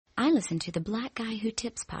I listen to the Black Guy Who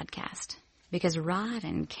Tips podcast because Rod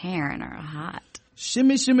and Karen are hot.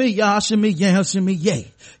 Shimmy, shimmy, y'all, shimmy, yeah, shimmy, yay.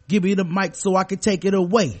 Give me the mic so I can take it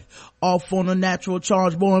away. Off on a natural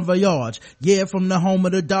charge, born voyage. Yeah, from the home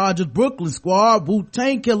of the Dodgers, Brooklyn squad.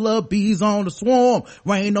 Wu-Tang killer, bees on the swarm.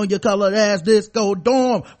 Rain on your colored ass disco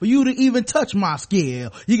dorm. For you to even touch my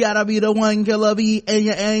skill, you gotta be the one killer bee and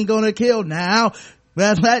you ain't gonna kill now.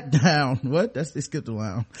 Pass that down. What? They skipped a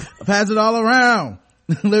line. Pass it all around.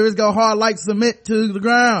 Lyrics go hard like cement to the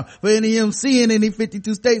ground. For any MC in any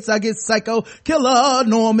 52 states, I get psycho killer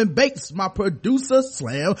Norman Bates, my producer,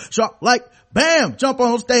 slam sharp like bam, jump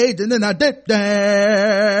on stage and then I dip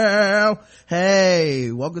down.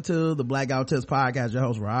 Hey, welcome to the Black Guy Tips podcast. Your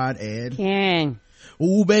host Rod and Ken.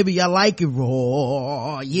 Ooh, baby, I like it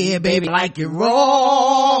raw. Yeah, baby, like it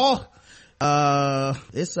raw.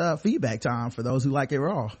 It's feedback time for those who like it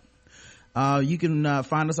raw. You can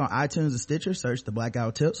find us on iTunes and Stitcher. Search the Black Guy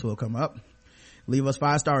Tips. We'll come up. Leave us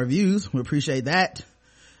 5-star reviews. We appreciate that.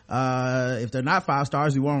 If they're not 5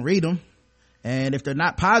 stars, we won't read them. And if they're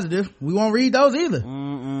not positive, we won't read those either.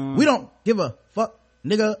 We don't give a fuck,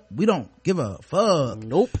 nigga. We don't give a fuck.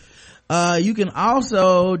 Nope. You can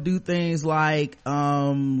also do things like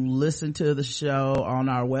listen to the show on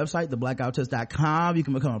our website, theblackguywhotips.com. You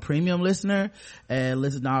can become a premium listener and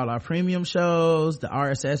listen to all our premium shows. The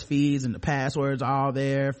RSS feeds and the passwords are all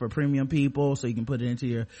there for premium people, so you can put it into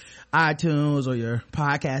your iTunes or your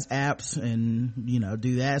podcast apps and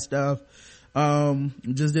do that stuff.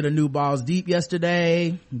 Just did a new Balls Deep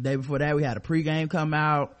yesterday. The day before that we had a pregame come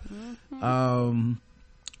out.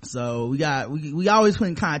 So we always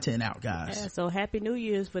putting content out, guys. Yeah, so happy New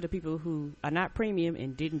Year's for the people who are not premium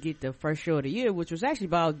and didn't get the first show of the year, which was actually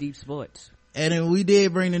Balls Deep Sports. And then we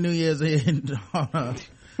did bring the New Year's in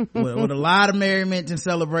with a lot of merriment and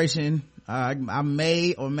celebration. I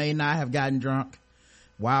may or may not have gotten drunk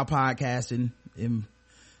while podcasting. And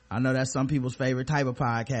I know that's some people's favorite type of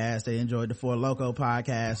podcast. They enjoyed the Four Loko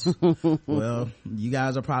podcast. Well, you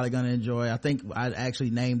guys are probably going to enjoy. I think I actually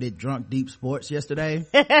named it Drunk Deep Sports yesterday.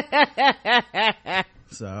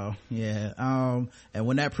 So yeah. And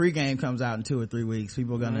when that pregame comes out in 2 or 3 weeks,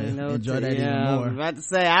 people are going to enjoy that even more. I'm about to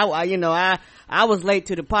say, I was late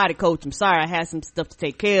to the potty, coach. I'm sorry. I had some stuff to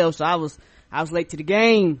take care of, so I was late to the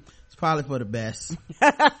game. It's probably for the best.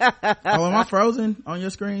 Am I frozen on your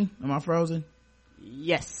screen? Am I frozen?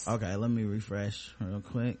 Yes. Okay, let me refresh real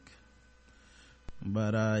quick.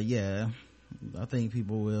 But yeah, I think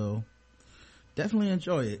people will definitely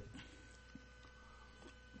enjoy it.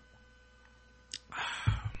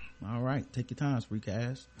 All right, take your time,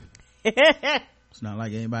 Spreecast. It's not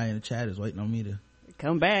like anybody in the chat is waiting on me to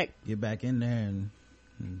come back, get back in there and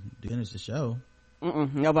finish the show.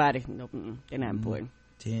 Nobody. Nope. They're not important.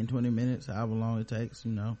 10-20 minutes, however long it takes.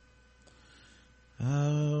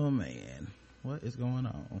 Oh man, what is going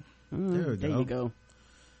on? There we go. There you go.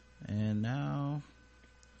 And now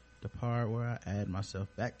the part where I add myself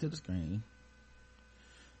back to the screen.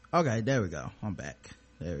 Okay, there we go. I'm back.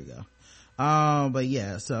 There we go. But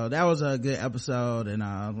yeah, so that was a good episode, and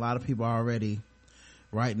a lot of people are already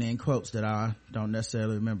writing in quotes that I don't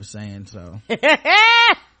necessarily remember saying, so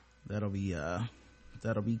that'll be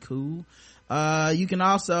cool. You can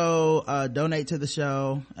also donate to the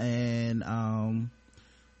show, and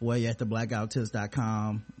you're at the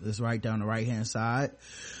blackguywhotips.com. It's right down the right hand side.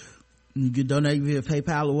 You can donate via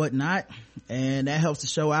PayPal or whatnot, and that helps the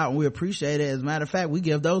show out, and we appreciate it. As a matter of fact, we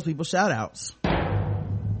give those people shout outs.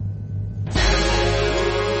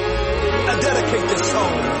 I dedicate this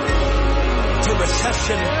song to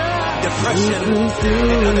recession, depression,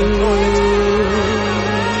 and unemployment.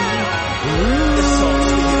 This song's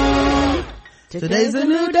for you. Today's a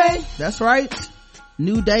new day. That's right.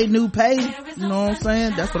 New day, new pay. You know what I'm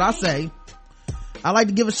saying? That's what I say. I like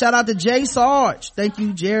to give a shout out to Jay Sarge. Thank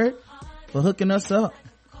you, Jared, for hooking us up.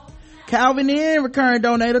 Calvin N, recurring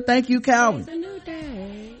donator. Thank you, Calvin. It's a new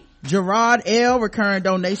day. Gerard L, recurring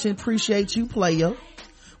donation. Appreciate you, player.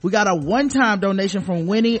 We got a one-time donation from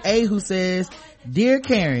Winnie A, who says, "Dear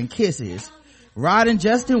Karen, kisses. Rod and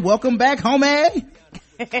Justin, welcome back, homie."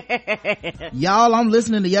 Y'all, I'm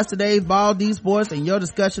listening to yesterday's Ball D Sports and your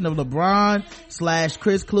discussion of LeBron /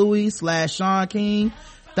 Chris Cluey / Sean King.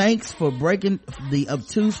 Thanks for breaking the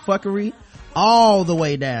obtuse fuckery all the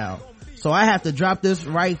way down. So I have to drop this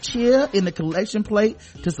right here in the collection plate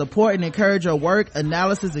to support and encourage your work,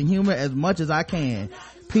 analysis, and humor as much as I can.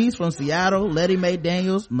 Peace from Seattle, Letty Mae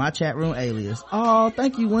Daniels, my chat room alias. Oh,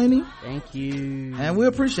 thank you, Winnie. Thank you. And we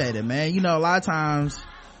appreciate it, man. A lot of times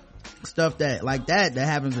stuff that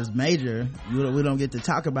happens is major. We don't get to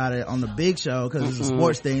talk about it on the big show because it's a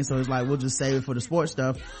sports thing, so it's like we'll just save it for the sports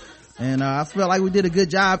stuff. And I felt like we did a good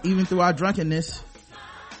job even through our drunkenness,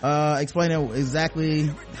 explaining exactly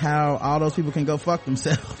how all those people can go fuck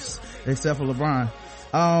themselves except for LeBron.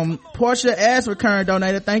 Portia S, recurring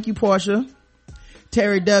donator. Thank you, Portia.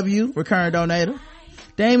 Terry W, recurring donator.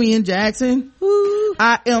 Damian Jackson, woo,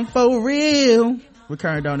 I am for real,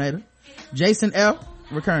 recurring donator. Jason F,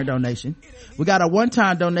 recurring donation. We got a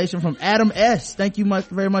one-time donation from Adam S. Thank you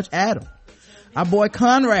very much, Adam. Our boy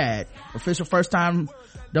Conrad, official first time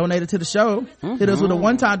donated to the show, hit us with a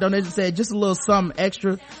one-time donation, said just a little something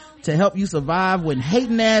extra to help you survive when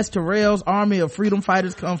hating ass Terrell's army of freedom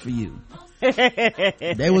fighters come for you.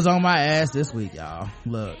 They was on my ass this week, y'all.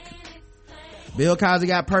 Look, Bill Cosby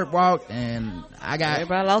got perp walked, and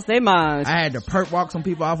everybody lost their minds. I had to perp walk some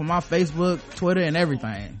people off of my Facebook, Twitter, and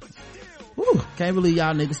everything. Whew, can't believe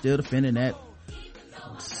y'all niggas still defending that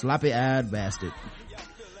sloppy-eyed bastard.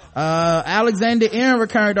 Alexander Aaron,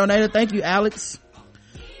 recurring donator. Thank you, Alex.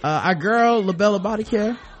 Our girl LaBella Body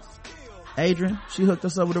Care, Adrian, she hooked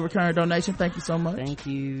us up with a recurring donation. Thank you so much. Thank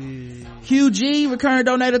you. Hugh G, recurring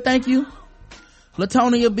donator. Thank you.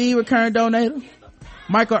 Latonia B, recurring donator.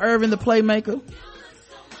 Michael Irvin, the playmaker.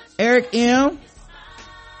 Eric M,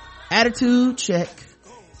 attitude check.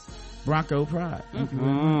 Bronco Pride. Thank you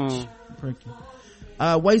very much. Thank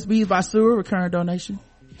you. Waste Bees by Sewer, recurring donation.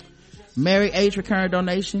 Mary H, recurring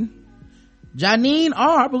donation. Janine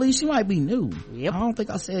R, I believe she might be new. Yep. I don't think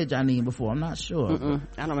I said Janine before. I'm not sure. I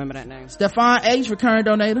don't remember that name. Stefan H, recurring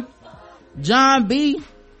donator. John B,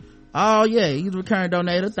 oh yeah, he's a recurring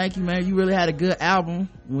donator. Thank you, man. You really had a good album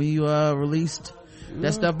when you released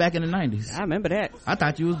that stuff back in the 90s. I remember that. I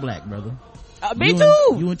thought you was black, brother. Me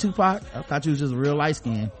too. You and Tupac? I thought you was just a real light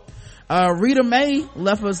skin. Rita May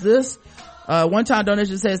left us this one-time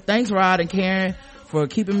donation. Says, thanks Rod and Karen for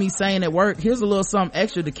keeping me sane at work. Here's a little something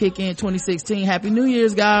extra to kick in 2016. Happy New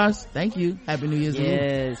Year's, guys. Thank you. Happy New Year's.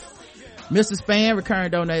 Yes. Mr. Span, recurring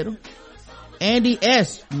donator. Andy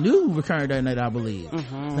S, new recurring donator, I believe.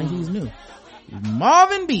 I think he's new.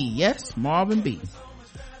 Marvin B, yes, Marvin B.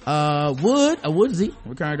 Woodsy,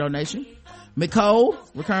 recurring donation. Nicole,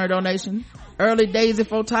 recurring donation. Early Daisy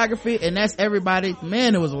Photography, and that's everybody.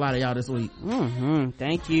 Man, there was a lot of y'all this week.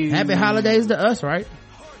 Thank you. Happy holidays to us, right?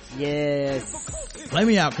 Yes. Play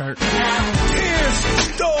me out, Kurt.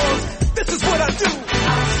 Here's doors. This is what I do.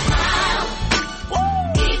 I smile.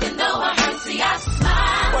 Even though I hurt, see, I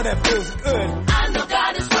smile. Well, that feels good. I know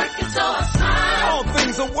God is working, so I smile. All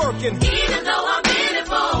things are working. Even though I've been it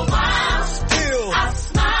for a while. Still. I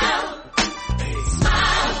smile.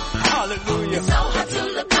 Smile. Hallelujah. It's so hard to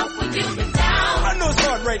look up when you've been down. I know it's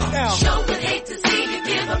hard right now. Sure would hate to see you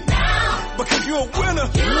give up now. Because you're a winner.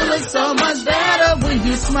 You look so much better when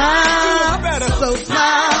you smile. You better. So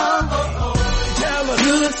smile. Dallas.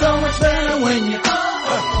 You look so much better when you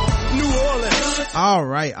New Orleans. all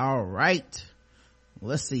right,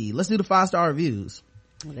 let's see, let's do the 5-star reviews.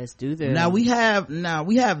 Let's do this. Now we have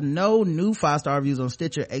no new 5-star reviews on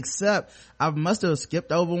Stitcher, except I must have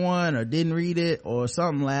skipped over one or didn't read it or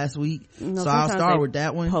something last week. So I'll start with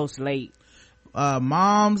that one. Post late.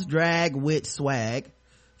 Mom's Drag with Swag,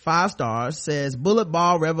 5 stars, says Bullet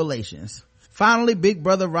Ball Revelations. Finally, Big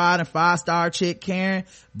Brother Rod and 5-star chick Karen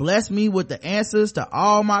blessed me with the answers to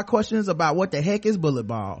all my questions about what the heck is Bullet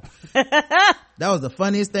Ball. That was the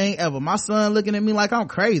funniest thing ever. My son looking at me like I'm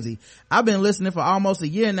crazy. I've been listening for almost a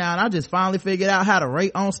year now, and I just finally figured out how to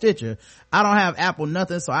rate on Stitcher. I don't have Apple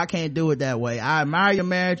nothing, so I can't do it that way. I admire your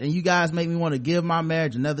marriage, and you guys make me want to give my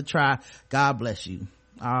marriage another try. God bless you.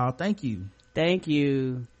 Thank you. Thank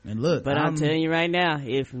you. And look, but I'm telling you right now,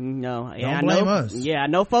 if don't blame us. Yeah, I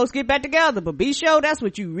know folks get back together, but be sure that's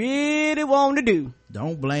what you really want to do.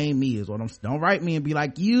 Don't blame me is what don't write me and be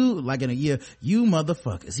like, you, like in a year, you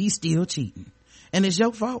motherfuckers, he's still cheating and it's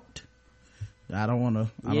your fault. I don't want to.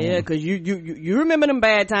 Yeah, because you remember them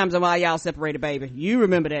bad times of why y'all separated, baby. You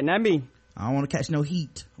remember that, not me. I don't want to catch no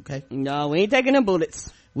heat. Okay, no, we ain't taking them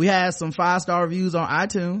bullets. We had some 5-star reviews on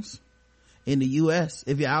iTunes in the US.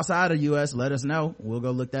 If you're outside of the US, let us know. We'll go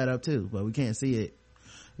look that up too, but we can't see it.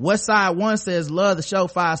 Westside One says, love the show,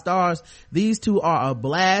 5 stars. These two are a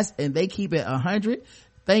blast and they keep it 100.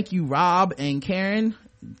 Thank you, Rob and Karen.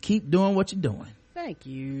 Keep doing what you're doing. Thank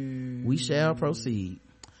you. We shall proceed.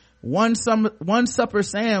 One Super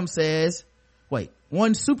Sam says,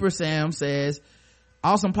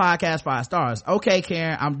 awesome podcast, 5 stars. Okay,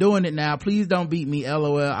 Karen, I'm doing it now. Please don't beat me,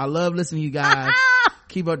 LOL. I love listening to you guys.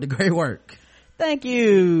 Keep up the great work. Thank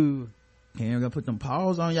you. Karen, gonna put them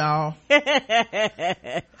paws on y'all.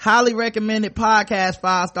 Highly recommended podcast,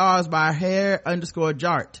 5 stars by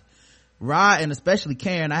Hair_Jart. Rod and especially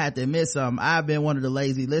Karen, I had to admit something. I've been one of the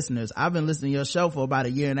lazy listeners. I've been listening to your show for about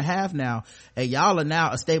 1.5 years now, and y'all are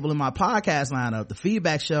now a staple in my podcast lineup. The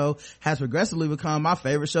Feedback Show has progressively become my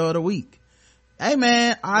favorite show of the week. Hey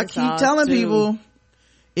man, I keep telling people,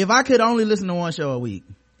 if I could only listen to one show a week,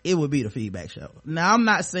 it would be the Feedback Show. Now I'm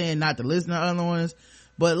not saying not to listen to other ones,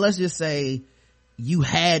 but let's just say you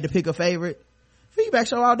had to pick a favorite. Feedback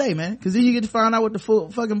Show all day, man, because then you get to find out what the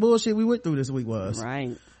full fucking bullshit we went through this week was,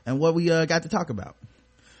 right? And what we got to talk about.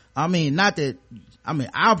 I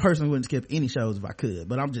personally wouldn't skip any shows if I could,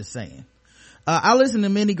 but I'm just saying. I listen to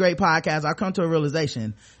many great podcasts. I've come to a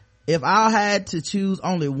realization, if I had to choose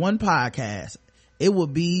only one podcast, it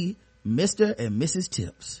would be Mr. and Mrs.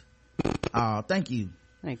 Tips. Oh, thank you.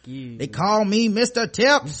 They call me Mr.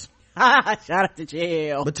 Tips. Shout out to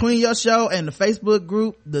jail. Between your show and the Facebook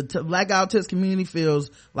group, the Black Guy Who Tips community feels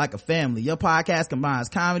like a family. Your podcast combines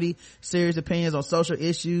comedy, serious opinions on social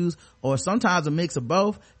issues, or sometimes a mix of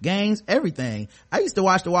both, games, everything. I used to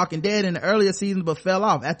watch The Walking Dead in the earlier seasons but fell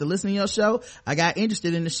off. After listening to your show, I got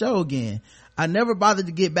interested in the show again. I never bothered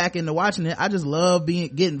to get back into watching it. I just love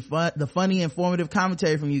getting the funny, informative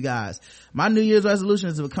commentary from you guys. My New Year's resolution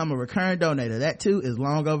is to become a recurring donator. That too is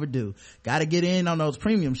long overdue. Gotta get in on those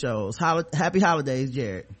premium shows. Happy holidays,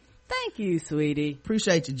 Jared. Thank you, sweetie.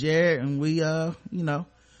 Appreciate you, Jared. And we,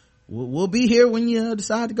 we'll be here when you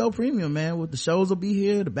decide to go premium, man. The shows will be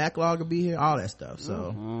here, the backlog will be here, all that stuff.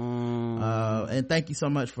 So, and thank you so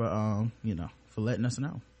much for, for letting us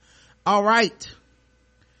know. All right.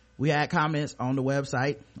 We had comments on the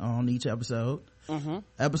website on each episode.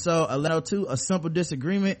 Episode 1102, A Simple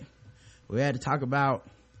Disagreement. We had to talk about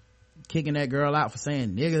kicking that girl out for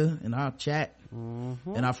saying nigga in our chat, in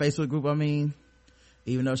our Facebook group.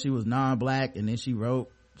 Even though she was non-black, and then she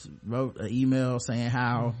wrote an email saying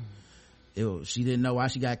how she didn't know why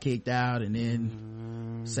she got kicked out, and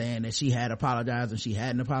then saying that she had apologized and she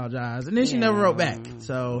hadn't apologized, and then she never wrote back.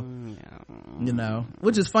 So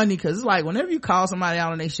which is funny, because it's like whenever you call somebody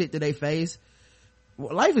out on their shit to their face,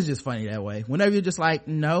 life is just funny that way. Whenever you're just like,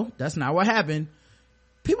 no, that's not what happened,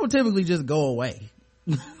 people typically just go away.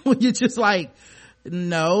 When you're just like,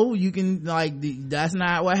 no, you can, that's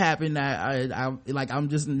not what happened. I'm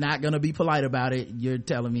just not gonna be polite about it. You're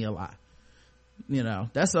telling me a lie.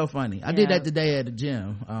 That's so funny. I did that today at the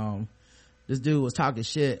gym. This dude was talking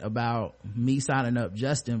shit about me signing up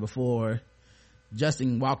Justin before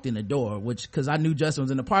Justin walked in the door, because I knew Justin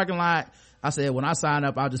was in the parking lot. I said, when I sign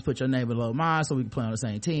up, I'll just put your name below mine so we can play on the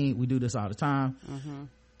same team. We do this all the time.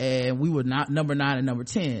 And we were not number 9 and number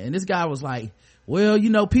 10. And this guy was like, well,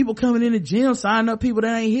 people coming in the gym signing up people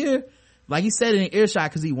that ain't here. Like, he said it in earshot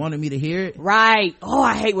because he wanted me to hear it. Right. Oh,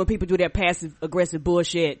 I hate when people do that passive aggressive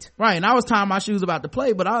bullshit. Right. And I was tying my shoes about to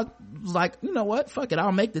play, but I was like, you know what? Fuck it.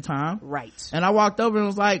 I'll make the time. Right. And I walked over and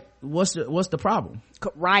was like, what's the problem?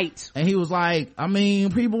 Right. And he was like,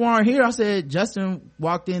 people aren't here. I said, Justin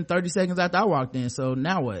walked in 30 seconds after I walked in. So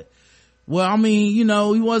now what? Well, he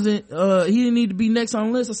wasn't, he didn't need to be next on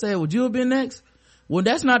the list. I said, would you have been next? Well,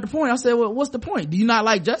 that's not the point. I said, well, what's the point? Do you not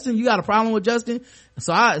like Justin? You got a problem with Justin?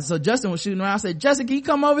 So Justin was shooting around. I said, Justin, can you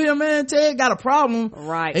come over here, man? Ted got a problem.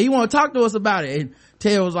 Right. And you want to talk to us about it. And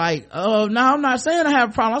Ted was like, oh, no, I'm not saying I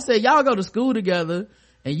have a problem. I said, y'all go to school together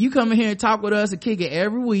and you come in here and talk with us and kick it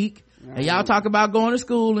every week. Right. And y'all talk about going to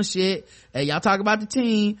school and shit. And y'all talk about the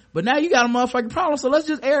team. But now you got a motherfucking problem. So let's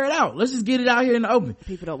just air it out. Let's just get it out here in the open.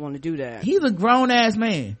 People don't want to do that. He's a grown ass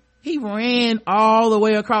man. He ran all the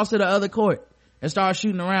way across to the other court and started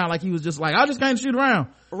shooting around like he was just like, I just can't shoot around.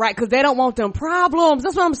 Right, because they don't want them problems.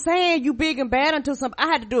 That's what I'm saying. You big and bad until I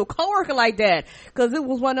had to do a coworker like that, because it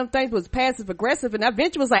was one of them things was passive aggressive, and I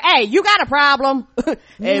eventually was like, hey, you got a problem.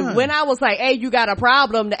 And when I was like, hey, you got a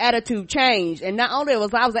problem, the attitude changed. And not only I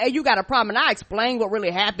was like, hey, you got a problem, and I explained what really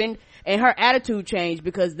happened, and her attitude changed,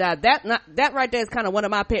 because that right there is kind of one of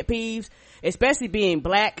my pet peeves, especially being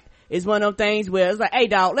black. It's one of them things where it's like, hey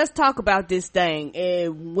dog, let's talk about this thing.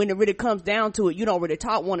 And when it really comes down to it, you don't really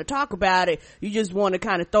want to talk about it. You just want to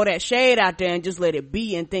kind of throw that shade out there and just let it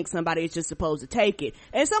be and think somebody is just supposed to take it.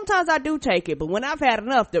 And sometimes I do take it, but when I've had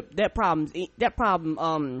enough, that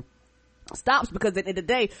problem stops, because at the end of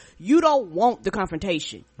the day, you don't want the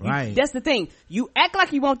confrontation. Right. That's the thing. You act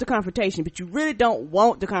like you want the confrontation, but you really don't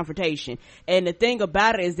want the confrontation. And the thing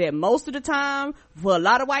about it is that most of the time, for a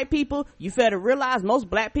lot of white people, you fail to realize most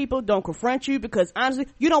black people don't confront you because honestly,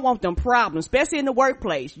 you don't want them problems, especially in the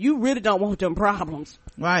workplace. You really don't want them problems.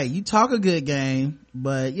 Right. You talk a good game,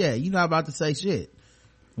 but yeah, you're not about to say shit.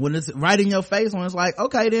 When it's right in your face, when it's like,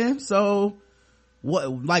 okay then, so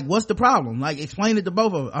what's the problem? Like, explain it to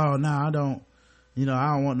both of them. Oh no, I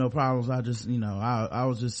don't want no problems. I just, I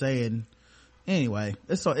was just saying, Anyway,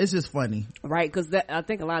 it's just funny, right? Because I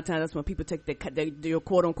think a lot of times that's when people take their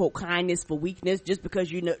quote unquote kindness for weakness, just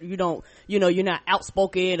because you're not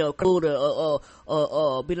outspoken or cool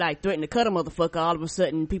or be like threatening to cut a motherfucker. All of a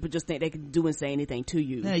sudden, people just think they can do and say anything to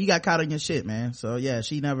you. Yeah, you got caught in your shit, man. So yeah,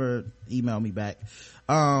 she never emailed me back.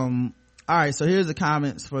 All right, so here's the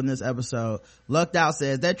comments from this episode. Lucked Out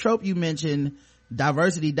says that trope you mentioned,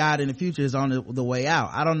 diversity died in the future, is on the way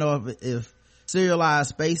out. I don't know if serialized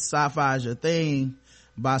space sci-fi is your thing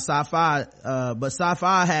by sci-fi, but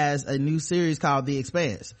sci-fi has a new series called The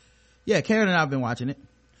Expanse. Yeah, Karen and I've been watching it.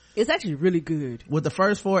 It's actually really good. With the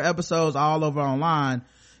first 4 episodes all over online.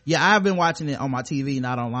 Yeah, I've been watching it on my TV,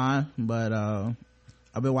 not online, but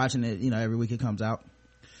I've been watching it, every week it comes out.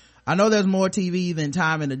 I know there's more TV than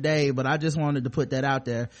time in the day, but I just wanted to put that out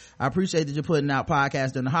there. I appreciate that you're putting out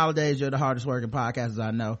podcasts during the holidays. You're the hardest working podcasters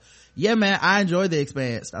I know. Yeah, man, I enjoy The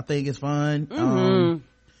Expanse. I think it's fun.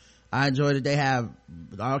 I enjoy that they have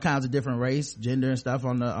all kinds of different race, gender and stuff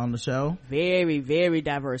on the show. Very, very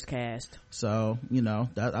diverse cast. So,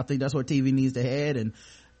 I think that's where TV needs to head, and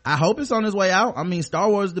I hope it's on its way out. I mean, Star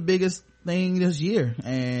Wars is the biggest thing this year,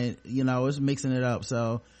 and it's mixing it up,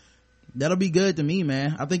 so that'll be good to me,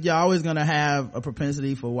 man. I think you're always gonna have a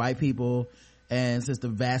propensity for white people, and since the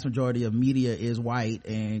vast majority of media is white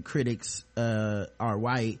and critics are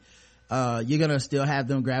white, you're gonna still have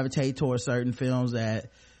them gravitate towards certain films that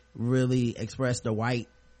really express the white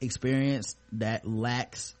experience that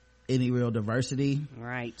lacks any real diversity,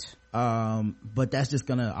 right? But that's just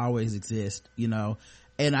gonna always exist,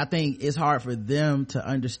 and I think it's hard for them to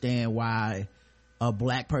understand why a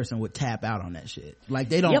black person would tap out on that shit. Like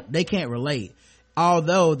they can't relate,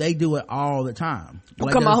 although they do it all the time.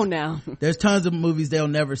 Like come on now. There's tons of movies they'll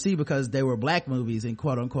never see because they were black movies and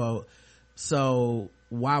quote unquote, so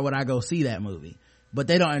why would I go see that movie? But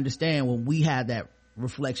they don't understand when we have that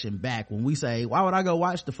reflection back, when we say, why would I go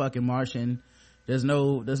watch the fucking Martian? There's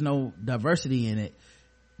no diversity in it.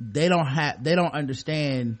 They don't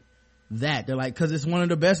understand that. They're like, cause it's one of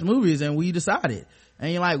the best movies and we decided.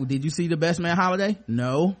 And you're like, did you see The Best Man Holiday?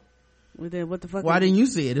 No. Well, then what the fuck? Why didn't you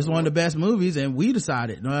see it? It's one of the best movies and we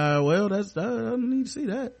decided. Well, I don't need to see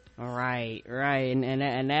that. Right.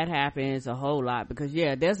 And that happens a whole lot because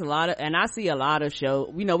there's a lot of, and I see a lot of shows,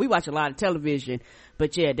 we watch a lot of television,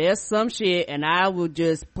 but there's some shit and I will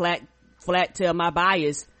just flat tell my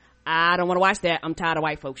bias, I don't want to watch that. I'm tired of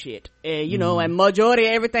white folk shit. And, and majority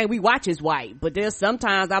of everything we watch is white. But there's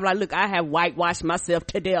sometimes I'm like, look, I have whitewashed myself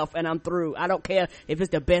to death and I'm through. I don't care if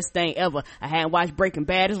it's the best thing ever. I hadn't watched Breaking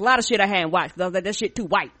Bad. There's a lot of shit I hadn't watched because I was like, that shit too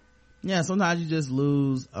white. Yeah, sometimes you just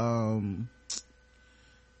lose,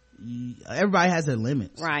 everybody has their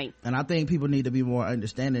limits, right? And I think people need to be more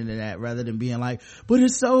understanding of that rather than being like, but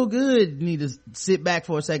it's so good. You need to sit back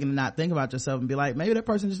for a second and not think about yourself and be like, maybe that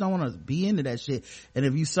person just don't want to be into that shit. And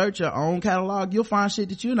if you search your own catalog, you'll find shit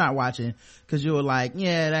that you're not watching because you're like,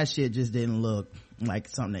 yeah, that shit just didn't look like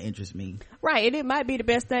something that interests me, right? And it might be the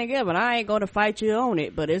best thing ever, and I ain't gonna fight you on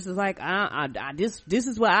it, but it's just like this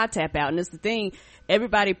is where I tap out. And it's the thing,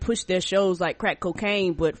 everybody push their shows like crack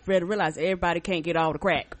cocaine, but fair to realize everybody can't get all the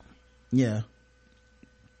crack. Yeah.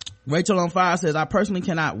 Rachel on Fire says, I personally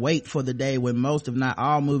cannot wait for the day when most, if not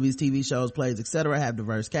all, movies, TV shows, plays, etc. have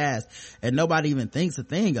diverse cast and nobody even thinks a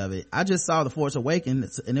thing of it. I just saw The Force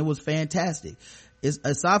Awakens and it was fantastic. It's a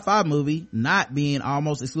sci-fi movie, not being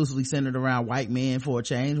almost exclusively centered around white men for a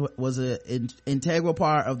change was an integral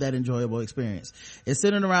part of that enjoyable experience. It's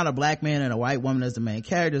centered around a black man and a white woman as the main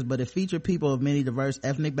characters, but it featured people of many diverse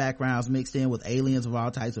ethnic backgrounds mixed in with aliens of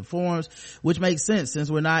all types of forms, which makes sense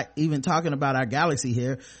since we're not even talking about our galaxy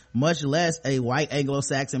here, much less a white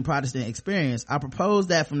Anglo-Saxon Protestant experience. I propose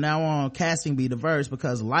that from now on, casting be diverse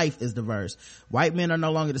because life is diverse. White men are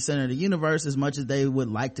no longer the center of the universe as much as they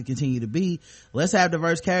would like to continue to be. Let's have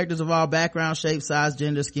diverse characters of all backgrounds, shapes, size,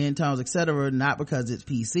 gender, skin tones, etc., not because it's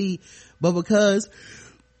PC, but because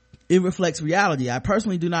it reflects reality. I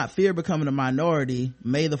personally do not fear becoming a minority.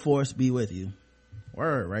 May the force be with you.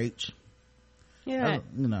 Word, Rach. Yeah.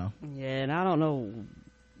 Yeah, and I don't know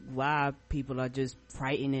why people are just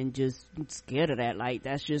frightened and just scared of that. Like,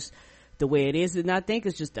 that's just the way it is. And I think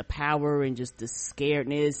it's just the power and just the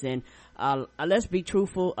scaredness. And let's be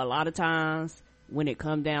truthful, a lot of times when it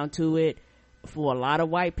comes down to it, for a lot of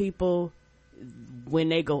white people, when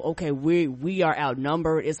they go, okay, we are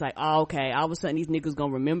outnumbered, it's like, oh, okay, all of a sudden these niggas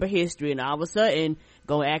gonna remember history and all of a sudden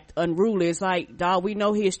gonna act unruly. It's like, dawg, we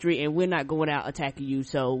know history and we're not going out attacking you,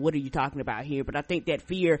 so what are you talking about here? But I think that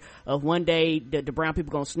fear of one day the brown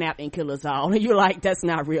people gonna snap and kill us all, and you're like, that's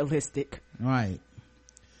not realistic. Right.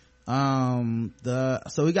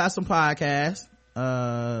 So we got some podcasts.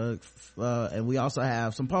 and we also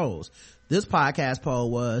have some polls. This podcast poll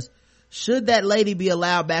was, should that lady be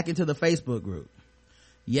allowed back into the Facebook group?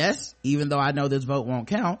 Yes, even though I know this vote won't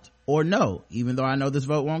count, or no, even though I know this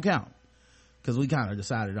vote won't count. Because we kind of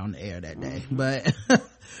decided on the air that day. But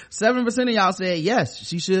 7% of y'all said yes,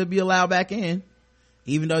 she should be allowed back in,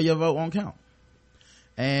 even though your vote won't count.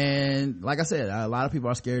 And like I said, a lot of people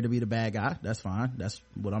are scared to be the bad guy. That's fine. That's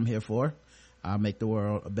what I'm here for. I'll make the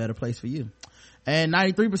world a better place for you. And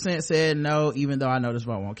 93% said no, even though I know this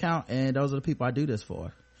vote won't count. And those are the people I do this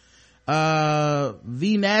for.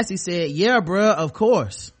 V Nasty said, yeah, bruh, of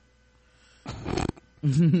course.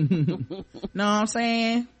 Know what I'm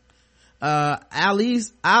saying? Ali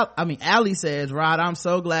says, Rod, I'm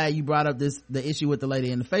so glad you brought up the issue with the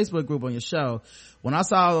lady in the Facebook group on your show. When I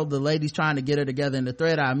saw the ladies trying to get her together in the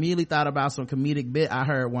thread, I immediately thought about some comedic bit I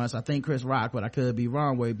heard once, I think Chris Rock, but I could be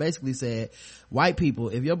wrong, where he basically said, white people,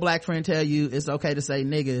 if your black friend tell you it's okay to say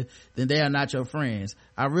nigga, then they are not your friends.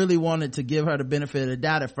 I really wanted to give her the benefit of the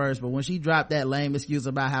doubt at first, but when she dropped that lame excuse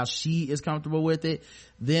about how she is comfortable with it,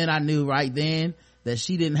 then I knew right then that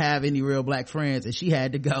she didn't have any real black friends and she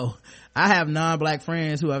had to go. I have non-black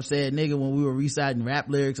friends who have said nigga when we were reciting rap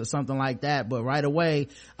lyrics or something like that, but right away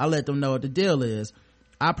I let them know what the deal is.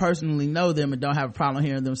 I personally know them and don't have a problem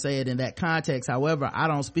hearing them say it in that context. However, I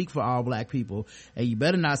don't speak for all black people, and you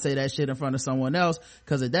better not say that shit in front of someone else,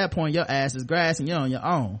 because at that point your ass is grass and you're on your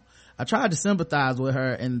own. I tried to sympathize with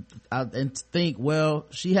her and think, well,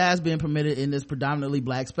 she has been permitted in this predominantly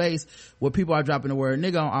black space where people are dropping the word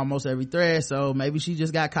nigga on almost every thread, so maybe she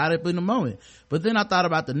just got caught up in the moment. But then I thought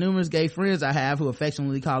about the numerous gay friends I have who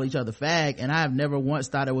affectionately call each other fag, and I have never once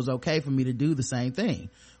thought it was okay for me to do the same thing.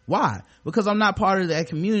 Why? Because I'm not part of that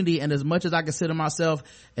community, and as much as I consider myself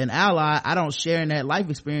an ally, I don't share in that life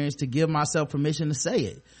experience to give myself permission to say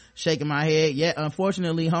it. Shaking my head, yet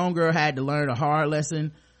unfortunately homegirl had to learn a hard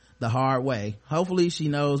lesson the hard way. Hopefully she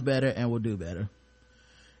knows better and will do better.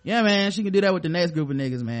 Yeah, man, she can do that with the next group of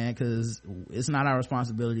niggas, man, because it's not our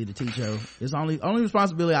responsibility to teach her. It's only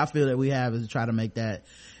responsibility I feel that we have is to try to make that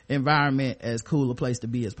environment as cool a place to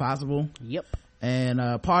be as possible. Yep.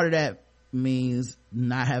 And part of that means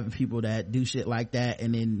not having people that do shit like that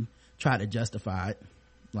and then try to justify it.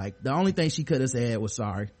 Like, the only thing she could have said was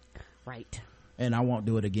sorry. Right. And I won't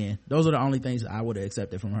do it again. Those are the only things I would have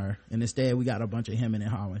accepted from her. And instead we got a bunch of hemming and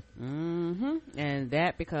hawing. And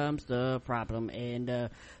that becomes the problem. And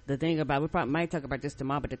the thing about, we probably might talk about this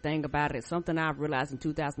tomorrow, but the thing about it, something I've realized in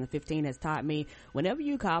 2015 has taught me, whenever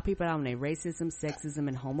you call people out on their racism, sexism,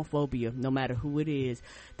 and homophobia, no matter who it is,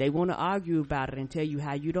 they want to argue about it and tell you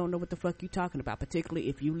how you don't know what the fuck you're talking about, particularly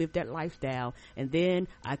if you live that lifestyle. And then,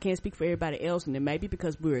 I can't speak for everybody else, and it may be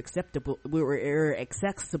because we're accessible,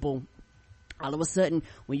 all of a sudden,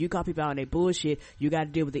 when you call people out on their bullshit, you got to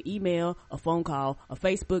deal with the email, a phone call, a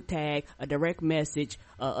Facebook tag, a direct message,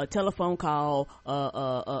 a telephone call,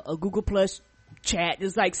 a Google Plus chat.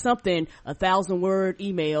 It's like something, 1,000-word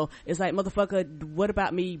email. It's like, motherfucker, what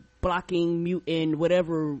about me blocking, muting,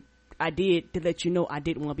 whatever I did to let you know I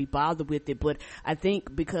didn't want to be bothered with it? But I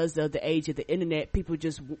think because of the age of the internet, people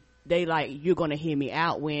just, they like, you're going to hear me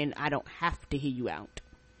out when I don't have to hear you out.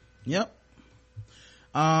 Yep.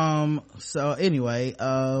 So anyway,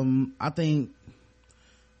 I think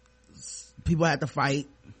people have to fight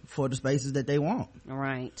for the spaces that they want.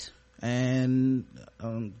 Right. And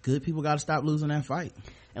good people got to stop losing that fight.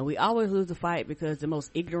 And we always lose the fight because the most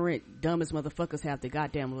ignorant, dumbest motherfuckers have the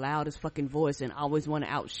goddamn loudest fucking voice and always want to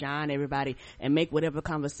outshine everybody and make whatever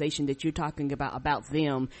conversation that you're talking about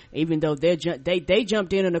them, even though they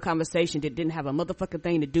jumped in on a conversation that didn't have a motherfucking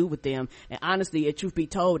thing to do with them. And honestly, if truth be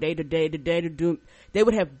told, they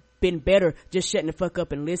would have been better just shutting the fuck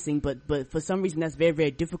up and listening, but for some reason that's very,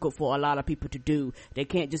 very difficult for a lot of people to do. They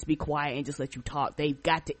can't just be quiet and just let you talk. They've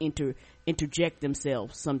got to interject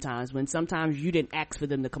themselves sometimes, when sometimes you didn't ask for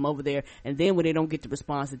them to come over there, and then when they don't get the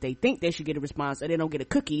response that they think they should get a response, or they don't get a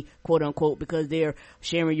cookie, quote unquote, because they're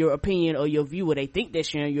sharing your opinion or your view, or they think they're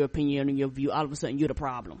sharing your opinion and your view, all of a sudden you're the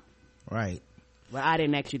problem. Right. Well, I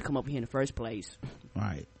didn't ask you to come over here in the first place.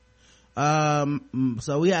 Right.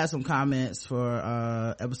 So we had some comments for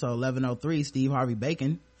episode 1103, Steve Harvey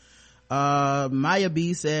Bacon. Maya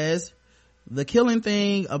B says, the killing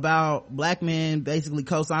thing about black men basically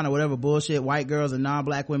co-signing whatever bullshit white girls and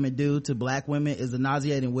non-black women do to black women is the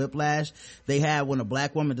nauseating whiplash they have when a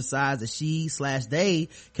black woman decides that she/they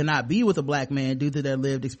cannot be with a black man due to their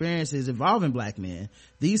lived experiences involving black men.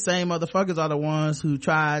 These same motherfuckers are the ones who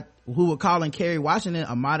were calling Kerry Washington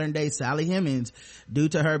a modern day Sally Hemings due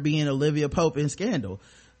to her being Olivia Pope in Scandal.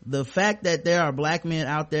 The fact that there are black men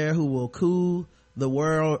out there who will coo the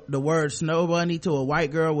word snow bunny to a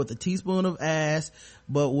white girl with a teaspoon of ass,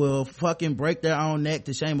 but will fucking break their own neck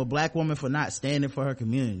to shame a black woman for not standing for her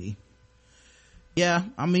community. Yeah,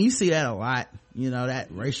 I mean, you see that a lot, you know, that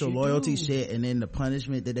racial loyalty shit, and then the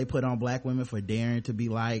punishment that they put on black women for daring to be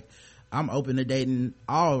like, I'm open to dating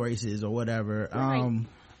all races or whatever. Right.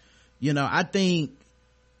 You know, I think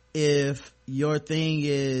if your thing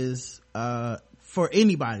is for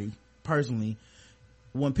anybody personally,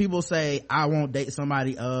 when people say I won't date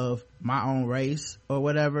somebody of my own race or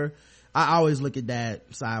whatever, I always look at that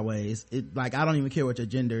sideways. It, like, I don't even care what your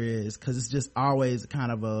gender is, because it's just always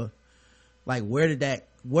kind of a, like, where's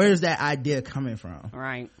that idea coming from?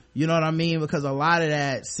 Right. You know what I mean? Because a lot of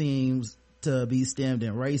that seems to be stemmed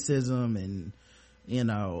in racism and, you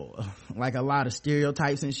know, like a lot of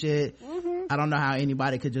stereotypes and shit. I don't know how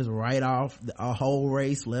anybody could just write off a whole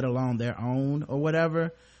race, let alone their own or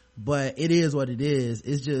whatever, but it is what it is.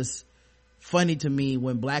 It's just funny to me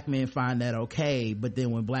when black men find that okay, but then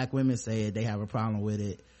when black women say it, they have a problem with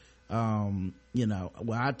it. You know,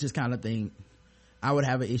 well, I just kind of think I would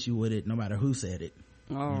have an issue with it no matter who said it.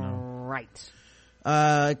 Right.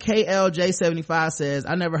 KLJ75 says,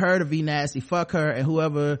 I never heard of V Nasty. Fuck her and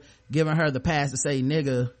whoever giving her the pass to say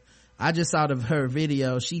nigga. I just saw her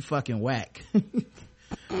video. She fucking whack.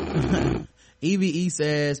 EVE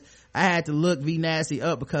says, I had to look V Nasty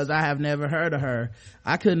up because I have never heard of her.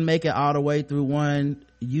 I couldn't make it all the way through one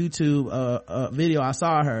YouTube video I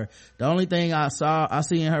saw her. The only thing I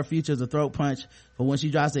see in her future is a throat punch for when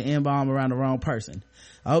she drops the N-bomb around the wrong person.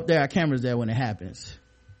 I hope there are cameras there when it happens.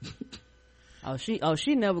 She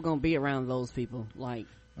never gonna be around those people. Like,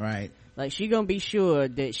 right. Like, she gonna be sure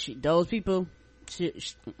that those people, she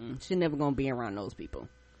never gonna be around those people.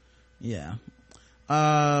 Yeah.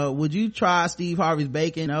 Would you try Steve Harvey's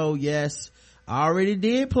bacon? Oh yes, I already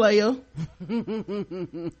did, player.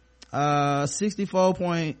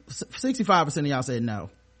 65% of y'all said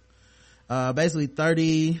no. Basically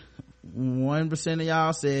 31% of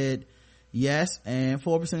y'all said yes, and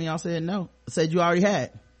 4% of y'all said no, said you already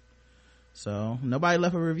had. So nobody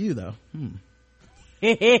left a review though.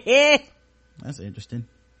 That's interesting.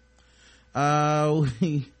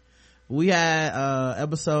 We had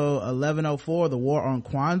episode 1104, the war on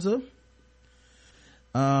Kwanzaa,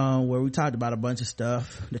 where we talked about a bunch of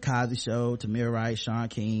stuff. The Cosby Show, Tamir Rice, Sean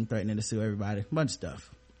King threatening to sue everybody, a bunch of stuff.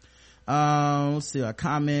 Let's see our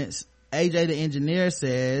comments. AJ the engineer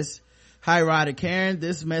says, hi Rod and Karen,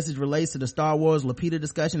 this message relates to the Star Wars Lapita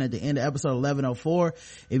discussion at the end of episode 1104.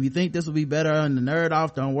 If you think this will be better on the Nerd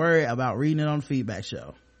Off, don't worry about reading it on the feedback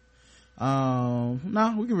show. No,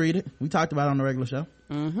 we can read it. We talked about it on the regular show.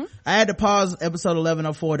 I had to pause episode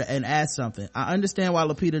 1104 and ask something. I understand why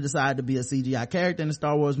Lupita decided to be a CGI character in the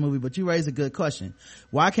Star Wars movie, but you raised a good question.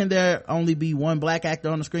 Why can there only be one black actor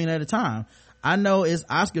on the screen at a time? I know it's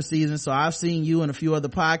Oscar season, so I've seen you and a few other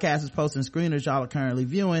podcasters posting screeners y'all are currently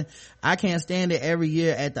viewing. I can't stand it every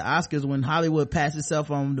year at the Oscars when Hollywood pats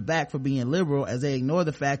itself on the back for being liberal, as they ignore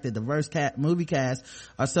the fact that diverse movie casts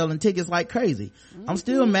are selling tickets like crazy. I'm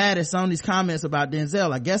still mad at some of these comments about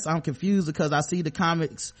Denzel. I guess I'm confused because I see the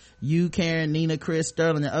comics you, Karen, Nina, Chris,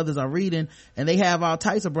 Sterling, and others are reading, and they have all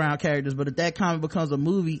types of brown characters, but if that comic becomes a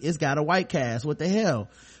movie, it's got a white cast. What the hell?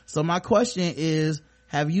 So my question is,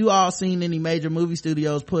 have you all seen any major movie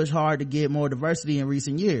studios push hard to get more diversity in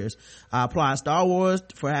recent years? I applaud Star Wars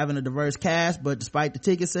for having a diverse cast, but despite the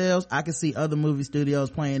ticket sales, I can see other movie studios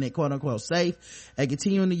playing it quote unquote safe and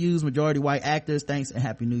continuing to use majority white actors. Thanks and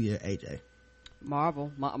Happy New Year, AJ.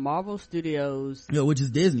 Marvel Studios, which is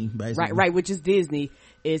Disney, basically. Right, which is Disney,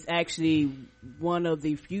 is actually one of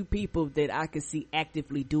the few people that I can see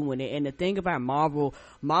actively doing it. And the thing about Marvel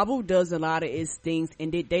does a lot of its things,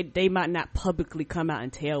 and they might not publicly come out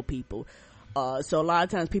and tell people. So a lot of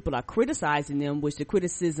times people are criticizing them, which the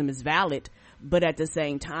criticism is valid, but at the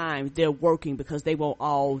same time, they're working because they want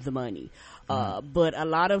all the money. But a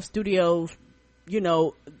lot of studios,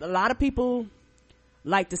 a lot of people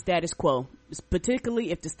like the status quo, particularly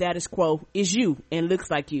if the status quo is you and looks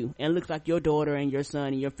like you and looks like your daughter and your son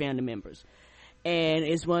and your family members. And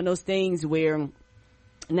it's one of those things where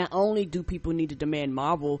not only do people need to demand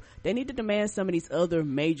Marvel, they need to demand some of these other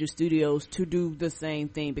major studios to do the same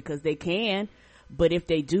thing, because they can. But if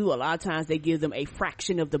they do, a lot of times they give them a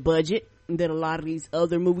fraction of the budget that a lot of these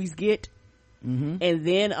other movies get. And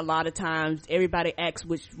then a lot of times everybody acts,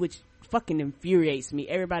 which fucking infuriates me.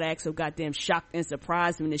 Everybody acts so goddamn shocked and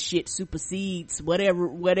surprised when the shit supersedes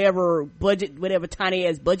whatever budget, whatever tiny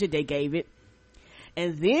ass budget they gave it.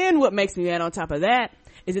 And then what makes me mad on top of that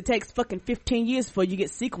is it takes fucking 15 years before you get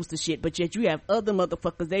sequels to shit, but yet you have other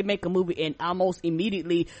motherfuckers, they make a movie and almost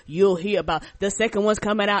immediately you'll hear about the second one's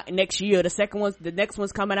coming out next year, the next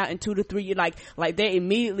one's coming out in 2 to 3 years. Like they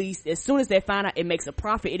immediately, as soon as they find out it makes a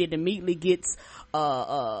profit, it immediately gets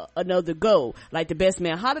another go. Like The Best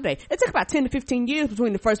Man Holiday, it took about 10 to 15 years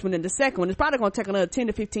between the first one and the second one. It's probably gonna take another 10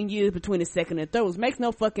 to 15 years between the second and third. Which makes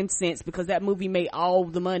no fucking sense, because that movie made all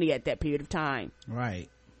the money at that period of time. Right.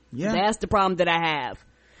 Yeah. That's the problem that I have.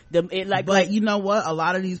 But you know what, a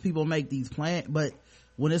lot of these people make these plans, but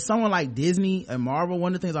when it's someone like Disney and Marvel,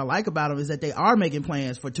 one of the things I like about them is that they are making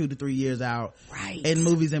plans for 2 to 3 years out, right, and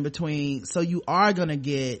movies in between, so you are gonna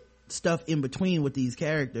get stuff in between with these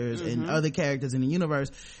characters and other characters in the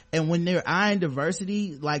universe. And when they're eyeing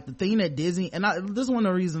diversity, like the thing that Disney, and this is one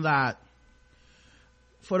of the reasons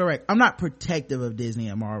for the record, I'm not protective of Disney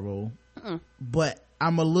and Marvel, but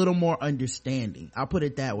I'm a little more understanding, I'll put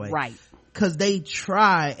it that way, right, because they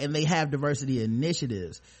try and they have diversity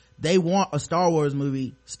initiatives. They want a Star Wars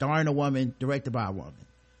movie starring a woman, directed by a woman.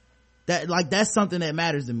 That's something that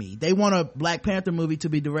matters to me. They want a Black Panther movie to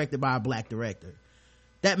be directed by a black director.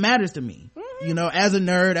 That matters to me. You know, as a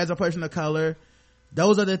nerd, as a person of color,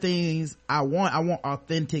 those are the things I want. I want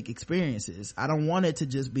authentic experiences. I don't want it to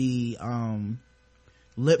just be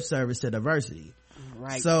lip service to diversity.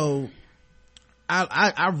 Right. So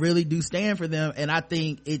I really do stand for them, and I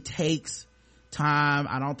think it takes time.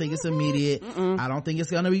 I don't think it's immediate. I don't think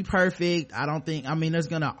it's gonna be perfect. There's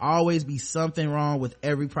gonna always be something wrong with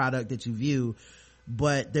every product that you view,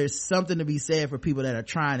 but there's something to be said for people that are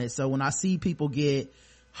trying it. So when I see people get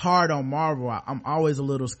hard on Marvel, I'm always a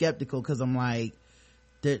little skeptical, because I'm like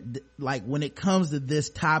when it comes to this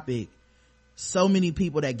topic, so many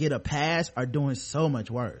people that get a pass are doing so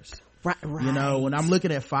much worse. Right. You know, when I'm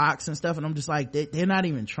looking at Fox and stuff, and I'm just like, they're not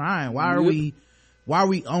even trying. Why are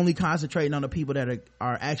we only concentrating on the people that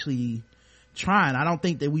are actually trying? I don't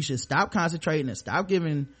think that we should stop concentrating and stop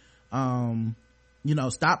giving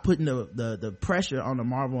stop putting the pressure on the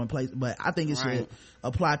Marvel in place, but I think it should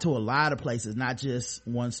apply to a lot of places, not just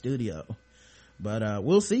one studio. But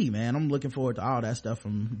we'll see, man. I'm looking forward to all that stuff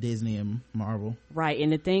from Disney and Marvel. Right.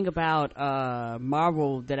 And the thing about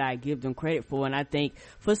Marvel that I give them credit for, and I think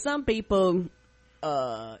for some people,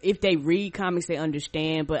 if they read comics they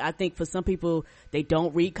understand, but I think for some people they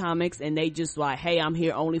don't read comics and they just like, hey, I'm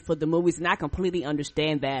here only for the movies, and I completely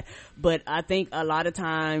understand that. But I think a lot of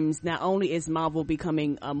times, not only is Marvel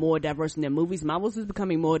becoming more diverse in their movies, Marvel is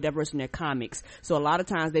becoming more diverse in their comics. So a lot of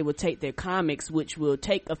times they will take their comics, which will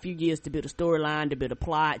take a few years to build a storyline, to build a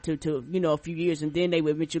plot, to a few years, and then they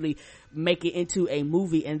will eventually make it into a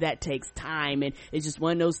movie, and that takes time. And it's just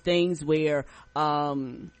one of those things where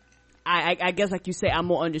I guess, like you say, I'm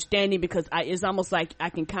more understanding, because it's almost like I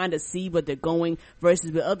can kind of see where they're going,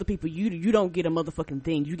 versus with other people, you don't get a motherfucking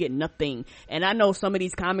thing, you get nothing. And I know some of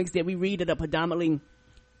these comics that we read that are predominantly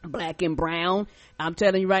black and brown, I'm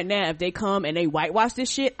telling you right now, if they come and they whitewash this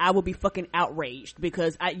shit, I will be fucking outraged,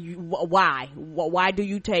 because why do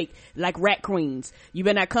you take, like, rat queens? You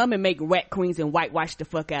better not come and make rat queens and whitewash the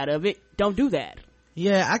fuck out of it. Don't do that.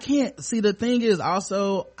 Yeah, I can't see. The thing is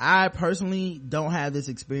also, I personally don't have this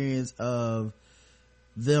experience of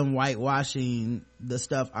them whitewashing the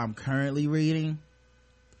stuff I'm currently reading,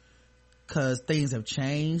 because things have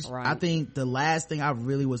changed. Right. I think the last thing I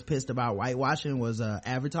really was pissed about whitewashing was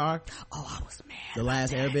Avatar. Oh, I was mad. The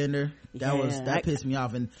Last Airbender. That pissed me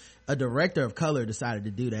off, and a director of color decided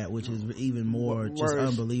to do that, which is even more just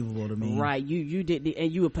unbelievable to me. Right. You didn't, and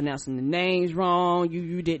you were pronouncing the names wrong.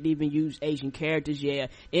 You didn't even use Asian characters. Yeah.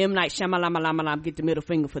 M. Night Shyamalan, get the middle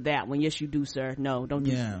finger for that one. Yes, you do, sir. No, don't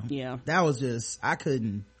do that. Yeah. That was just, I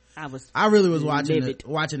really was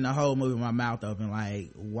watching the whole movie with my mouth open,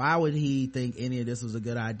 like, why would he think any of this was a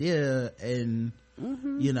good idea? And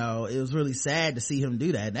it was really sad to see him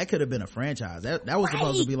do that. And that could have been a franchise. That was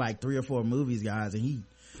supposed to be like 3 or 4 movies, guys, and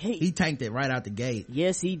he tanked it right out the gate.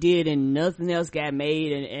 Yes, he did, and nothing else got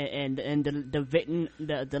made. And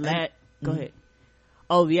the last, go ahead.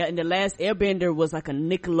 Oh yeah, and The Last Airbender was like a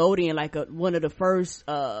Nickelodeon, like one of the first,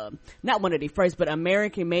 not one of the first, but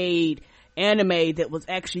American made anime that was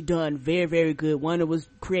actually done very, very good. One that was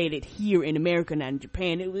created here in America, not in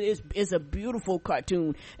Japan. It's a beautiful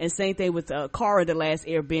cartoon. And same thing with Korra, The Last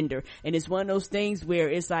Airbender. And it's one of those things where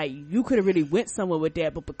it's like, you could have really went somewhere with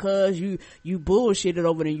that, but because you bullshitted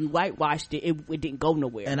over it and you whitewashed it, it didn't go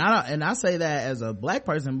nowhere. And I say that as a black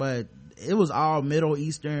person, but it was all Middle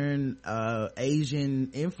Eastern,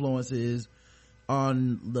 Asian influences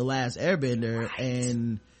on The Last Airbender. Right.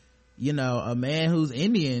 And a man who's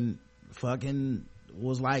Indian fucking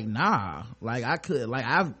was like, nah, like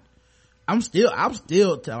I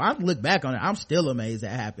look back on it, I'm still amazed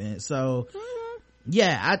that happened. So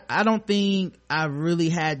yeah, I don't think I really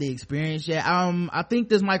had the experience yet. I think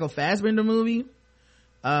this Michael Fassbender movie,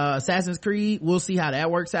 Assassin's Creed, we'll see how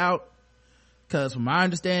that works out, because from my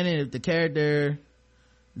understanding, if the character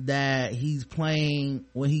that he's playing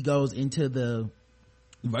when he goes into the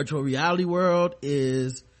virtual reality world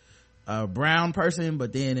is a brown person,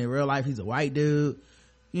 but then in real life he's a white dude,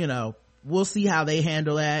 you know, we'll see how they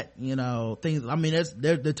handle that, you know, things. I mean,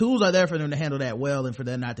 the tools are there for them to handle that well and for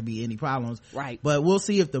there not to be any problems, right? But we'll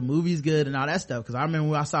see if the movie's good and all that stuff, because I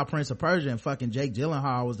remember when I saw Prince of Persia and fucking Jake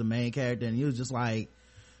Gyllenhaal was the main character, and he was just like,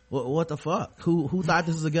 what the fuck, who thought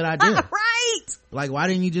this was a good idea? Right, like, why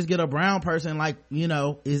didn't you just get a brown person, like, you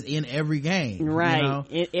know, is in every game, right, you know?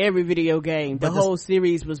 In every video game, the whole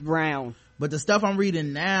series was brown. But the stuff I'm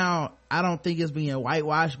reading now, I don't think it's being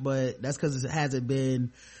whitewashed, but that's because it hasn't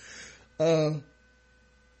been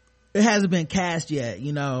cast yet,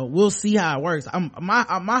 you know. We'll see how it works.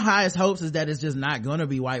 My highest hopes is that it's just not gonna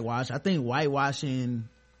be whitewashed. I think whitewashing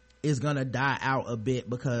is gonna die out a bit,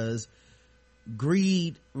 because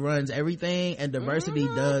greed runs everything, and diversity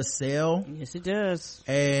does sell. Yes, it does.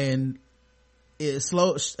 And as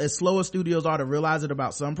slow as studios are to realize it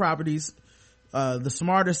about some properties, the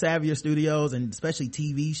smarter, savvier studios, and especially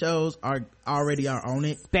TV shows, are on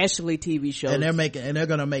it, especially TV shows, and they're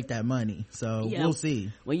gonna make that money. So we'll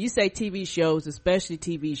see. When you say TV shows, especially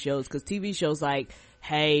TV shows, because TV shows like,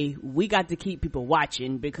 hey, we got to keep people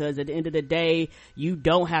watching, because at the end of the day, you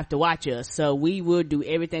don't have to watch us, so we will do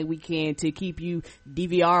everything we can to keep you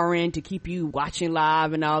DVRing, to keep you watching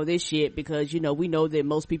live and all this shit, because, you know, we know that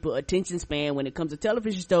most people attention span when it comes to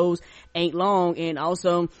television shows ain't long. And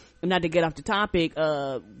also, not to get off the topic,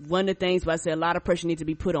 one of the things why I say a lot of pressure needs to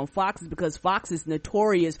be put on Fox is because Fox is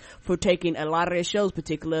notorious for taking a lot of their shows,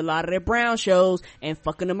 particularly a lot of their brown shows, and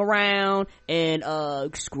fucking them around and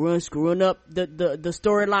screwing up the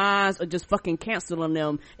storylines, or just fucking canceling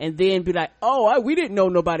them, and then be like, we didn't know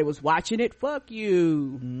nobody was watching it. Fuck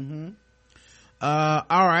you. All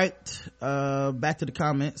right, back to the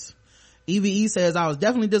comments. EVE says, I was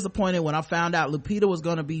definitely disappointed when I found out Lupita was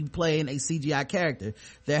going to be playing a CGI character.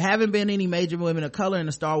 There haven't been any major women of color in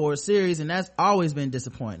the Star Wars series, and that's always been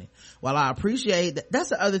disappointing. While I appreciate that, that's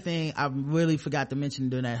the other thing I really forgot to mention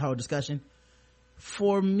during that whole discussion.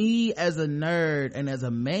 For me as a nerd and as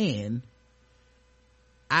a man,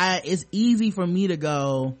 it's easy for me to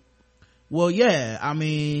go, well, yeah, I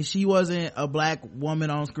mean, she wasn't a black woman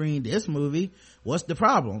on screen this movie. What's the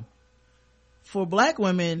problem? For black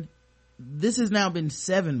women, this has now been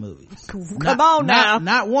 7 movies. Come on now.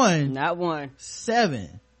 Not one.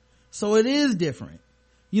 7. So it is different.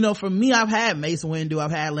 You know, for me, I've had Mace Windu,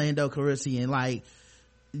 I've had Lando Calrissian, like,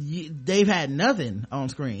 they've had nothing on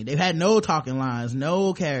screen. They've had no talking lines,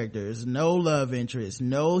 no characters, no love interests,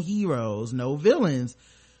 no heroes, no villains.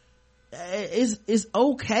 It's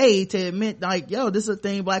okay to admit, like, yo, this is a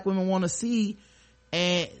thing black women want to see.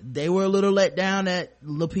 And they were a little let down that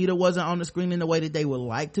Lupita wasn't on the screen in the way that they would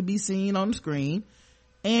like to be seen on the screen.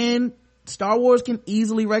 And Star Wars can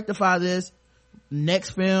easily rectify this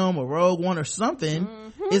next film, or Rogue One or something.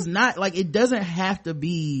 It's not like, it doesn't have to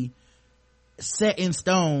be set in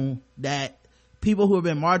stone that people who have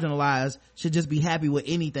been marginalized should just be happy with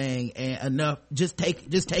anything, and enough, just take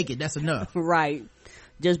it, that's enough. Right.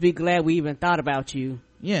 Just be glad we even thought about you.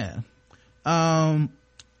 Yeah.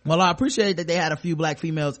 Well, I appreciate that they had a few black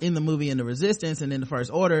females in the movie in The Resistance and in the First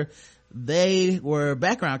Order. They were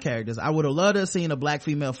background characters. I would have loved to have seen a black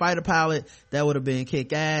female fighter pilot. That would have been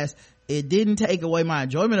kick ass. It didn't take away my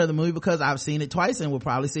enjoyment of the movie, because I've seen it twice and will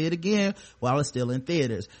probably see it again while it's still in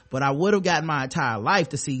theaters. But I would have gotten my entire life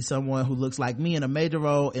to see someone who looks like me in a major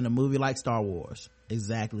role in a movie like Star Wars.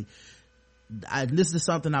 Exactly. This is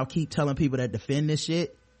something I'll keep telling people that defend this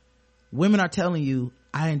shit. Women are telling you,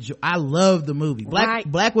 I love the movie.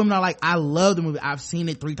 Black women are like, I love the movie. I've seen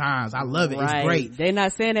it 3 times. I love it. Right. It's great. They're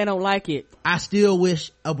not saying they don't like it. I still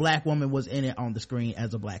wish a black woman was in it on the screen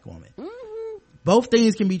as a black woman. Both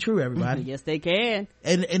things can be true, everybody. Yes, they can.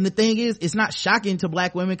 And the thing is, it's not shocking to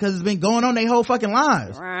black women because it's been going on their whole fucking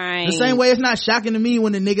lives. Right. The same way it's not shocking to me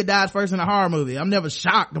when the nigga dies first in a horror movie. I'm never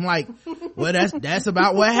shocked. I'm like, well, that's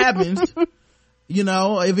about what happens. You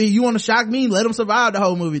know, if you want to shock me, let him survive the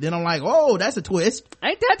whole movie. Then I'm like, oh, that's a twist.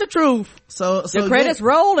 Ain't that the truth? So the credits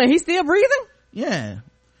roll and he's still breathing? Yeah.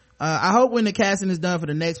 I hope when the casting is done for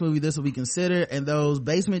the next movie, this will be considered, and those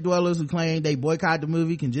basement dwellers who claim they boycott the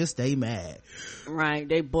movie can just stay mad. Right,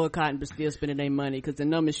 they boycotting but still spending their money because the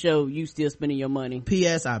numbers show you still spending your money.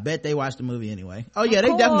 P.S. I bet they watched the movie anyway. Oh yeah, they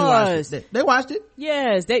definitely watched it. They watched it.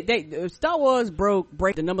 Yes, they Star Wars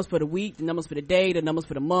break the numbers for the week, the numbers for the day, the numbers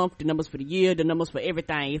for the month, the numbers for the year, the numbers for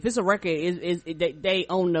everything. If it's a record, they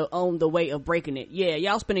own the way of breaking it. Yeah,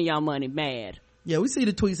 y'all spending y'all money mad. Yeah, we see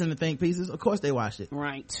the tweets and the think pieces. Of course they watched it.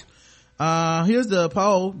 Right. Here's the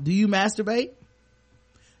poll. Do you masturbate?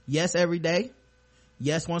 Yes, every day.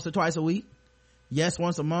 Yes, once or twice a week. Yes,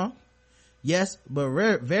 once a month. Yes, but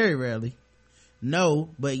very rarely. No,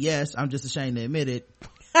 but yes, I'm just ashamed to admit it.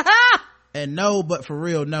 And no, but for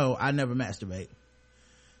real, no, I never masturbate.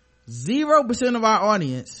 0% of our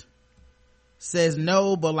audience says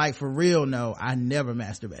no, but like for real, no, I never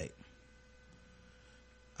masturbate.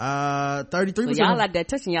 33%. So y'all like that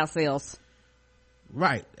touching yourselves.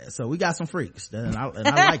 Right. So we got some freaks and I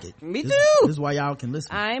like it. Me too. This is why y'all can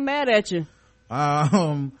listen. I ain't mad at you.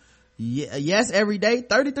 Yes, every day.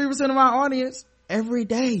 33% of our audience every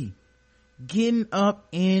day getting up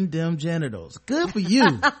in them genitals. Good for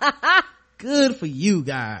you. Good for you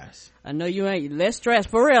guys. I know you ain't less stressed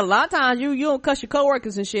for real. A lot of times you don't cuss your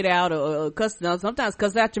coworkers and shit out or cuss, sometimes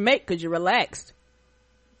cuss out your mate because you're relaxed.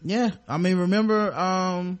 Yeah, I mean, remember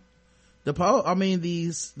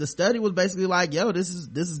the study was basically like, yo, this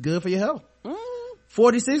is good for your health.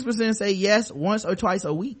 46% say yes once or twice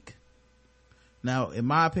a week. Now, in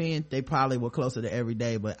my opinion, they probably were closer to every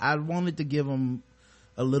day, but I wanted to give them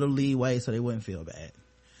a little leeway so they wouldn't feel bad.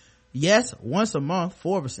 Yes, once a month,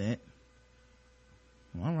 4%.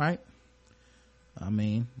 All right. I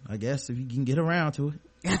mean, I guess if you can get around to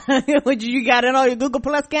it. You got it on your Google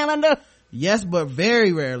Plus calendar? Yes, but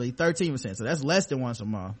very rarely, 13%. So that's less than once a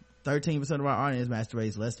month. 13% of our audience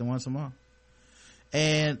masturbates less than once a month.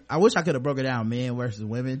 And I wish I could have broke it down men versus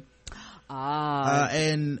women.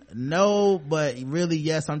 And no, but really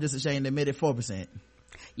yes, I'm just ashamed to admit it, 4%.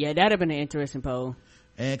 Yeah, that'd have been an interesting poll.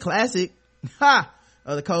 And classic of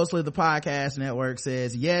the Cold Slither Podcast Network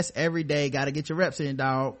says yes, every day, gotta get your reps in,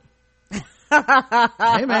 dog.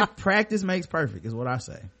 Hey man, practice makes perfect is what I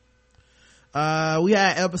say. We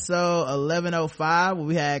had episode 1105 where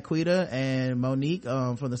we had Quita and Monique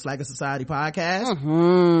from the Slacker Society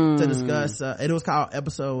podcast to discuss it was called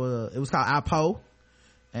IPO,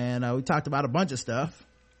 and we talked about a bunch of stuff.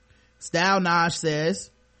 Style Naj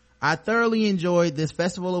says, I thoroughly enjoyed this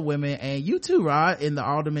Festival of Women, and you too, Rod, in the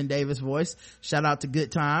Alderman Davis voice. Shout out to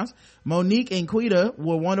Good Times. Monique and Quita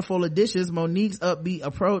were wonderful additions. Monique's upbeat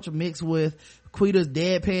approach mixed with Quita's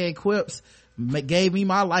deadpan quips gave me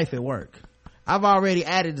my life at work. I've already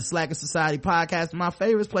added the Slacker Society podcast to my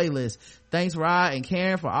favorites playlist. Thanks, Rod and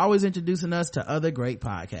Karen, for always introducing us to other great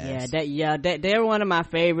podcasts. They're one of my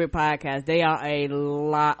favorite podcasts. They are a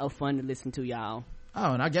lot of fun to listen to, y'all.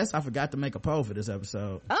 Oh, and I guess I forgot to make a poll for this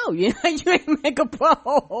episode. Oh, yeah, you ain't make a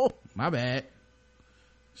poll. My bad.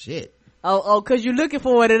 Shit. Oh, cause you're looking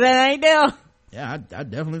for it and that ain't there. Yeah, I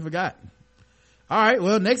definitely forgot. All right,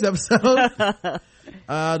 well, next episode. The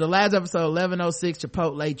last episode, 1106,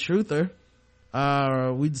 Chipotle Truther.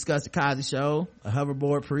 We discussed the Cosby Show, a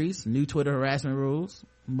hoverboard priest, new Twitter harassment rules,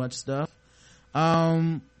 a bunch of stuff.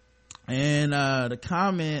 And the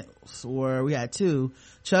comments were, we had two.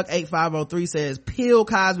 Chuck 8503 says, Bill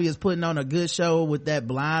Cosby is putting on a good show with that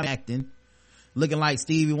blind acting, looking like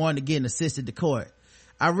Stevie wanted to get an assistant to court.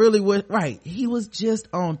 I really would, right, he was just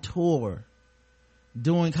on tour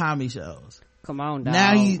doing comedy shows. Come on, dog.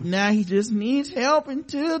 Now he just needs help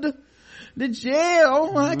into the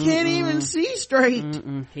jail. I can't even see straight.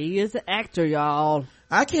 He is an actor, y'all.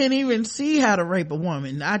 I can't even see how to rape a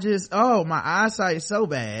woman. My eyesight is so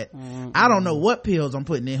bad. I don't know what pills I'm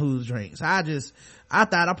putting in whose drinks. I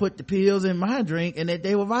thought I put the pills in my drink and that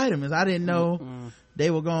they were vitamins. I didn't know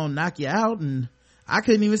they were gonna knock you out, and I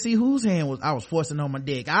couldn't even see whose hand I was forcing on my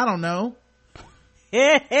dick. I don't know.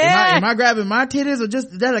 Am I grabbing my titties or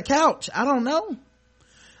just that a couch? I don't know.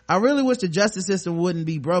 I really wish the justice system wouldn't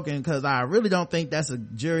be broken, because I really don't think that's a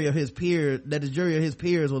jury of his peers, that the jury of his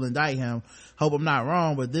peers will indict him. Hope I'm not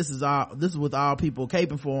wrong, but this is with all people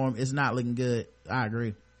caping for him. It's not looking good. I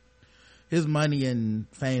agree. His money and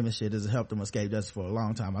fame and shit has helped him escape justice for a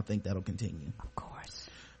long time. I think that'll continue. Of course.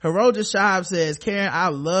 Heroja Shab says, Karen, I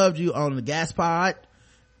loved you on the Gas Pod,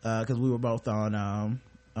 because we were both on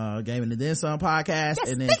Game and Then Some podcast, yes,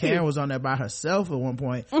 and then Karen was on there by herself at one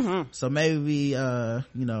point. So maybe Heroja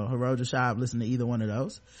Shab listen to either one of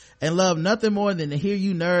those, and love nothing more than to hear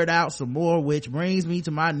you nerd out some more, which brings me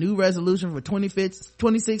to my new resolution for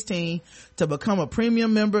 2016 to become a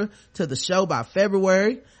premium member to the show by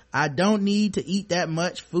February. I don't need to eat that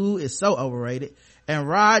much. Food is so overrated. And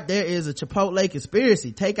Rod, there is a Chipotle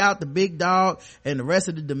conspiracy. Take out the big dog and the rest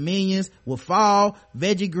of the Dominions will fall.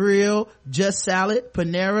 Veggie Grill, Just Salad,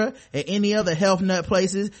 Panera, and any other health nut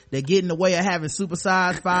places that get in the way of having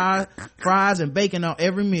supersized fries and bacon on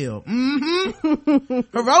every meal.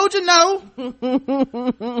 Heroja, no.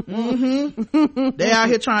 They out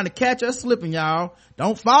here trying to catch us slipping, y'all.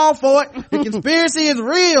 Don't fall for it. The conspiracy is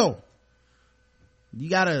real. You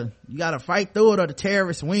gotta fight through it or the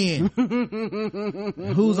terrorists win.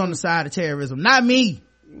 Who's on the side of terrorism? Not me.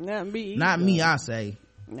 Not me. Not me, I say.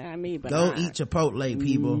 Not me, but go eat Chipotle,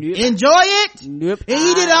 people. Nope. Enjoy it. Nope.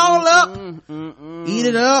 Eat it all up. Eat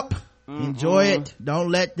it up. Enjoy it. Don't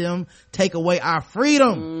let them take away our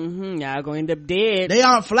freedom. Y'all gonna end up dead. They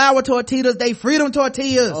aren't flour tortillas, they freedom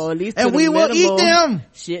tortillas. Or at least and we will eat them.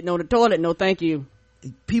 Shitting on the toilet, no thank you.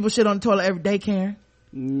 People shit on the toilet every day, Karen.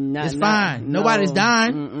 It's fine. Nobody's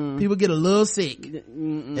dying. People get a little sick.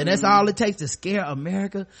 And that's all it takes to scare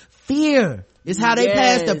America. Fear is how they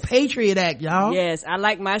passed the Patriot Act, y'all. Yes, I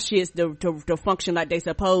like my shits to function like they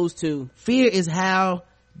supposed to. Fear is how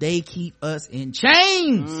they keep us in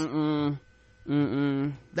chains.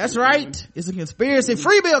 That's right. It's a conspiracy.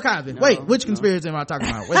 Free Bill Cosby. Wait, which conspiracy am I talking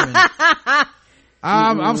about? Wait a minute.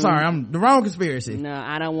 I'm sorry, I'm the wrong conspiracy. No,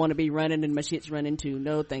 I don't want to be running and my shit's running too.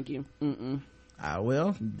 No thank you.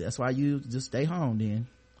 Well, that's why you just stay home then.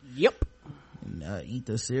 Yep. And, eat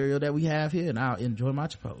the cereal that we have here and I'll enjoy my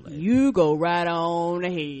Chipotle. You go right on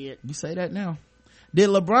ahead. You say that now. Did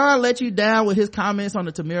LeBron let you down with his comments on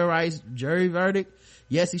the Tamir Rice jury verdict?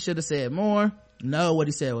 Yes, he should have said more. No, what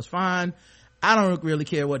he said was fine. I don't really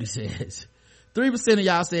care what he says. 3% of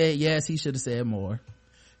y'all said yes, he should have said more.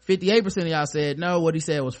 58% of y'all said no, what he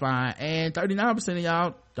said was fine. And 39% of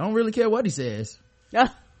y'all don't really care what he says.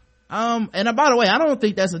 And by the way, I don't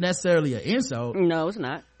think that's necessarily an insult. No, it's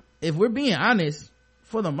not. If we're being honest,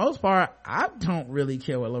 for the most part, I don't really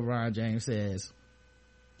care what LeBron James says.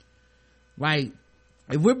 Like,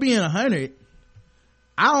 if we're being 100,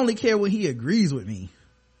 I only care when he agrees with me.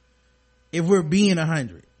 If we're being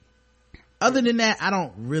 100. Other than that, I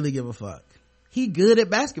don't really give a fuck. He good at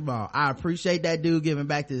basketball. I appreciate that dude giving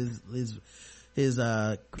back to his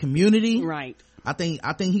community. Right. I think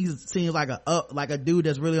he seems like a dude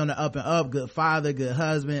that's really on the up and up, good father, good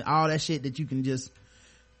husband, all that shit that you can just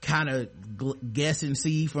kind of guess and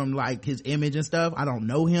see from like his image and stuff. I don't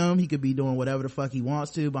know him. He could be doing whatever the fuck he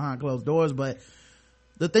wants to behind closed doors, but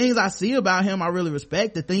the things I see about him, I really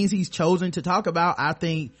respect. The things he's chosen to talk about, I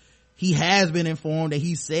think he has been informed, that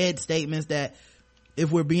he said statements that, if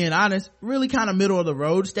we're being honest, really kind of middle of the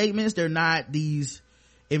road statements. They're not these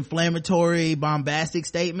inflammatory, bombastic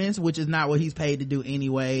statements, which is not what he's paid to do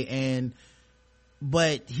anyway.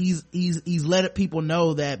 But he's let people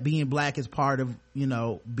know that being black is part of, being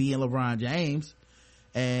LeBron James.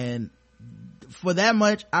 And for that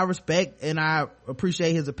much, I respect and I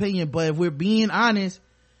appreciate his opinion. But if we're being honest,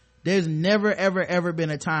 there's never, ever, ever been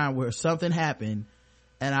a time where something happened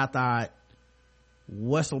and I thought,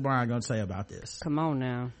 what's LeBron gonna say about this? Come on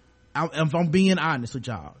now. If I'm being honest with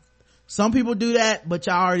y'all. Some people do that, but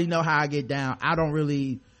y'all already know how I get down. I don't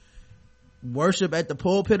really worship at the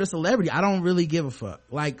pulpit of celebrity. I don't really give a fuck.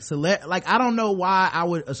 Like I don't know why I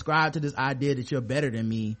would ascribe to this idea that you're better than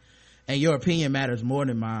me and your opinion matters more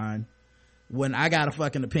than mine, when I got a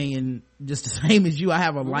fucking opinion just the same as you. I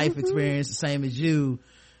have a life experience the same as you,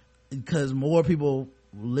 because more people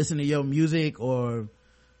listen to your music or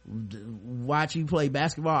watch you play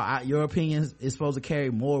basketball. Your opinion is supposed to carry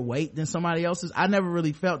more weight than somebody else's. I never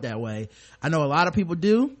really felt that way. I know a lot of people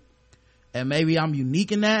do, and maybe I'm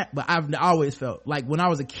unique in that, but I've always felt like, when I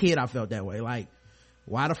was a kid, I felt that way. Like,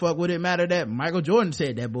 why the fuck would it matter that Michael Jordan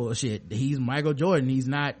said that bullshit? He's Michael Jordan. He's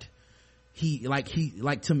not,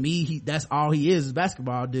 to me, that's all he is a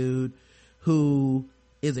basketball dude who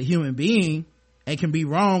is a human being and can be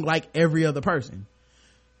wrong like every other person.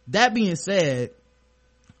 That being said,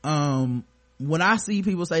 when I see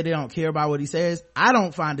people say they don't care about what he says, I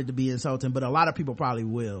don't find it to be insulting, but a lot of people probably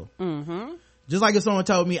will. Just like if someone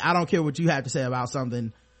told me, I don't care what you have to say about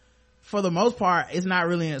something, for the most part, it's not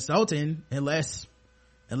really insulting unless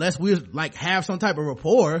we like have some type of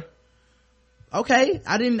rapport. Okay,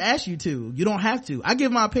 I didn't ask you to. You don't have to. I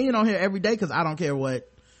give my opinion on here every day because I don't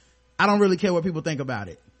really care what people think about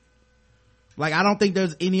it. Like, I don't think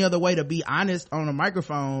there's any other way to be honest on a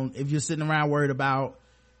microphone if you're sitting around worried about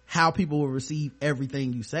how people will receive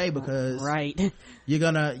everything you say, because right, you're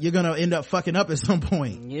gonna end up fucking up at some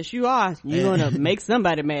point. Yes, you are. You're gonna make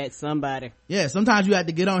somebody mad. Somebody. Yeah, sometimes you have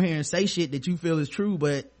to get on here and say shit that you feel is true,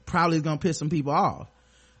 but probably is gonna piss some people off.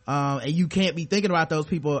 and you can't be thinking about those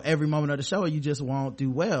people every moment of the show, or you just won't do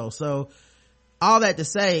well. So all that to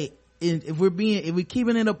say, if we're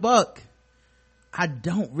keeping it a buck, I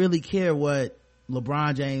don't really care what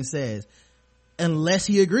LeBron James says unless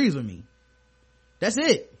he agrees with me. That's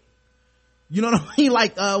it. You know what I mean?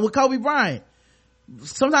 Like with Kobe Bryant,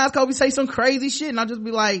 sometimes Kobe say some crazy shit and I'll just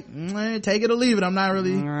be like, take it or leave it. I'm not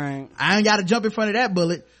really, right. I ain't gotta jump in front of that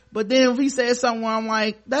bullet. But then if he says something where I'm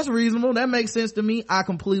like, that's reasonable, that makes sense to me, I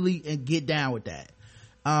completely and get down with that.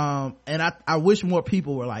 And I wish more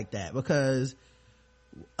people were like that, because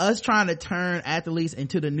us trying to turn athletes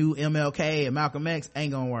into the new MLK and Malcolm X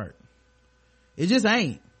ain't gonna work. It just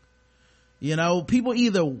ain't. You know, people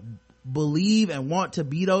either believe and want to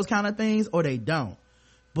be those kind of things or they don't.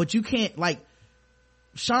 But you can't, like,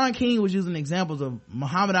 Sean King was using examples of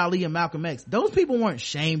Muhammad Ali and Malcolm X. Those people weren't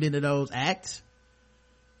shamed into those acts.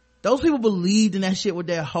 Those people believed in that shit with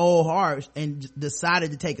their whole hearts and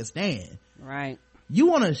decided to take a stand. Right. You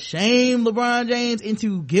want to shame LeBron James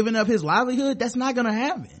into giving up his livelihood? That's not gonna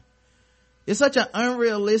happen. It's such an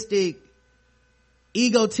unrealistic,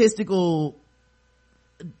 egotistical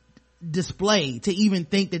display to even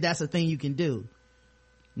think that that's a thing you can do.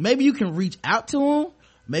 Maybe you can reach out to him,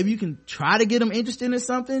 maybe you can try to get him interested in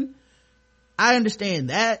something. I understand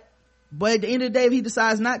that, but at the end of the day, if he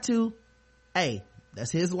decides not to, hey, that's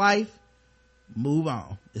his life, move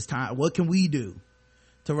on. It's time. What can we do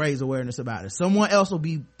to raise awareness about it? Someone else will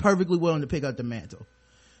be perfectly willing to pick up the mantle,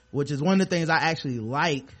 which is one of the things I actually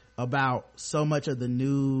like about so much of the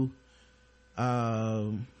new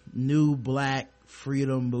black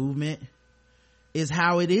freedom movement, is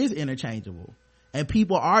how it is interchangeable, and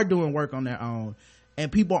people are doing work on their own,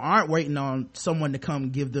 and people aren't waiting on someone to come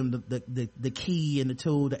give them the key and the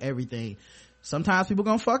tool to everything. Sometimes people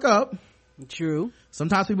gonna fuck up. True.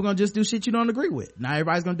 Sometimes people gonna just do shit you don't agree with. Not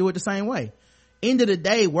everybody's gonna do it the same way. End of the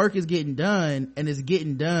day, work is getting done, and it's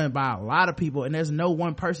getting done by a lot of people, and there's no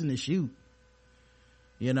one person to shoot,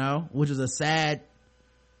 you know, which is a sad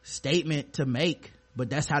statement to make, but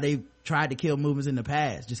that's how they tried to kill movements in the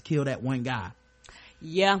past. Just kill that one guy.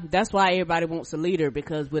 Yeah, that's why everybody wants a leader,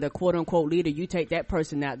 because with a quote-unquote leader, you take that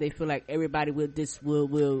person out, they feel like everybody will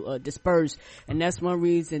disperse, and that's one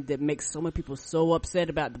reason that makes so many people so upset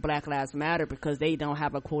about the Black Lives Matter, because they don't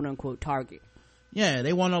have a quote-unquote target. Yeah,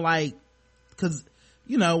 they want to, like, because,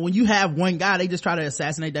 you know, when you have one guy, they just try to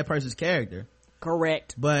assassinate that person's character.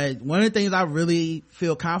 Correct. But one of the things I really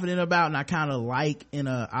feel confident about, and I kind of like in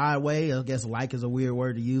a odd way, I guess like is a weird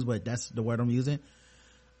word to use, but that's the word I'm using.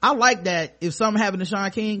 I like that if something happened to Sean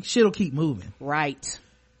King, shit'll keep moving. Right.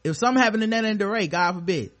 If something happened to Nana and DeRay, God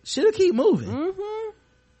forbid, shit'll keep moving. Mm-hmm.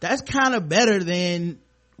 That's kind of better than,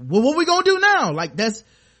 well, what we gonna do now? Like, that's,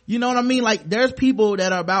 you know what I mean? Like, there's people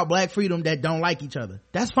that are about black freedom that don't like each other.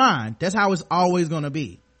 That's fine. That's how it's always gonna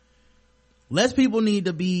be. Less people need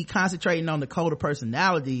to be concentrating on the code of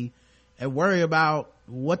personality and worry about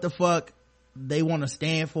what the fuck they want to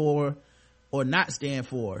stand for or not stand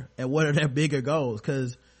for, and what are their bigger goals,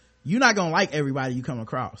 because you're not gonna like everybody you come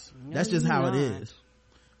across. That's just how it is.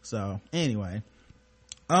 So anyway,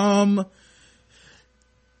 we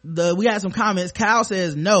had some comments. Kyle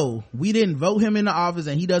says, no, we didn't vote him in the office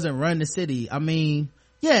and he doesn't run the city. I mean,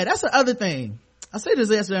 yeah, that's the other thing. I said this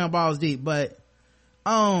yesterday on Balls Deep, but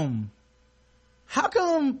how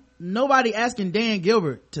come nobody asking Dan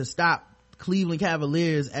Gilbert to stop Cleveland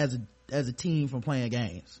Cavaliers as a team from playing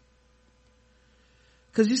games?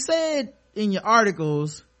 Because you said in your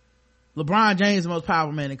articles LeBron James is the most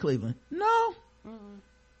powerful man in Cleveland. No.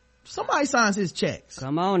 Somebody signs his checks.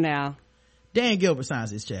 Come on now. Dan Gilbert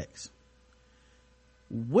signs his checks.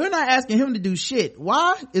 We're not asking him to do shit.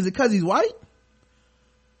 Why? Is it because he's white?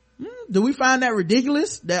 Do we find that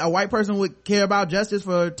ridiculous that a white person would care about justice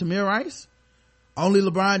for Tamir Rice? Only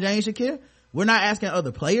LeBron James should care? We're not asking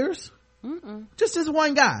other players? Just this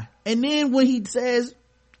one guy. And then when he says,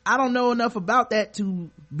 I don't know enough about that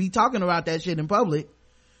to be talking about that shit in public,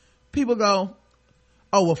 people go,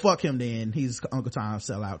 oh, well, fuck him then. He's Uncle Tom,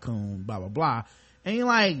 sellout, coon, blah, blah, blah. And you're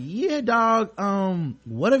like, yeah, dog,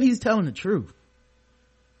 what if he's telling the truth?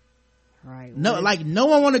 Right. No, like, no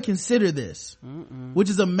one want to consider this, which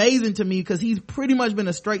is amazing to me, because he's pretty much been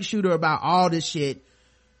a straight shooter about all this shit,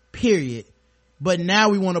 period. But now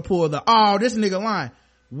we want to pull the, oh, this nigga lying.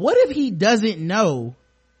 What if he doesn't know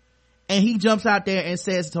and he jumps out there and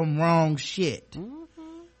says some wrong shit?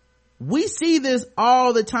 We see this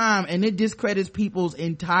all the time, and it discredits people's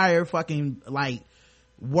entire fucking, like,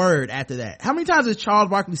 word after that. How many times has Charles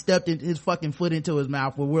Barkley stepped his fucking foot into his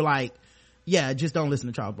mouth where we're like, yeah, just don't listen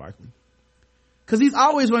to Charles Barkley? Cause he's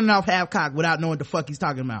always running off half-cocked without knowing what the fuck he's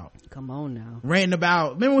talking about. Come on now. Ranting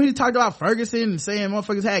about, remember when he talked about Ferguson and saying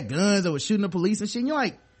motherfuckers had guns and was shooting the police and shit, and you're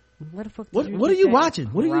like, What the fuck? what are you watching?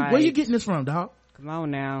 Where are you getting this from, dog? Come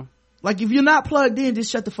on now. Like, if you're not plugged in,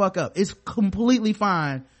 just shut the fuck up. It's completely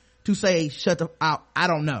fine to say I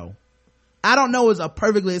don't know. I don't know is a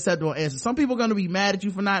perfectly acceptable answer. Some people are going to be mad at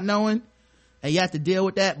you for not knowing, and you have to deal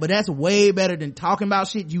with that, but that's way better than talking about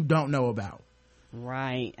shit you don't know about.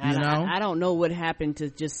 Right. You know? I don't know what happened to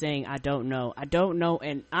just saying I don't know. I don't know,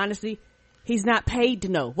 and honestly, he's not paid to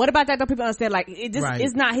know. What about that? Don't people understand? Like,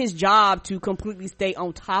 it's not his job to completely stay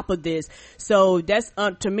on top of this. So that's,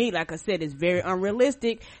 to me, like I said, it's very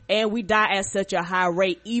unrealistic, and we die at such a high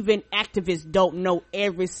rate. Even activists don't know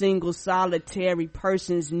every single solitary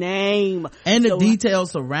person's name. And the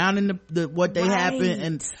details surrounding what they happen.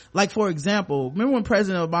 And, like, for example, remember when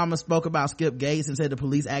President Obama spoke about Skip Gates and said the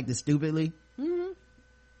police acted stupidly? Mm-hmm.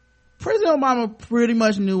 President Obama pretty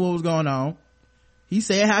much knew what was going on. He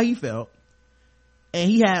said how he felt. And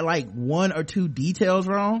he had like 1 or 2 details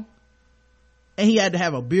wrong, and he had to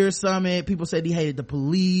have a beer summit. People said he hated the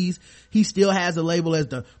police. He still has a label as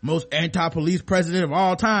the most anti-police president of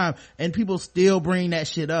all time, and people still bring that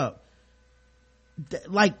shit up.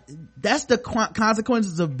 Like, that's the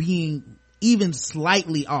consequences of being even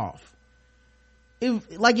slightly off. If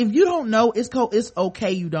you don't know, it's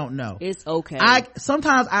okay you don't know. It's okay.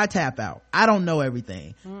 Sometimes I tap out. I don't know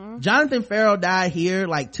everything. Mm-hmm. Jonathan Ferrell died here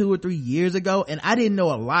like 2 or 3 years ago, and I didn't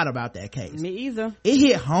know a lot about that case. Me either. It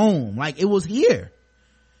hit home. Like, it was here.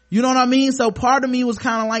 You know what I mean? So part of me was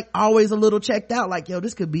kind of like always a little checked out, like, yo,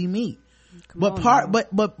 this could be me. But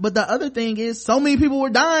the other thing is, so many people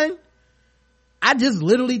were dying. I just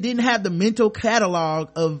literally didn't have the mental catalog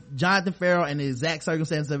of Jonathan Ferrell and the exact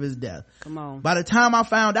circumstances of his death. Come on. By the time I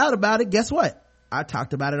found out about it, guess what? I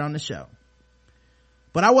talked about it on the show.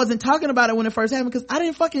 But I wasn't talking about it when it first happened because I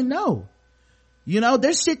didn't fucking know. You know,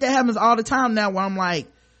 there's shit that happens all the time now where I'm like,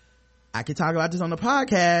 I can talk about this on the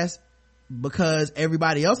podcast because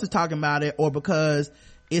everybody else is talking about it, or because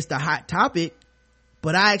it's the hot topic,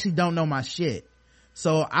 but I actually don't know my shit.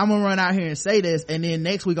 So I'm gonna run out here and say this, and then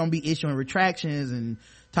next week I'm gonna be issuing retractions and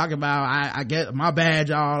talking about I get my bad,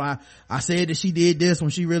 y'all. I said that she did this when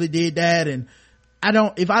she really did that, and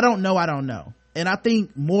if I don't know, I don't know. And I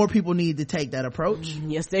think more people need to take that approach.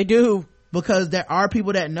 Yes, they do. Because there are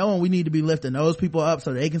people that know, and we need to be lifting those people up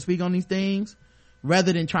so they can speak on these things,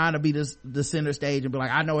 rather than trying to be the center stage and be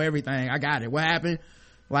like, I know everything, I got it, what happened?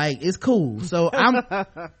 Like, it's cool. So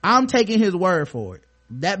I'm taking his word for it.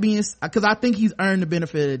 That being, because I think he's earned the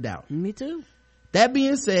benefit of the doubt. Me too. That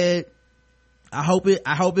being said, I hope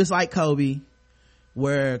it's like Kobe,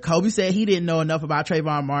 where Kobe said he didn't know enough about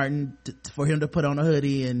Trayvon Martin for him to put on a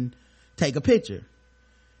hoodie and take a picture,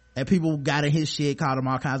 and people got in his shit, called him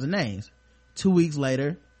all kinds of names. 2 weeks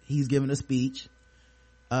later, he's giving a speech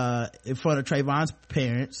in front of Trayvon's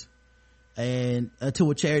parents and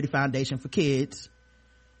to a charity foundation for kids,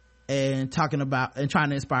 and talking about and trying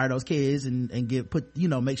to inspire those kids and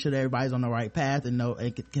make sure that everybody's on the right path and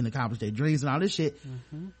can accomplish their dreams and all this shit.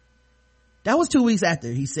 Mm-hmm. That was 2 weeks after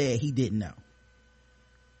he said he didn't know.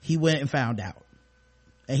 He went and found out,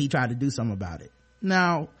 and he tried to do something about it.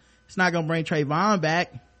 Now, it's not gonna bring Trayvon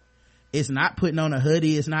back. It's not putting on a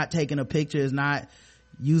hoodie. It's not taking a picture. It's not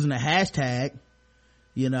using a hashtag,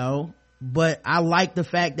 but I like the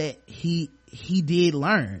fact that he did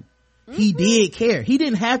learn. Mm-hmm. He did care. He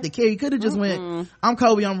didn't have to care. He could have just went, I'm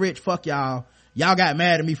Kobe, I'm rich, fuck y'all. Y'all got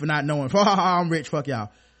mad at me for not knowing. I'm rich, fuck y'all.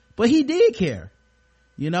 But he did care.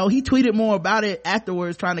 He tweeted more about it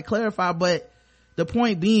afterwards, trying to clarify, but the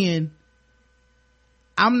point being,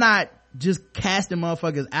 I'm not just casting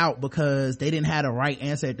motherfuckers out because they didn't have the right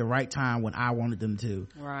answer at the right time when I wanted them to.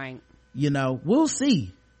 Right. We'll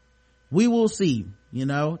see. We will see.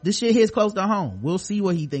 This shit hits close to home. We'll see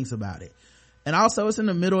what he thinks about it. And also, it's in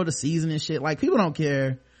the middle of the season and shit. Like, people don't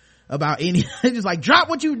care about any, they just like, drop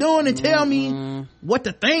what you doing and tell me what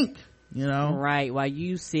to think, Right. While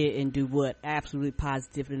you sit and do what? Absolutely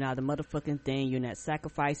positively not the motherfucking thing. You're not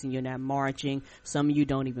sacrificing. You're not marching. Some of you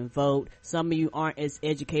don't even vote. Some of you aren't as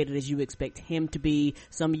educated as you expect him to be.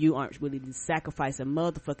 Some of you aren't willing to sacrifice a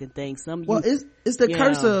motherfucking thing. Some of you. It's the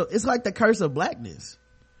curse of, it's like the curse of blackness.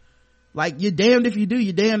 Like, you're damned if you do,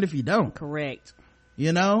 you're damned if you don't. Correct. I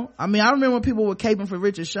remember when people were caping for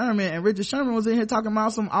Richard Sherman, and Richard Sherman was in here talking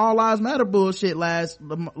about some all lives matter bullshit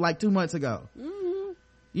like 2 months ago.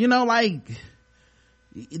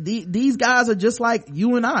 These guys are just like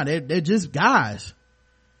you and I. They're just guys.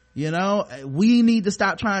 We need to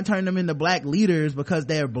stop trying to turn them into black leaders because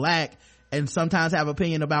they're black and sometimes have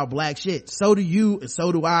opinion about black shit. So do you, and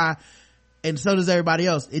so do I. and so does everybody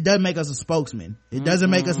else. It doesn't make us a spokesman. It doesn't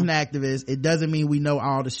make us an activist. It doesn't mean we know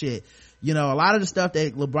all the shit. You know, a lot of the stuff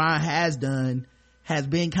that LeBron has done has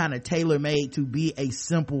been kind of tailor-made to be a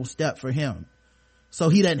simple step for him. So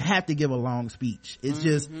he doesn't have to give a long speech. It's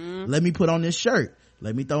just, let me put on this shirt.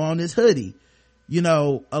 Let me throw on this hoodie. You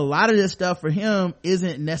know, a lot of this stuff for him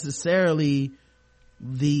isn't necessarily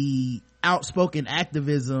the outspoken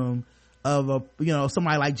activism of a, you know,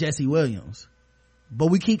 somebody like Jesse Williams. But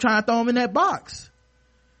we keep trying to throw him in that box.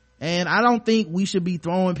 And I don't think we should be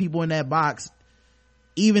throwing people in that box,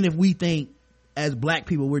 even if we think as black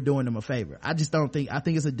people we're doing them a favor. I just don't think, I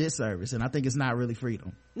think it's a disservice, and I think it's not really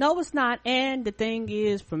freedom. No, it's not. And the thing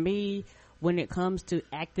is, for me, when it comes to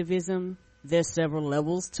activism, there's several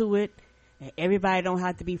levels to it. And everybody don't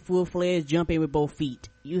have to be full-fledged jumping with both feet.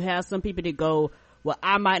 You have some people that go, well,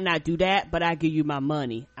 I might not do that, but I give you my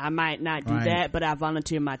money. I might not do that, but I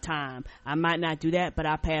volunteer my time. I might not do that, but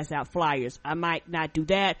I pass out flyers. I might not do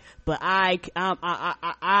that, but I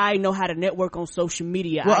know how to network on social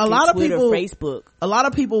media. Well, I can a lot of Twitter, people, Facebook. A lot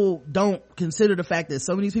of people don't consider the fact that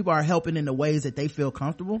some of these people are helping in the ways that they feel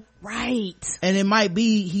comfortable. Right. And it might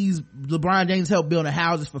be LeBron James helped building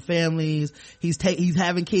houses for families. He's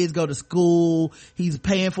having kids go to school. He's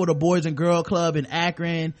paying for the Boys and Girl Club in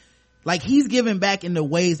Akron. Like, he's giving back in the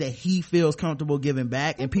ways that he feels comfortable giving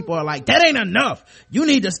back, and people are like, that ain't enough, you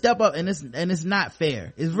need to step up. And it's not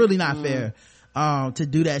fair. It's really not fair to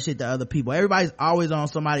do that shit to other people. Everybody's always on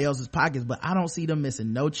somebody else's pockets, but I don't see them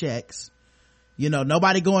missing no checks. You know,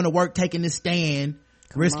 nobody going to work taking this stand,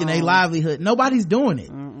 risking their livelihood. Nobody's doing it.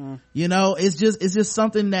 You know, it's just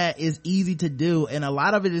something that is easy to do, and a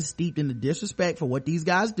lot of it is steeped in the disrespect for what these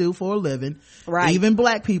guys do for a living. Right. Even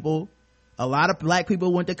black people, a lot of black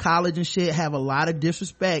people went to college and shit, have a lot of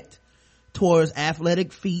disrespect towards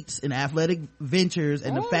athletic feats and athletic ventures,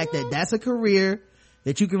 and the fact that that's a career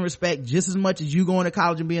that you can respect just as much as you going to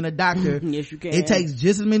college and being a doctor. Yes, you can. It takes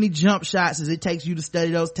just as many jump shots as it takes you to study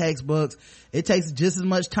those textbooks. It takes just as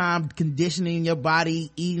much time conditioning your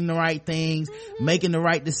body, eating the right things, making the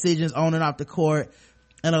right decisions on and off the court.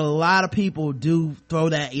 And a lot of people do throw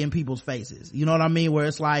that in people's faces. You know what I mean? Where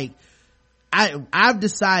it's like, I've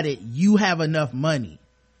decided you have enough money,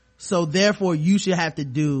 so therefore you should have to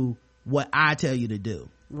do what I tell you to do.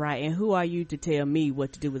 Right. And who are you to tell me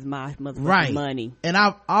what to do with my motherfucking money? And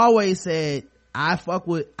I've always said I fuck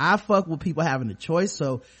with people having a choice,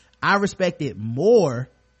 so I respect it more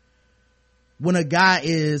when a guy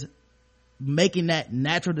is making that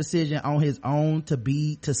natural decision on his own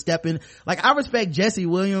to step in. Like, I respect Jesse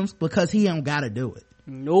Williams because he don't gotta do it.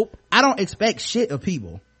 Nope. I don't expect shit of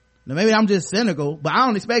people. Now, maybe I'm just cynical, but I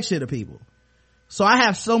don't expect shit of people. So I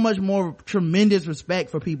have so much more tremendous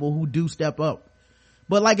respect for people who do step up.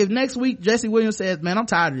 But like, if next week Jesse Williams says, man, I'm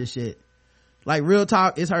tired of this shit. Like, real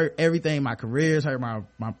talk, it's hurt everything. My career, it's hurt my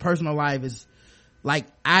personal life. Is like,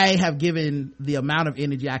 I have given the amount of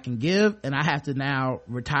energy I can give, and I have to now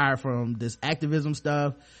retire from this activism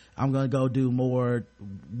stuff. I'm gonna go do more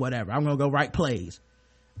whatever. I'm gonna go write plays.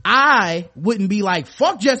 I wouldn't be like,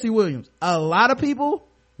 fuck Jesse Williams. A lot of people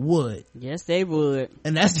would. Yes, they would.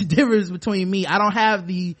 And that's the difference between me. I don't have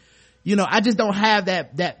I just don't have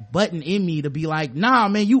that button in me to be like, nah,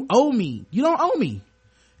 man, you owe me. You don't owe me.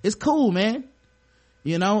 It's cool, man.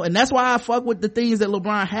 You know, and that's why I fuck with the things that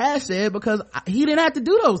LeBron has said, because he didn't have to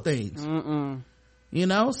do those things. You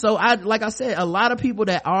know, so like I said, a lot of people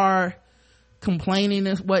that are complaining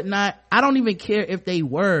and whatnot, I don't even care if they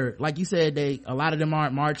were, like you said, a lot of them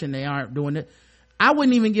aren't marching, they aren't doing it. I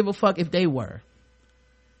wouldn't even give a fuck if they were.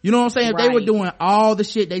 You know what I'm saying? Right. If they were doing all the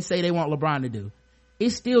shit they say they want LeBron to do,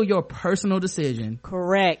 it's still your personal decision.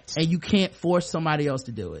 Correct. And you can't force somebody else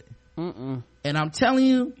to do it. And I'm telling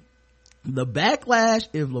you, the backlash,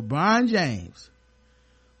 if LeBron James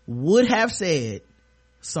would have said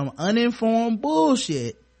some uninformed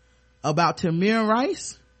bullshit about Tamir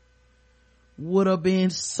Rice, would have been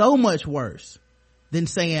so much worse than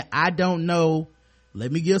saying, I don't know,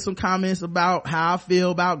 let me give some comments about how I feel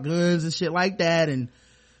about guns and shit like that, and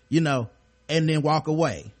and then walk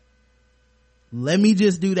away. Let me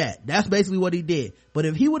just do that. That's basically what he did. But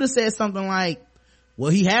if he would have said something like,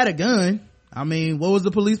 well, he had a gun, I mean, what was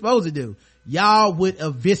the police supposed to do? Y'all would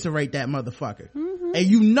eviscerate that motherfucker. And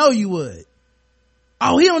you would.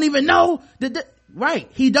 Oh, he don't even know. Right.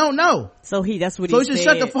 He don't know. So that's what he said. So he should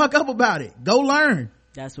shut the fuck up about it. Go learn.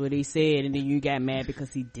 That's what he said, and then you got mad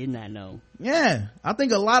because he did not know. Yeah. I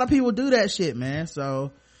think a lot of people do that shit, man.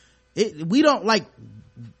 So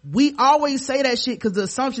we always say that shit because the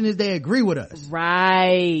assumption is they agree with us.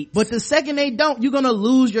 Right. But the second they don't, you're gonna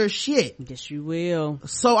lose your shit. Yes, you will.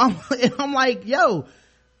 So I'm like, yo,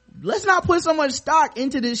 let's not put so much stock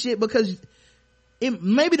into this shit, because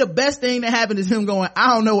maybe the best thing that happened is him going,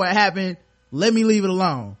 I don't know what happened, let me leave it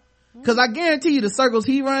alone. Because I guarantee you the circles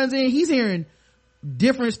he runs in, he's hearing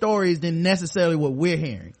different stories than necessarily what we're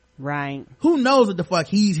hearing. Right. Who knows what the fuck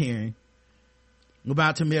he's hearing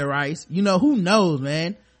about Tamir Rice? You know, who knows,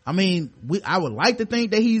 man? I mean, I would like to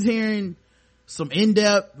think that he's hearing some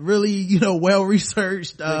in-depth, really, you know,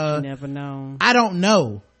 well-researched, but you never know. I don't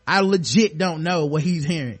know. I legit don't know what he's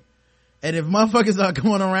hearing. And if motherfuckers are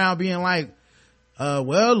going around being like, well,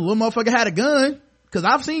 the little motherfucker had a gun, because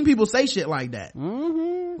I've seen people say shit like that.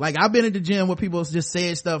 Like, I've been at the gym where people just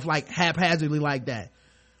said stuff like haphazardly like that.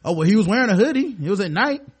 Oh, well, he was wearing a hoodie, it was at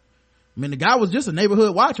night. I mean, the guy was just a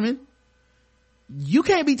neighborhood watchman. You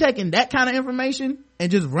can't be taking that kind of information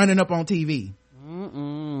and just running up on TV.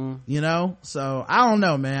 You know? So I don't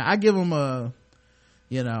know, man. I give him a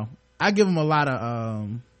lot of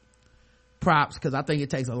props, because I think it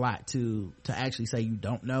takes a lot to actually say you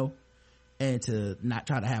don't know and to not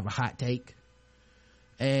try to have a hot take.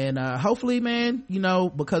 And hopefully, man, you know,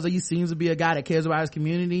 because he seems to be a guy that cares about his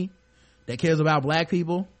community, that cares about black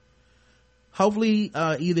people, hopefully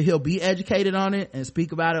either he'll be educated on it and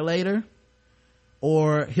speak about it later,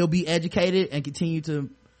 or he'll be educated and continue to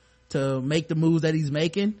make the moves that he's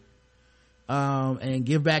making, and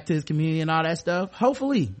give back to his community and all that stuff.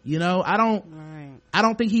 Hopefully, you know, I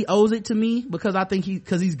don't think he owes it to me, because I think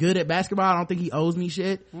because he's good at basketball, I don't think he owes me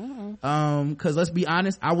shit. Because let's be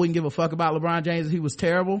honest, I wouldn't give a fuck about LeBron James if he was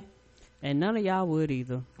terrible. And none of y'all would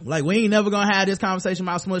either. Like, we ain't never gonna have this conversation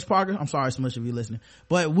about Smush Parker. I'm sorry, Smush, if you're listening.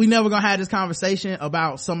 But we never gonna have this conversation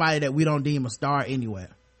about somebody that we don't deem a star anywhere.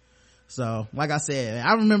 So, like I said,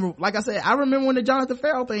 I remember when the Jonathan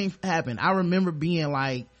Ferrell thing happened. I remember being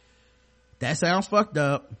like, that sounds fucked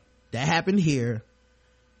up. That happened here.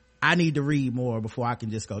 I need to read more before I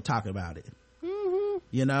can just go talk about it.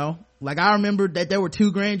 You know? Like, I remember that there were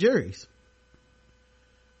 2 grand juries.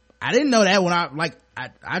 I didn't know that when I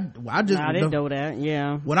didn't know that.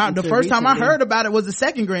 Yeah. When the first time I heard about it was the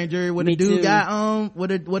second grand jury when the dude got where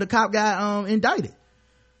the cop got indicted.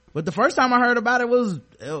 But the first time I heard about it was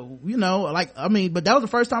you know, like, I mean, but that was the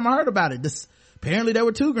first time I heard about it. Apparently there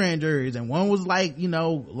were 2 grand juries, and one was like, you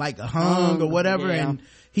know, like a hung or whatever, and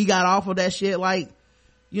he got off of that shit. Like,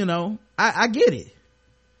 you know, I get it,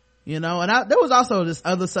 you know. And there was also this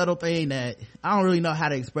other subtle thing that I don't really know how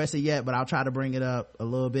to express it yet, but I'll try to bring it up a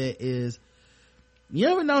little bit. Is, you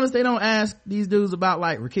ever notice they don't ask these dudes about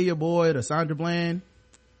like Rakia Boyd or Sandra Bland?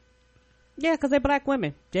 Yeah, because they're black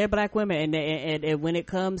women. They're black women, and when it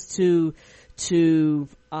comes to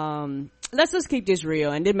let's just keep this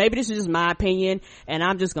real, and then maybe this is just my opinion, and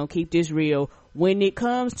I'm just gonna keep this real. When it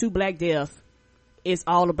comes to black death, it's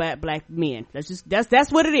all about black men.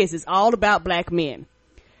 That's what it is. It's all about black men.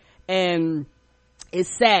 And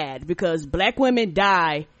it's sad because black women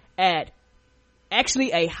die at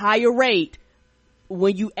actually a higher rate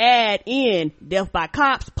when you add in death by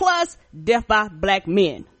cops plus death by black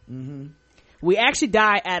men. We actually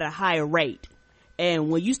die at a higher rate.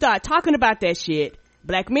 And when you start talking about that shit,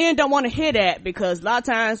 black men don't want to hear that, because a lot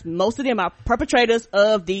of times most of them are perpetrators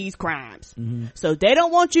of these crimes. So they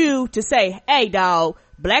don't want you to say, hey dog,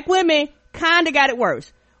 black women kind of got it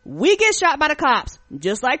worse. We get shot by the cops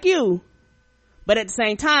just like you, but at the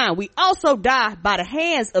same time we also die by the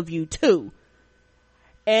hands of you too.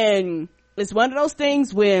 And it's one of those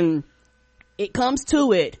things, when it comes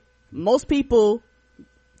to it, most people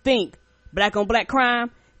think black on black crime,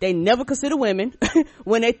 they never consider women.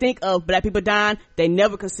 When they think of black people dying, they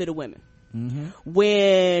never consider women.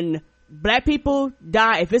 When black people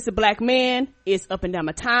die, if it's a black man, it's up and down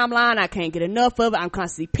my timeline. I can't get enough of it. I'm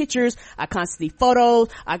constantly pictures, I constantly photos.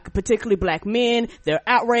 Particularly black men, they're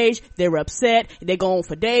outraged, they're upset, they go on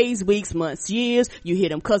for days, weeks, months, years. You hear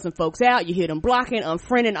them cussing folks out, you hear them blocking,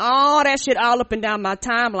 unfriending, all that shit all up and down my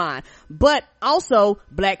timeline. But also,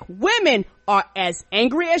 black women are as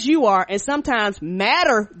angry as you are, and sometimes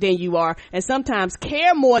madder than you are, and sometimes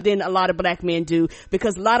care more than a lot of black men do,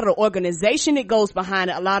 because a lot of the organization that goes behind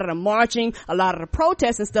it, a lot of the marching, a lot of the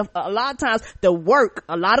protests and stuff, a lot of times the work,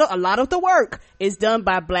 a lot of the work is done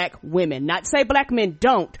by black women. Not to say black men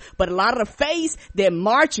don't, but a lot of the face that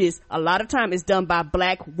marches a lot of time is done by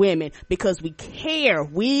black women, because we care,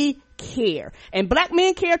 and black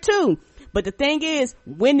men care too. But the thing is,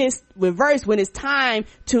 when it's reversed, when it's time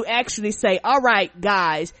to actually say, all right,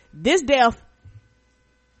 guys, this death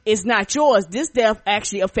is not yours. This death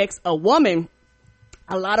actually affects a woman.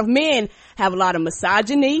 A lot of men have a lot of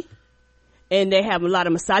misogyny, and they have a lot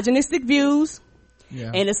of misogynistic views.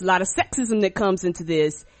 Yeah. And it's a lot of sexism that comes into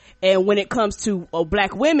this. And when it comes to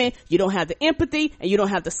black women, you don't have the empathy, and you don't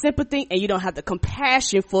have the sympathy, and you don't have the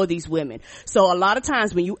compassion for these women. So a lot of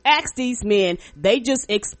times when you ask these men, they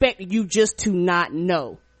just expect you just to not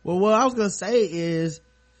know. Well, what I was gonna say is,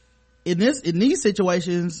 in these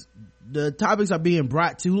situations, the topics are being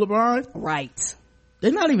brought to LeBron. Right.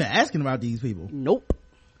 They're not even asking about these people. Nope.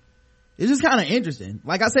 It's just kind of interesting.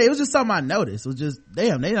 Like I say, it was just something I noticed. It was just,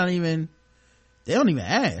 damn, they don't even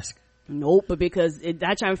ask. Nope, because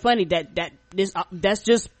that's kind of funny that's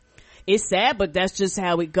just, it's sad, but that's just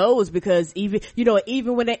how it goes. Because even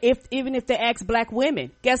when even if they ask black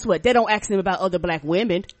women, guess what? They don't ask them about other black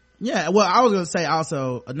women. Yeah, well, I was gonna say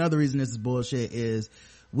also, another reason this is bullshit is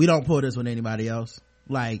we don't pull this with anybody else.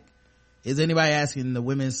 Like, is anybody asking the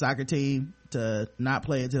women's soccer team to not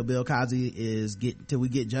play until Bill Cosby till we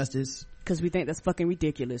get justice? Because we think that's fucking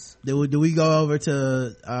ridiculous. Do we go over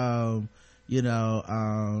to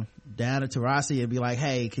down to Taurasi and be like,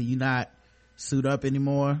 hey, can you not suit up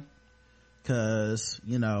anymore? Cause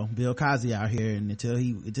Bill Cosby out here, and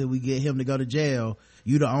until we get him to go to jail,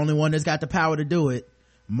 you the only one that's got the power to do it,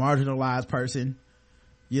 marginalized person.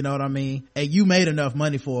 You know what I mean? And you made enough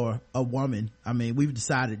money for a woman. I mean, we've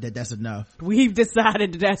decided that that's enough. We've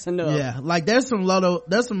decided that that's enough. Yeah, like there's some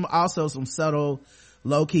subtle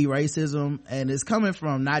low-key racism, and it's coming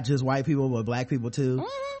from not just white people but black people too.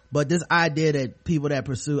 Mm-hmm. But this idea that people that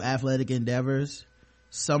pursue athletic endeavors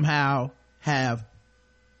somehow have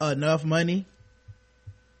enough money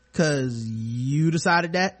because you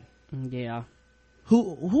decided that. Yeah.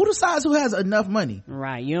 Who decides who has enough money?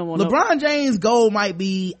 Right. You don't want LeBron James' goal might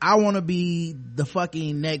be, I want to be the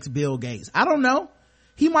fucking next Bill Gates. I don't know.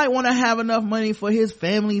 He might want to have enough money for his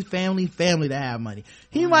family to have money.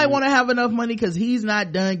 He might want to have enough money because he's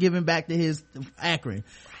not done giving back to his Akron.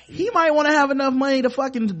 He might want to have enough money to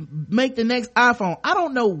fucking make the next iPhone. I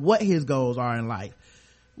don't know what his goals are in life.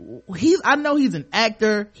 I know he's an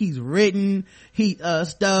actor. He's written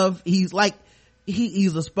stuff. He's like,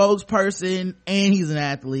 he's a spokesperson and he's an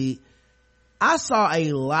athlete. I saw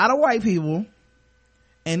a lot of white people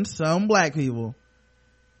and some black people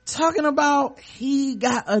talking about he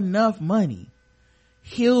got enough money,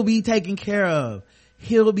 he'll be taken care of,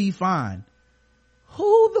 he'll be fine.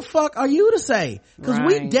 Who the fuck are you to say? Because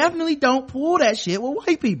we definitely don't pull that shit with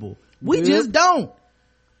white people. We just don't.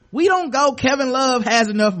 We don't go, Kevin Love has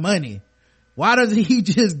enough money, why doesn't he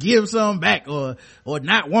just give some back or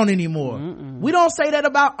not want anymore? We don't say that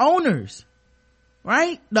about owners,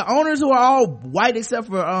 right? The owners who are all white except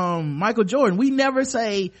for Michael Jordan, we never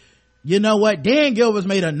say, you know what, Dan Gilbert's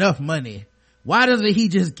made enough money, why doesn't he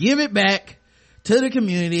just give it back to the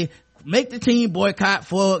community, make the team boycott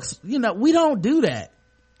folks? We don't do that.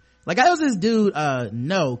 Like, I was this dude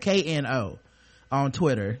Kno on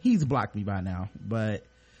Twitter. He's blocked me by now, but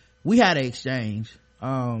we had an exchange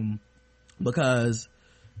because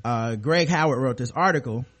Greg Howard wrote this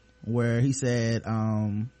article where he said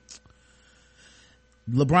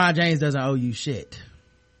LeBron James doesn't owe you shit,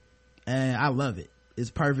 and I love it. It's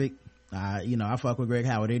perfect. I fuck with Greg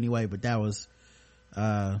Howard anyway, but that was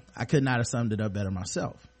I could not have summed it up better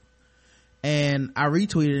myself. And I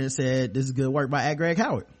retweeted and said, this is good work by @Greg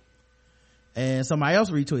Howard, and somebody else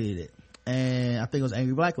retweeted it, and I think it was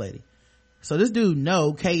Angry Black Lady. So this dude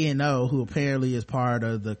Kno, who apparently is part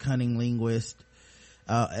of the Cunning Linguist,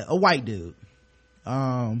 a white dude,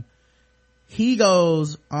 he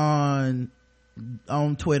goes on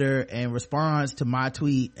Twitter and responds to my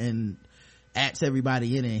tweet and ats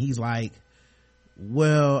everybody in it. He's like,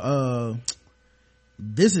 well,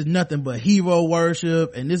 this is nothing but hero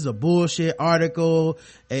worship, and this is a bullshit article,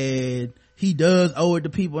 and he does owe it to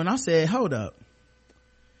people. And I said, hold up,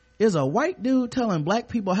 is a white dude telling black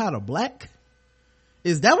people how to black?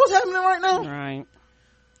 Is that what's happening right now? Right.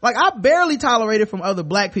 Like, I barely tolerate it from other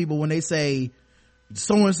black people when they say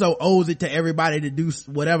so and so owes it to everybody to do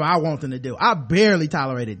whatever I want them to do. I barely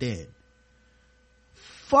tolerate it then.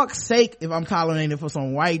 Fuck's sake, if I'm tolerating it for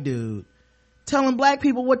some white dude telling black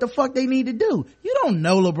people what the fuck they need to do. You don't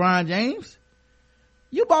know LeBron James.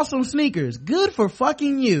 You bought some sneakers. Good for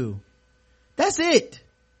fucking you. That's it.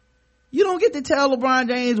 You don't get to tell LeBron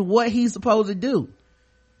James what he's supposed to do.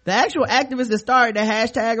 The actual activist that started the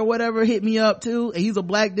hashtag or whatever hit me up too, and he's a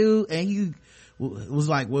black dude, and he was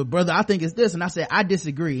like, well, brother, I think it's this. And I said, I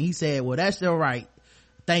disagree. And he said, well, that's your right,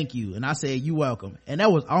 thank you. And I said, you welcome. And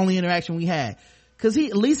that was the only interaction we had, because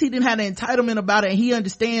at least he didn't have the entitlement about it, and he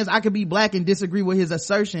understands I could be black and disagree with his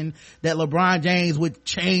assertion that LeBron James would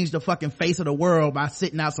change the fucking face of the world by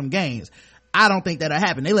sitting out some games. I don't think that'll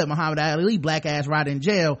happen. They let Muhammad Ali black ass rot in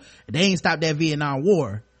jail. They ain't stopped that Vietnam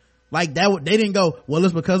War like that. They didn't go, well,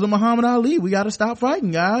 it's because of Muhammad Ali, we gotta stop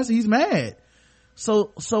fighting, guys, he's mad.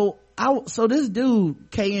 So this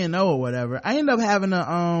dude, KNO or whatever, I ended up having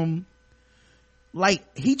a, like,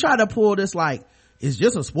 he tried to pull this, like, it's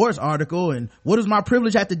just a sports article and what does my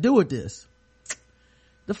privilege have to do with this?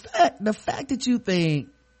 The fact that you think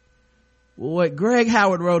what Greg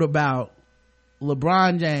Howard wrote about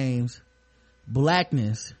LeBron James,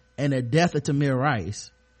 blackness, and the death of Tamir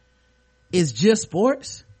Rice is just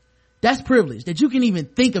sports, that's privilege, that you can even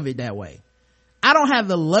think of it that way. I don't have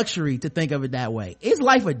the luxury to think of it that way. It's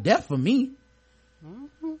life or death for me.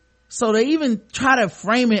 So they even try to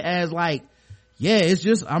frame it as like, yeah, it's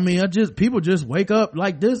just, people just wake up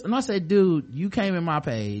like this. And I said, dude, you came in my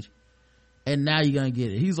page and now you're gonna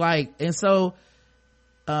get it. He's like, and so,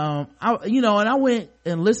 and I went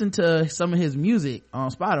and listened to some of his music on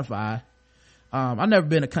Spotify. I've never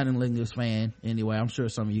been a Cunnilingus fan anyway. I'm sure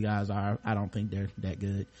some of you guys are. I don't think they're that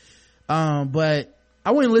good. But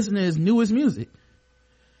I went and listened to his newest music.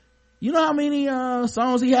 You know how many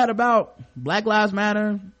songs he had about Black Lives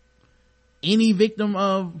Matter, any victim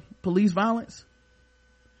of police violence?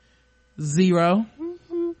 Zero.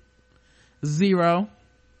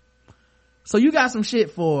 So you got some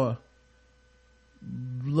shit for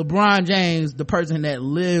LeBron James, the person that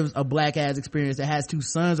lives a black ass experience, that has two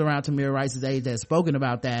sons around Tamir Rice's age that's spoken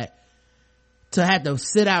about that, to have to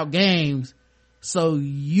sit out games so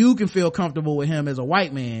you can feel comfortable with him as a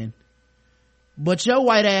white man. But your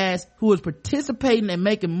white ass, who is participating and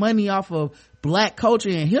making money off of black culture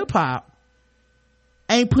and hip-hop,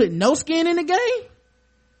 ain't putting no skin in the game?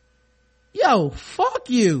 Yo, fuck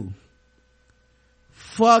you.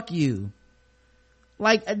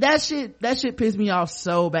 Like, that shit pissed me off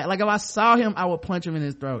so bad. Like, if I saw him, I would punch him in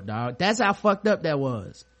his throat, dog. That's how fucked up that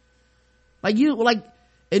was. And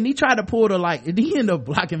he tried to pull and he ended up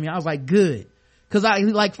blocking me. I was like, good. Cause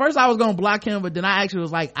first I was gonna block him, but then I actually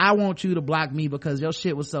was like, I want you to block me because your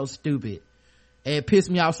shit was so stupid. And it pissed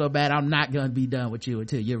me off so bad, I'm not gonna be done with you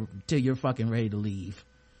until you're fucking ready to leave.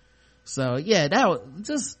 So yeah, that was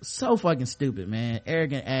just so fucking stupid, man.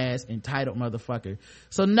 Arrogant ass, entitled motherfucker.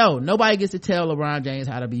 So no, nobody gets to tell LeBron James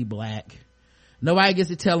how to be black. Nobody gets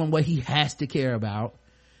to tell him what he has to care about.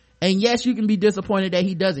 And yes, you can be disappointed that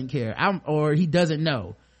he doesn't care, or he doesn't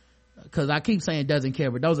know. Cause I keep saying doesn't care,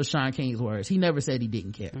 but those are Sean King's words. He never said he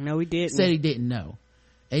didn't care. No, he didn't. He said he didn't know.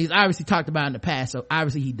 And he's obviously talked about it in the past, so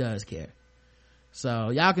obviously he does care. So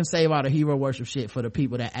y'all can save all the hero worship shit for the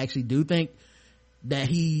people that actually do think that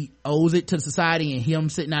he owes it to society and him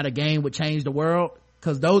sitting out a game would change the world.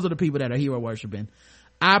 Cause those are the people that are hero worshiping.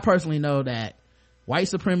 I personally know that white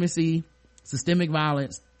supremacy, systemic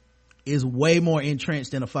violence is way more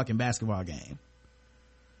entrenched in a fucking basketball game.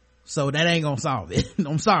 So that ain't gonna solve it.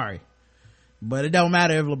 I'm sorry. But it don't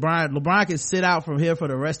matter if LeBron can sit out from here for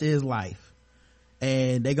the rest of his life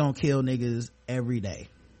and they gonna kill niggas every day.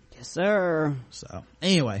 Yes, sir. So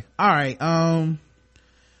anyway, all right.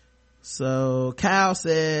 So Kyle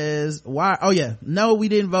says, no, we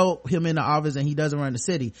didn't vote him into office and he doesn't run the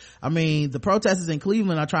city. I mean, the protesters in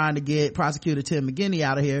Cleveland are trying to get prosecutor Tim McGinney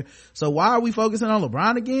out of here. So why are we focusing on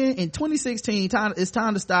LeBron again? In 2016, it's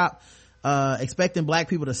time to stop expecting black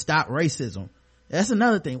people to stop racism. That's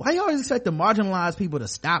another thing. Why you always expect the marginalized people to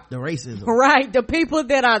stop the racism? Right, the people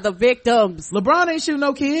that are the victims. LeBron ain't shooting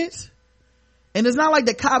no kids. And it's not like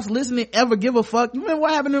the cops listening ever give a fuck. You remember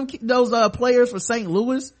what happened to those players for St.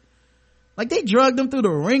 Louis? Like, they drugged them through the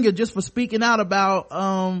ringer just for speaking out about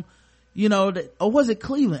or was it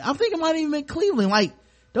Cleveland? I think it might have even been Cleveland. Like,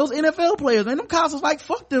 those NFL players, man, them cops was like,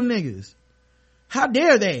 fuck them niggas. How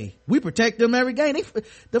dare they? We protect them every game.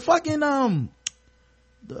 The fucking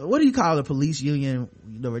what do you call the police union,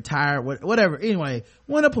 the retired whatever, anyway,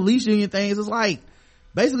 one of the police union things is like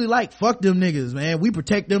basically like, fuck them niggas, man, we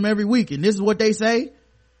protect them every week, and this is what they say.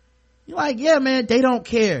 You're like, yeah, man, they don't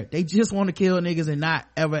care, they just want to kill niggas and not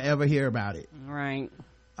ever hear about it. Right.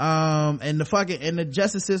 And the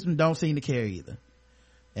justice system don't seem to care either.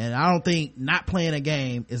 And I don't think not playing a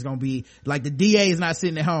game is gonna be like, the DA is not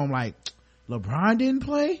sitting at home like, LeBron didn't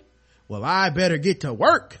play, well, I better get to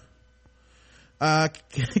work.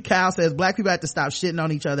 Kyle says black people have to stop shitting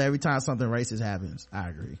on each other every time something racist happens. I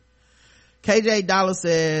agree. KJ Dollar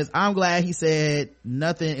says, I'm glad he said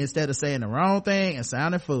nothing instead of saying the wrong thing and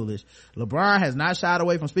sounding foolish. LeBron has not shied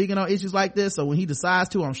away from speaking on issues like this, so when he decides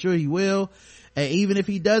to, I'm sure he will. And even if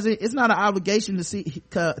he doesn't, it's not an obligation it's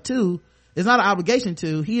not an obligation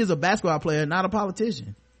to. He is a basketball player, not a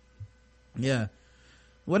politician. Yeah.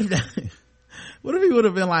 What if he would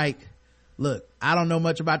have been like, look, I don't know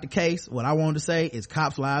much about the case. What I wanted to say is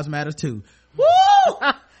cops' lives matter too. Woo!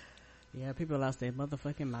 Yeah, people lost their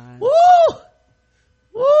motherfucking mind. Woo!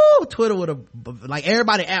 Twitter would have, like,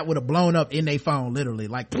 everybody app would have blown up in their phone, literally.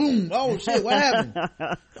 Like, boom, oh shit, what happened?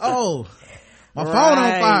 Oh, my phone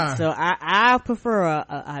on fire. So I prefer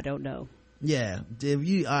I don't know. Yeah, if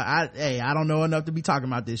you, I don't know enough to be talking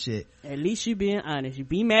about this shit. At least you being honest. You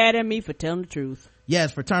be mad at me for telling the truth.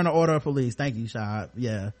 Yes, Fraternal Order of Police. Thank you, Shad.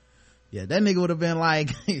 Yeah, that nigga would have been like,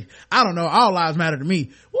 I don't know, all lives matter to me.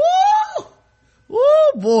 Woo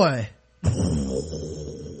boy.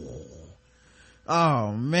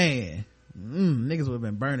 Oh man, niggas would have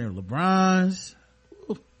been burning LeBrons.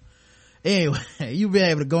 Woo. Anyway, you be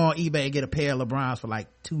able to go on eBay and get a pair of LeBrons for like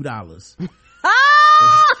 $2.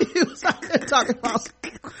 He was out there talking about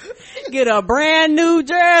get a brand new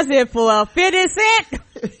jersey for 50 cents.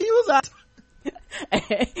 He was out.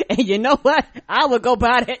 And you know what? I would go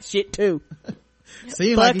buy that shit too.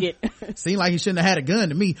 Seemed like he shouldn't have had a gun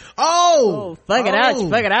to me. Fuck it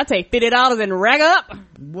I'll take $50 and rack up.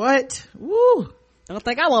 What? Woo. Don't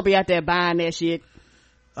think I won't be out there buying that shit.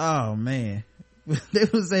 Oh man. They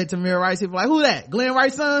was saying Tamir Rice, people like, who that? Glenn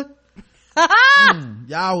Rice son?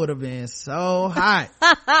 Y'all would have been so hot.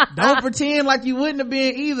 Don't pretend like you wouldn't have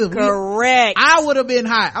been either. Correct. I would have been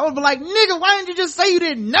hot. I would be like, nigga, why didn't you just say you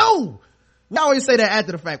didn't know? You always say that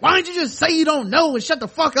after the fact. Why didn't you just say you don't know and shut the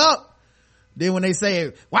fuck up? Then when they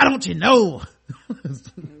say, why don't you know?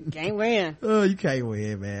 Can't win. Oh, you can't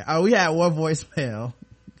win, man. Oh, we had one voicemail.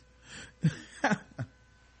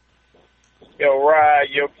 Yo, Rod,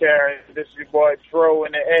 yo, Karen, this is your boy Dro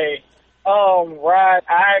in the A. Rod,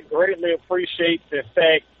 I greatly appreciate the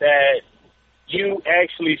fact that you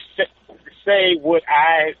actually say what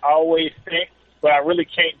I always think, but I really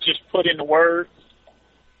can't just put into words.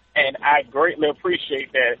 And I greatly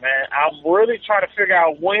appreciate that, man. I'm really trying to figure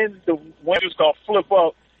out when it's gonna flip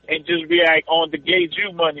up and just be like on the Gay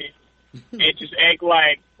Jew money and just act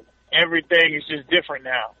like everything is just different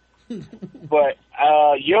now. But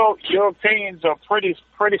your opinions are pretty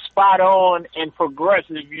spot on and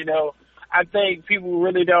progressive, you know. I think people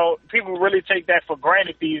really take that for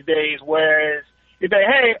granted these days, whereas if they,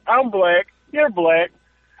 hey, I'm black, you're black,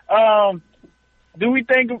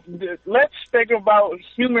 let's think about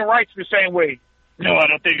human rights the same way. No, I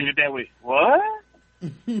don't think of it that way. What?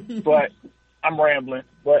 But I'm rambling.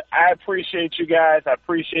 But I appreciate you guys. I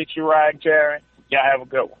appreciate you, Ryan, Karen. Y'all have a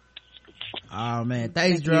good one. Oh man,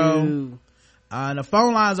 thanks, Dro. The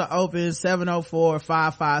phone lines are open,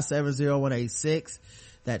 704-557-0186.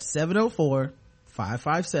 That's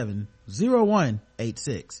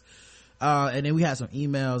 704-557-0186. And then we have some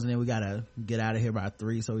emails, and then we gotta get out of here by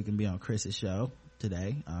 3 so we can be on Chris's show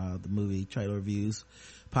today, the movie trailer reviews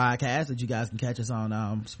podcast that you guys can catch us on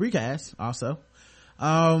Spreecast also.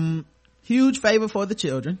 Huge favor for the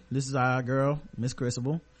children. This is our girl, Miss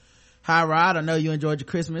Chrisable. Hi Rod, I know you enjoyed your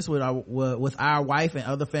Christmas with our wife and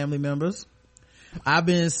other family members. I've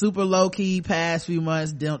been super low-key past few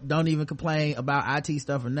months, don't even complain about IT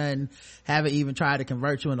stuff or nothing. Haven't even tried to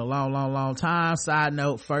convert you in a long time. Side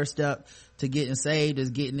note, first step to getting saved is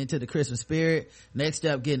getting into the Christmas spirit. Next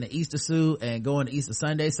step, getting the Easter suit and going to Easter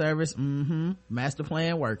Sunday service. Master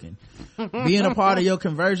plan working. Being a part of your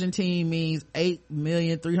conversion team means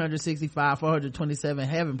 8,365,427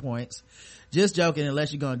 heaven points. Just joking,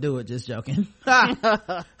 unless you're gonna do it. Just joking.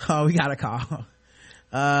 Oh, we got a call.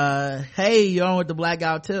 Hey, you're on with the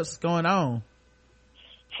Blackout Tips. What's going on?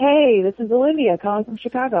 Hey, this is Olivia calling from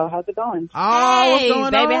Chicago. How's it going? Oh, what's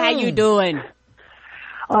going baby, on? how you doing?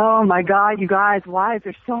 Oh my God, you guys, why is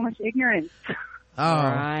there so much ignorance? Oh,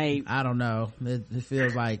 right. I don't know. It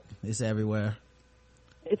feels like it's everywhere.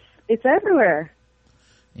 It's everywhere.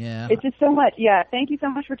 Yeah. It's just so much. Yeah. Thank you so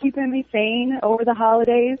much for keeping me sane over the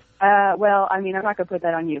holidays. Well, I mean, I'm not going to put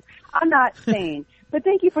that on you. I'm not sane, but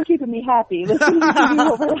thank you for keeping me happy listening to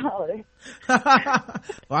you over the holidays.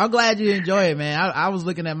 Well, I'm glad you enjoy it, man. I was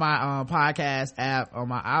looking at my podcast app on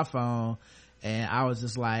my iPhone, and I was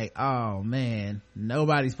just like, oh man,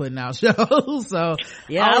 nobody's putting out shows. So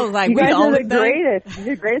yeah, I was like, you guys are the greatest.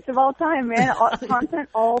 You're the greatest of all time, man. Content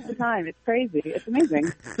all the time. It's crazy. It's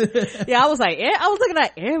amazing. Yeah, I was like, I was looking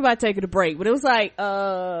at everybody taking a break, but it was like,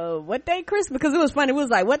 what day Christmas? Because it was funny. It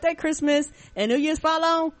was like, what day Christmas and New Year's fall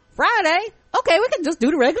on? Friday. Okay, we can just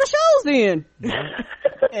do the regular shows then.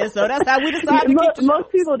 And so that's how we decided to keep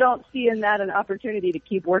most people don't see in that an opportunity to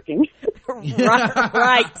keep working.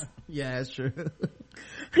 Right. Yeah, that's true.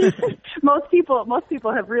 Most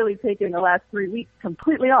people have really taken the last 3 weeks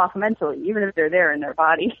completely off mentally, even if they're there in their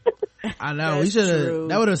body. I know. We should have.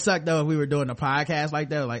 That would have sucked though if we were doing a podcast like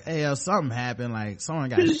that. Like, hey, something happened. Like someone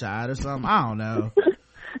got shot or something. I don't know.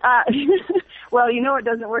 Well, it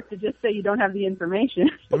doesn't work to just say you don't have the information.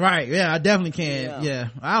 Right. Yeah, I definitely can. Yeah.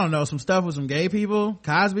 I don't know. Some stuff with some gay people.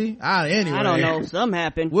 Cosby. Anyway. I don't know. Something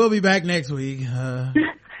happened. We'll be back next week.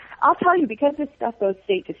 I'll tell you, because this stuff goes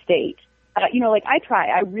state to state. I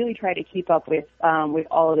really try to keep up with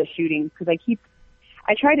all of the shootings, because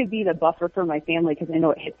I try to be the buffer for my family, because I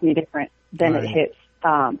know it hits me different than it hits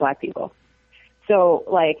black people. So,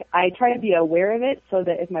 I try to be aware of it so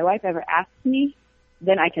that if my wife ever asks me,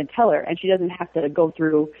 then I can tell her, and she doesn't have to go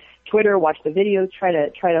through Twitter, watch the videos, try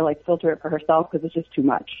to filter it for herself, because it's just too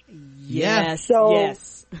much. Yes. So,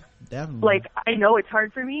 yes. Definitely. I know it's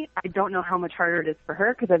hard for me. I don't know how much harder it is for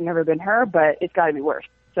her, because I've never been her, but it's got to be worse.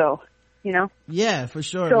 So, Yeah, for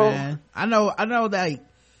sure, man. I know that.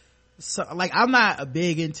 So, I'm not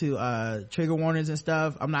big into trigger warnings and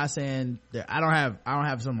stuff. I'm not saying that I don't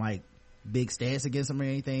have some big stance against them or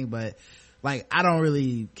anything, but I don't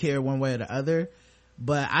really care one way or the other.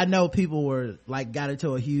 But I know people were got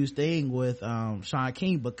into a huge thing with Shaun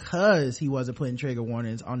King because he wasn't putting trigger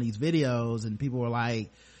warnings on these videos, and people were like,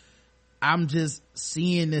 I'm just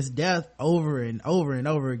seeing this death over and over and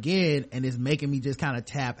over again, and it's making me just kind of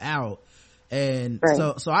tap out. And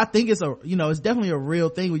so I think it's it's definitely a real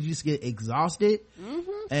thing where you just get exhausted.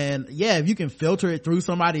 And yeah, if you can filter it through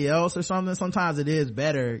somebody else or something, sometimes it is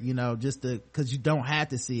better, just cause you don't have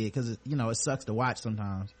to see it, cause it sucks to watch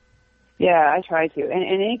sometimes. Yeah, I try to. And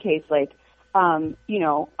in any case,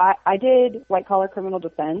 I did white collar criminal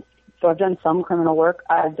defense. So I've done some criminal work.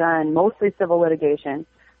 I've done mostly civil litigation.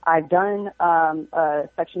 I've done a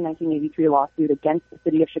Section 1983 lawsuit against the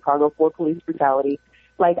city of Chicago for police brutality.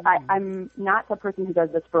 I'm not the person who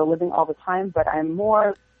does this for a living all the time, but I'm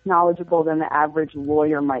more knowledgeable than the average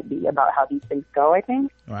lawyer might be about how these things go, I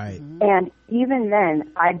think. Right. And even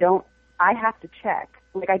then, I have to check.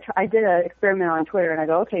 I did an experiment on Twitter, and I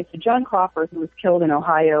go, okay, so John Crawford, who was killed in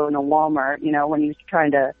Ohio in a Walmart, when he was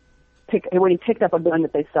trying to when he picked up a gun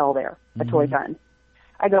that they sell there, a toy gun.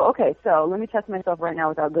 I go, okay, so let me test myself right now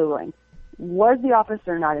without Googling. Was the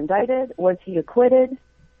officer not indicted? Was he acquitted?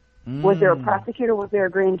 Was there a prosecutor? Was there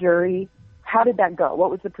a grand jury? How did that go?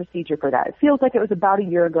 What was the procedure for that? It feels like it was about a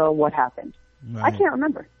year ago. What happened? Right. I can't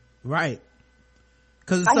remember. Right.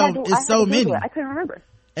 Cause it's so many. I couldn't remember.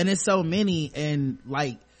 And it's so many, and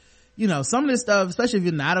some of this stuff, especially if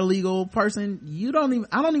you're not a legal person,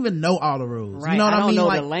 I don't even know all the rules. Right. You know what I mean? I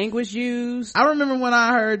don't know the language used. I remember when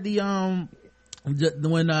I heard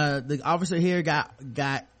when the officer here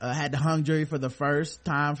had the hung jury for the first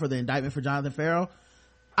time for the indictment for Jonathan Ferrell.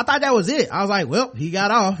 I thought that was it. I was like, well, he got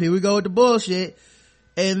off. Here we go with the bullshit.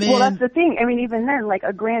 And then, well, that's the thing. I mean, even then,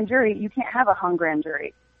 a grand jury, you can't have a hung grand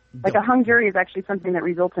jury. A hung jury is actually something that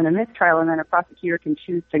results in a mistrial, and then a prosecutor can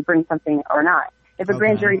choose to bring something or not. If a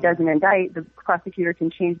grand jury doesn't indict, the prosecutor can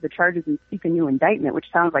change the charges and seek a new indictment, which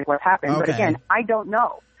sounds like what happened. But again, I don't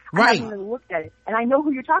know. Right. I haven't even looked at it, and I know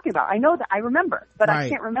who you're talking about. I know that I remember, but I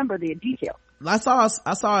can't remember the details. I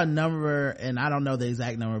saw a number, and I don't know the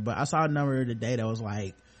exact number, but I saw a number today that was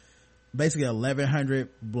basically 1,100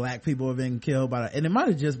 black people have been killed and it might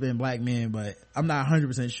have just been black men, but I'm not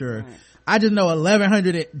 100% sure. Right. I just know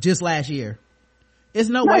 1,100 just last year. It's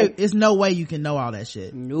no way you can know all that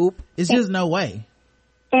shit. Nope. It's just no way.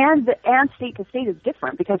 And state to state is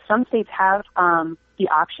different, because some states have the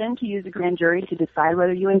option to use a grand jury to decide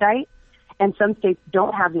whether you indict, and some states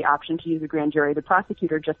don't have the option to use a grand jury. The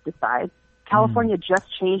prosecutor just decides. California just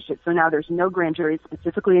changed it, so now there's no grand jury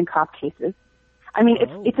specifically in cop cases. I mean,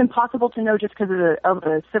 it's impossible to know just because of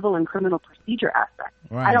the civil and criminal procedure aspect.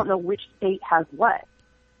 Right. I don't know which state has what,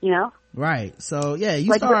 Right. So, yeah,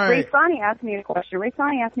 Ray Sani asked me a question. Ray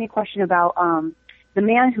Sani asked me a question about the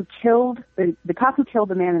man who killed, the cop who killed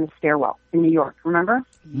the man in the stairwell in New York, remember?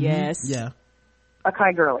 Yes. Yeah.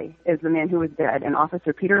 Akai Gurley is the man who was dead, and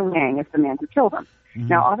Officer Peter Liang is the man who killed him.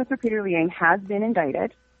 Now, Officer Peter Liang has been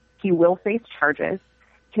indicted. He will face charges.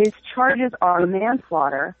 His charges are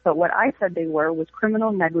manslaughter, but what I said they were was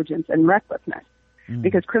criminal negligence and recklessness.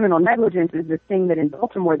 Because criminal negligence is the thing that in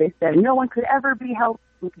Baltimore they said no one could ever be found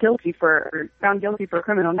guilty for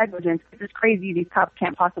criminal negligence. This is crazy. These cops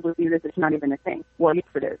can't possibly do this. It's not even a thing. Well, yes,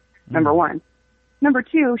 it is. Number one. Number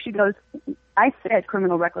two, she goes, I said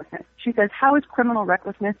criminal recklessness. She says, how is criminal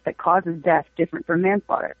recklessness that causes death different from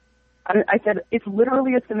manslaughter? I said, it's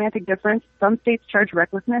literally a semantic difference. Some states charge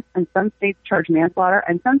recklessness and some states charge manslaughter,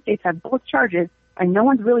 and some states have both charges, and no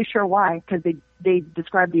one's really sure why, because they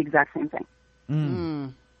describe the exact same thing.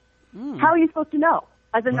 How are you supposed to know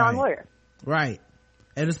as a non-lawyer? Right.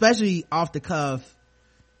 And especially off the cuff,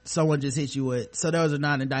 someone just hit you with, so there was a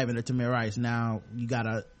non-indictment of Tamir Rice. Now you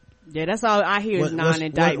gotta. Yeah, that's all I hear is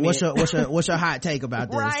non-indictment. What's your hot take about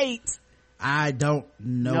this? Right. I don't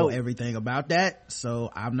know everything about that,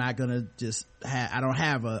 so I'm not gonna just I don't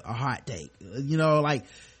have a hot take, you know. Like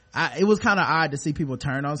it was kind of odd to see people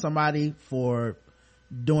turn on somebody for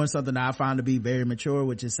doing something that I found to be very mature,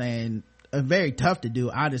 which is saying very tough to do,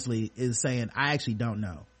 honestly, is saying I actually don't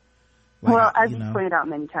know. Like, well, as you've pointed out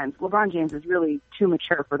many times, LeBron James is really too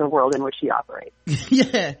mature for the world in which he operates.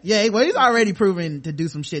 yeah. Well, he's already proven to do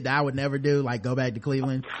some shit that I would never do, like go back to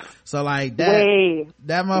Cleveland. So like that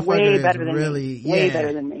motherfucker is really way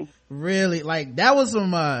better than me. Really, like that was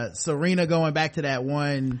some Serena going back to that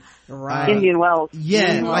one Indian Wells.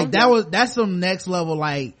 Yeah, like that's some next level,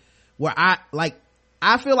 like where I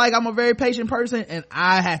feel like I'm a very patient person, and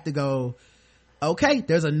I have to go, okay,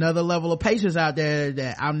 there's another level of patience out there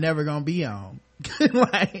that I'm never gonna be on.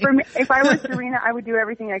 Like, for me, if I were Serena, I would do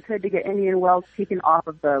everything I could to get Indian Wells taken off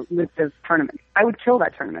of the list of tournaments. I would kill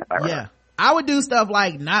that tournament if I were. Yeah, I would do stuff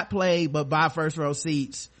like not play but buy first row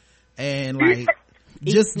seats and like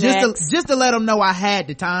just to let them know I had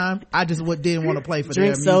the time. I just didn't want to play for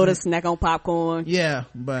drink their soda, music. snack on popcorn. Yeah,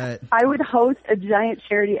 but I would host a giant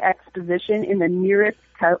charity exposition in the nearest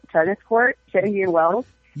tennis court to Indian Wells.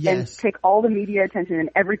 Yes. And take all the media attention and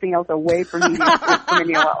everything else away from media from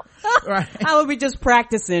Indian Wells. Right. I would be just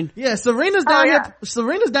practicing. Yeah, Serena's down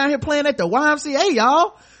here playing at the YMCA,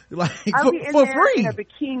 y'all. Like I'll be in for there free. in a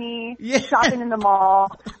bikini, shopping in the mall,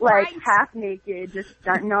 like half naked, just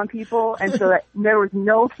stunting on people. And so that there was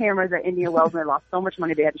no cameras at Indian Wells, and they lost so much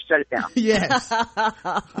money they had to shut it down. Yes.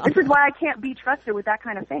 This is why I can't be trusted with that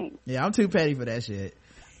kind of fame. Yeah, I'm too petty for that shit.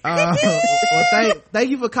 Well, thank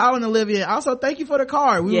you for calling, Olivia. Also, thank you for the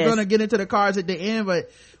card. We were going to get into the cards at the end, but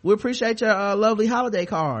we appreciate your lovely holiday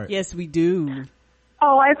card. Yes, we do.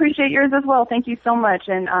 Oh, I appreciate yours as well. Thank you so much.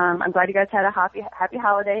 And I'm glad you guys had a happy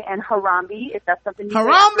holiday. And Harambe, if that's something you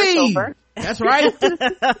Harambe! That's right.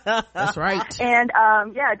 That's right. And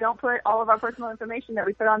don't put all of our personal information that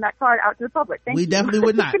we put on that card out to the public. Thank you. We definitely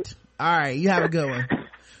would not. All right, you have a good one.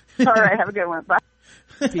 All right, have a good one. Bye.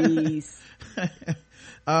 Peace.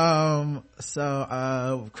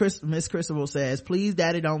 Miss Christabel says, please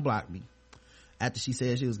daddy don't block me, after she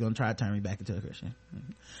said she was gonna try to turn me back into a Christian.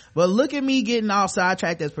 But look at me getting all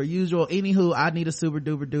sidetracked as per usual. Anywho, I need a super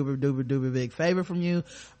duper big favor from you.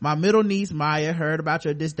 My middle niece Maya heard about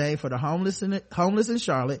your disdain for the homeless in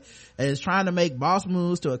Charlotte and is trying to make boss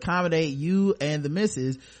moves to accommodate you and the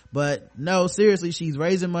missus. But no, seriously, she's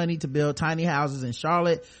raising money to build tiny houses in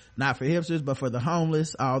Charlotte, not for hipsters but for the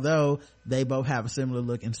homeless, although they both have a similar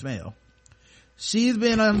look and smell. She's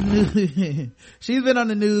been on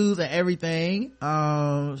the news and everything.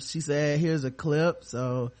 She said here's a clip.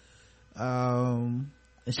 So and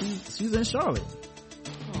she's in Charlotte.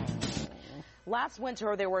 Last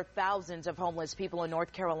winter, there were thousands of homeless people in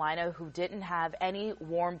North Carolina who didn't have any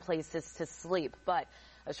warm places to sleep. But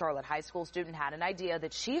a Charlotte high school student had an idea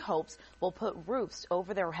that she hopes will put roofs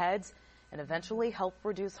over their heads and eventually help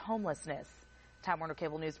reduce homelessness. Time Warner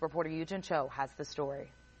Cable News reporter Eugene Cho has the story.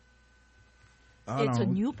 It's a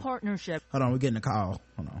new partnership. Hold on, we're getting a call.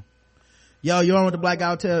 Hold on. Yo, you on with the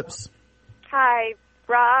Blackout Tips? Hi,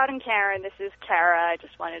 Rod and Karen. This is Kara. I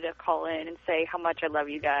just wanted to call in and say how much I love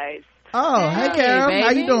you guys. Oh, hey Kara. How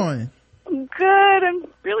you doing? I'm good. I'm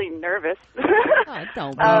really nervous.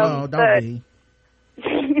 Don't be.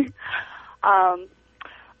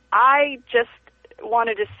 I just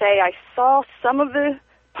wanted to say I saw some of the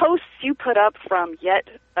posts you put up from yet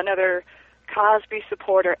another Cosby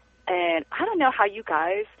supporter, and I don't know how you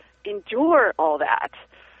guys endure all that.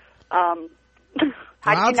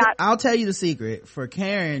 I'll tell you the secret. For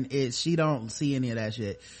Karen, she don't see any of that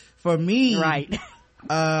shit. For me, right?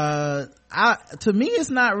 To me, it's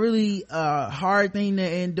not really a hard thing to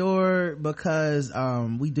endure because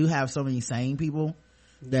we do have so many sane people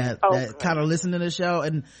that kind of listen to the show.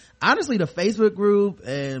 And honestly, the Facebook group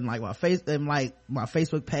and like my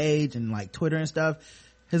Facebook page and like Twitter and stuff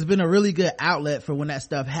has been a really good outlet for when that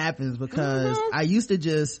stuff happens, because I used to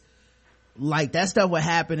just like that stuff would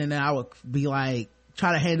happen and then I would be like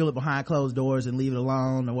try to handle it behind closed doors and leave it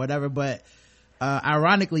alone or whatever. But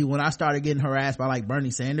ironically, when I started getting harassed by like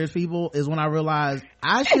Bernie Sanders people is when I realized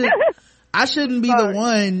I shouldn't be the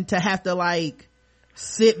one to have to like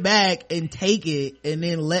sit back and take it and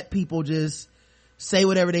then let people just say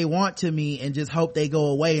whatever they want to me and just hope they go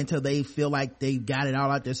away until they feel like they got it all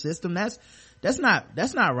out their system. That's not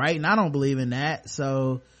right, and I don't believe in that.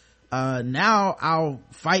 So now I'll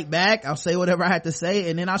fight back, I'll say whatever I have to say,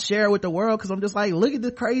 and then I'll share it with the world, because I'm just like, look at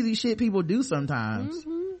the crazy shit people do sometimes.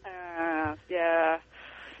 Yeah.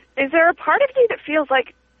 Is there a part of you that feels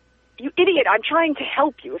like you idiot, I'm trying to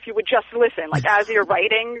help you if you would just listen, like as you're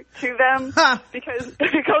writing to them, because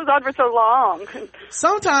it goes on for so long.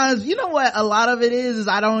 Sometimes, you know what a lot of it is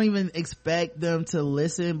I don't even expect them to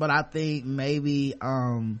listen, but I think maybe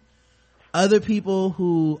other people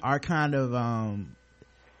who are kind of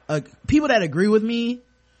people that agree with me,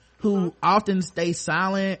 who often stay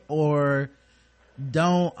silent or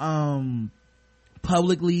don't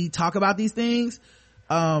publicly talk about these things,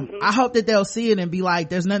 I hope that they'll see it and be like,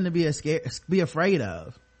 there's nothing to be afraid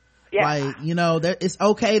of. Yeah. Like, you know, it's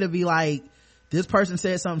okay to be like, this person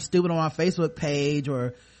said something stupid on my Facebook page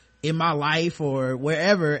or in my life or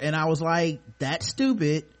wherever, and I was like, that's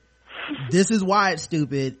stupid. This is why it's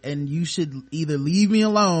stupid, and you should either leave me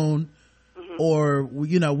alone or,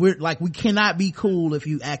 you know, we cannot be cool if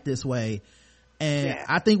you act this way. And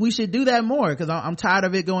I think we should do that more, because I'm tired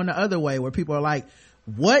of it going the other way where people are like,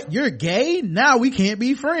 what, you're gay? Now we can't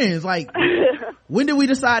be friends. Like, when did we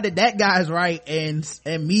decide that guy's right and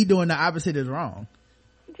me doing the opposite is wrong?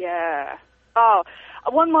 Yeah. Oh,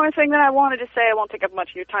 one more thing that I wanted to say. I won't take up much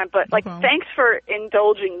of your time, but like, thanks for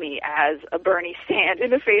indulging me as a Bernie stan in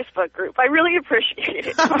the Facebook group. I really appreciate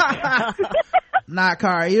it. Nah,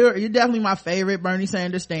 Cara, you're definitely my favorite Bernie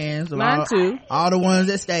Sanders stans. Mine too. All the ones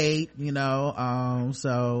that stayed, you know.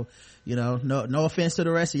 So, you know, no offense to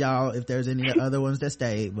the rest of y'all if there's any other ones that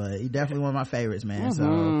stayed, but you're definitely one of my favorites, man. So,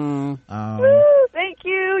 woo, thank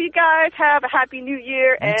you. You guys have a happy new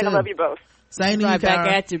year, and I love you both. Same to you, Right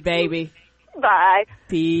back at you, baby. Bye.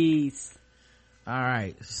 Peace. All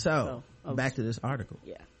right, so back to this article.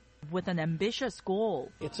 Yeah. With an ambitious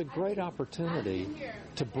goal. It's a great opportunity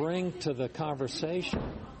to bring to the conversation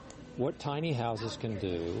what tiny houses can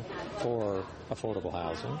do for affordable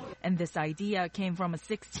housing. And this idea came from a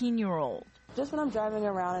 16-year-old. Just when I'm driving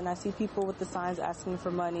around and I see people with the signs asking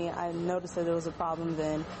for money, I noticed that there was a problem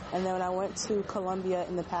then. And then when I went to Columbia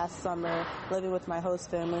in the past summer, living with my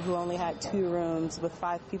host family who only had 2 rooms with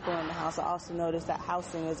 5 people in the house, I also noticed that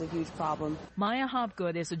housing is a huge problem. Maya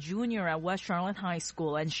Hopgood is a junior at West Charlotte High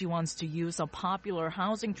School, and she wants to use a popular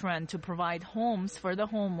housing trend to provide homes for the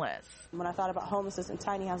homeless. When I thought about homelessness and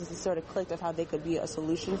tiny houses, it sort of clicked of how they could be a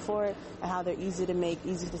solution for it and how they're easy to make,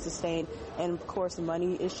 easy to sustain, and of course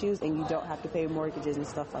money issues, and you don't have to pay mortgages and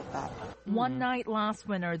stuff like that. One night last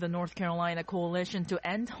winter, the North Carolina Coalition to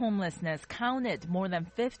End Homelessness counted more than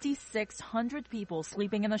 5,600 people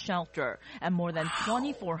sleeping in a shelter and more than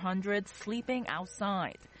 2,400 sleeping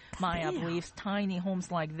outside. Maya believes tiny homes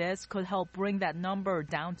like this could help bring that number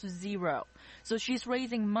down to 0. So she's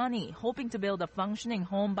raising money, hoping to build a functioning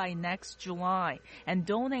home by next July and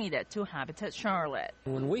donate it to Habitat Charlotte.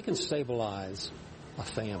 When we can stabilize a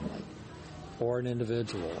family or an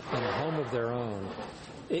individual in a home of their own,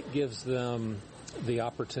 it gives them the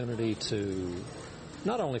opportunity to,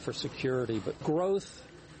 not only for security, but growth,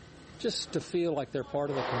 just to feel like they're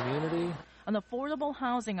part of the community. An affordable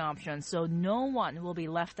housing option so no one will be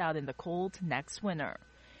left out in the cold next winter.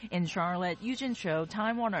 In Charlotte, Eugene Cho,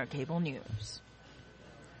 Time Warner Cable News.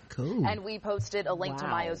 Cool. And we posted a link to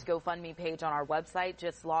Mayo's GoFundMe page on our website.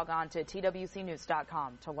 Just log on to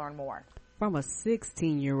twcnews.com to learn more. From a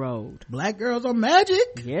 16-year-old. Black girls are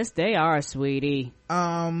magic. Yes, they are, sweetie.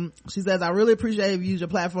 She says, I really appreciate if you use your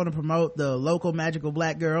platform to promote the local magical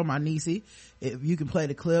black girl, my niecey. If you can play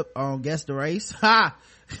the clip on Guess the Race. Ha!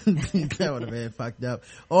 That would have been fucked up.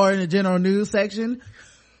 Or in the general news section.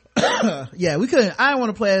 Yeah, we couldn't. I didn't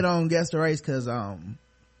want to play it on Guess the Race because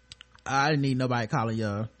I didn't need nobody calling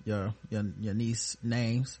your niece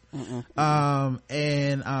names. You know,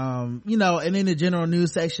 and in the general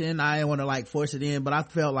news section, I didn't want to like force it in, but I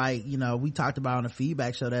felt like, you know, we talked about on the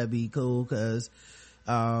feedback show, that'd be cool because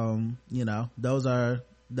you know,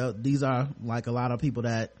 these are like a lot of people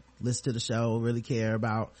that listen to the show really care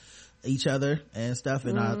about each other and stuff,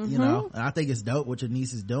 and you know, and I think it's dope what your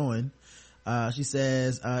niece is doing. She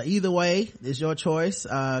says, either way, it's your choice.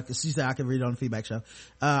 Cause she said I can read it on the feedback show.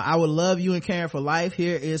 I would love you and Karen for life.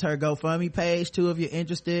 Here is her GoFundMe page too if you're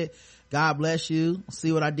interested. God bless you.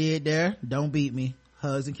 See what I did there? Don't beat me.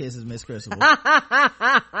 Hugs and kisses, Miss Crystal.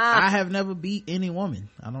 I have never beat any woman.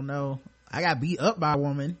 I don't know. I got beat up by a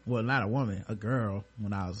woman. Well, not a woman, a girl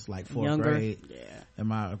when I was like 4th grade. Yeah. And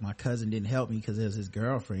my cousin didn't help me cause it was his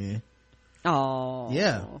girlfriend. Oh.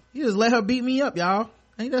 Yeah. You just let her beat me up, y'all.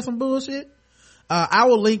 Ain't that some bullshit? I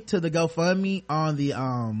will link to the GoFundMe on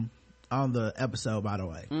the episode, by the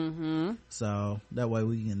way. So that way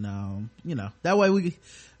we can, you know, that way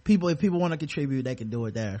if people want to contribute, they can do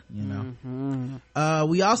it there, you know.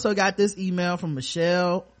 We also got this email from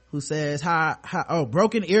Michelle who says,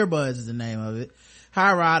 broken earbuds is the name of it.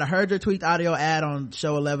 Hi Rod, I heard your tweet audio ad on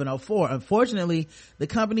show 1104. Unfortunately, the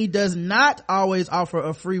company does not always offer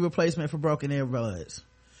a free replacement for broken earbuds.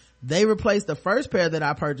 They replaced the first pair that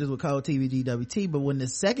I purchased with code TVGWT, but when the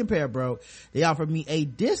second pair broke, they offered me a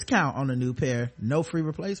discount on the new pair, no free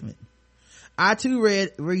replacement. I too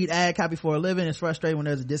read ad copy for a living. It's frustrating when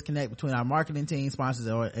there's a disconnect between our marketing team, sponsors,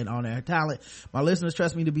 and on-air talent. My listeners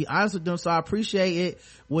trust me to be honest with them, so I appreciate it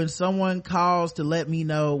when someone calls to let me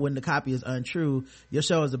know when the copy is untrue. Your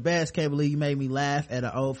show is the best. Can't believe you made me laugh at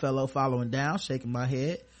an old fellow following down, shaking my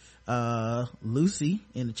head. Lucy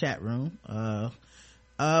in the chat room. And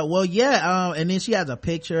then she has a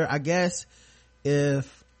picture. I guess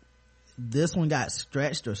if this one got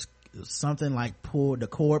stretched or something, like the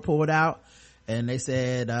cord pulled out, and they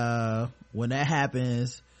said when that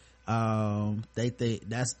happens they think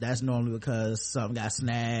that's normally because something got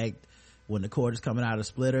snagged when the cord is coming out of the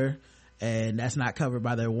splitter, and that's not covered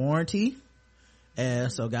by their warranty.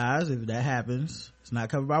 And so guys, if that happens, it's not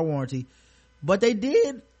covered by warranty. But they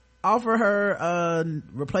did offer her a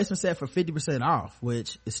replacement set for 50% off,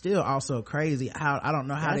 which is still also crazy. I don't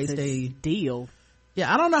know how that's they stay deal.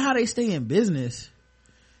 Yeah, I don't know how they stay in business.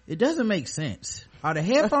 It doesn't make sense. Are the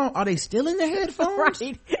headphones, are they still in the headphones?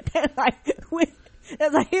 Right.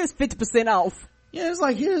 That's like, here's 50% off. Yeah, it's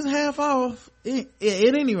like, here's half off. At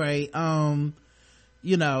any rate,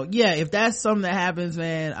 if that's something that happens,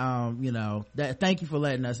 man, thank you for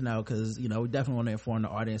letting us know, because, we definitely want to inform the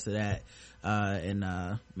audience of that,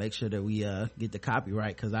 and make sure that we get the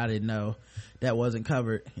copyright, because I didn't know that wasn't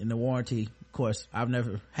covered in the warranty. Of course,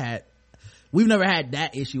 we've never had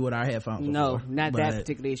that issue with our headphones before. No, not that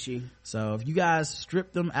particular issue. So if you guys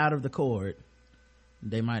strip them out of the cord,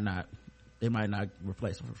 they might not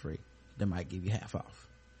replace them for free. They might give you half off,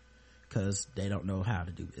 because they don't know how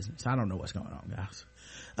to do business. I don't know what's going on, guys.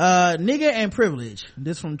 Nigga and privilege.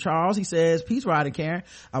 This from Charles. He says, peace, Rod and Karen.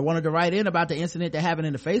 I wanted to write in about the incident that happened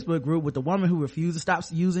in the Facebook group with the woman who refused to stop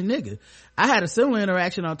using nigga. I had a similar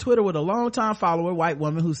interaction on Twitter with a longtime follower, white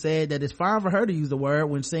woman, who said that it's fine for her to use the word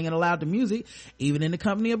when singing aloud to music, even in the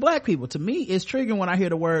company of black people. To me, it's triggering when I hear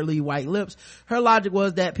the word leave white lips. Her logic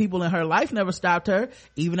was that people in her life never stopped her,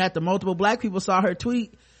 even after multiple black people saw her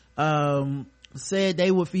tweet, said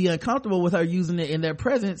they would feel uncomfortable with her using it in their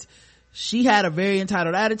presence. She had a very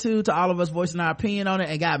entitled attitude to all of us voicing our opinion on it,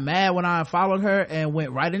 and got mad when I unfollowed her and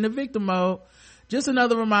went right into victim mode. Just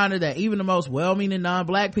another reminder that even the most well-meaning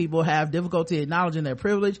non-black people have difficulty acknowledging their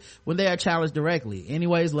privilege when they are challenged directly.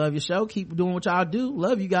 Anyways, love your show. Keep doing what y'all do.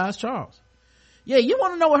 Love you guys, Charles. Yeah, you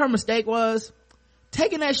want to know what her mistake was?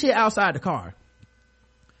 Taking that shit outside the car.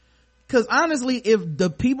 Because honestly, if the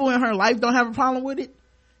people in her life don't have a problem with it,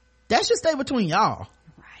 that should stay between y'all.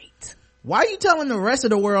 Why are you telling the rest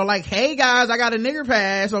of the world, like, hey guys, I got a nigger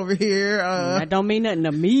pass over here? That don't mean nothing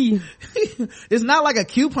to me. It's not like a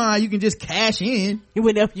coupon you can just cash in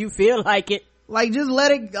whenever you feel like it. Like, just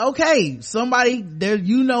let it, okay, somebody there,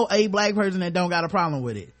 a black person that don't got a problem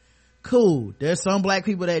with it. Cool. There's some black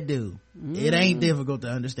people that do. It ain't difficult to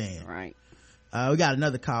understand. Right. We got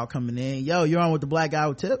another call coming in. Yo, you're on with the Black Guy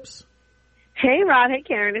with Tips. Hey Rod, hey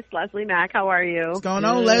Karen, it's Leslie Mack. How are you? What's going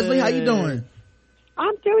on, Leslie? How you doing?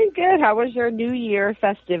 I'm doing good. How was your New Year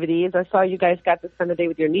festivities? I saw you guys got to spend the day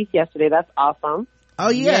with your niece yesterday. That's awesome. Oh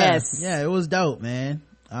yeah. Yes. Yeah, it was dope, man.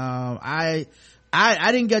 I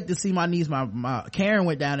didn't get to see my niece. My Karen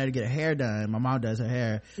went down there to get her hair done. My mom does her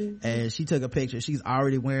hair, and she took a picture. She's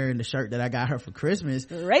already wearing the shirt that I got her for Christmas,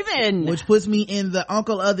 Raven, which puts me in the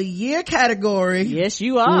Uncle of the Year category. Yes,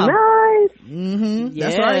 you are. Nice. Yeah,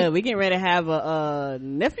 that's right. We getting ready to have a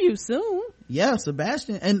nephew soon. Yeah,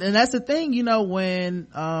 Sebastian, and that's the thing, when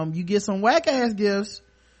you get some whack ass gifts,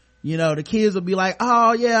 the kids will be like,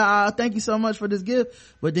 oh yeah, thank you so much for this gift,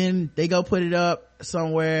 but then they go put it up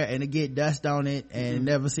somewhere and it get dust on it and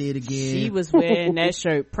never see it again. She was wearing that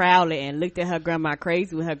shirt proudly and looked at her grandma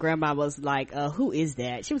crazy when her grandma was like, who is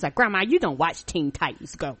that? She was like, Grandma, you don't watch Teen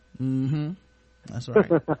Titans. Go. That's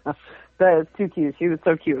right. That is too cute. She was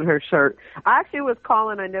so cute in her shirt. I actually was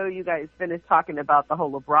calling. I know you guys finished talking about the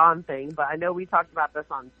whole LeBron thing, but I know we talked about this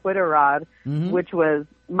on Twitter, Rod, which was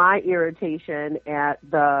my irritation at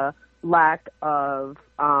the lack of,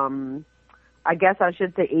 I guess I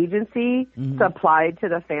should say, agency supplied to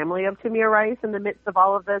the family of Tamir Rice in the midst of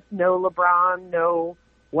all of this. No LeBron, no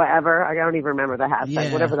whatever. I don't even remember the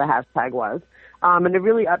hashtag, whatever the hashtag was. And it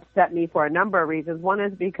really upset me for a number of reasons. One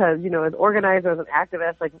is because, as organizers and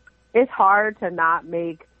activists, like, it's hard to not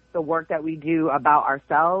make the work that we do about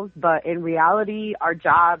ourselves, but in reality, our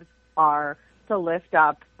jobs are to lift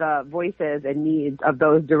up the voices and needs of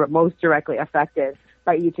those most directly affected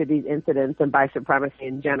by each of these incidents and by supremacy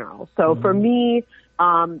in general. So for me,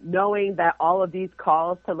 knowing that all of these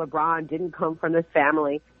calls to LeBron didn't come from this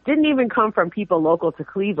family, didn't even come from people local to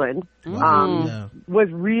Cleveland, was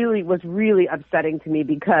really upsetting to me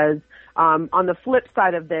because, on the flip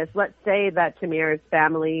side of this, let's say that Tamir's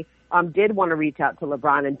family, did want to reach out to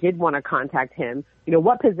LeBron and did want to contact him. You know,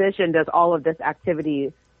 what position does all of this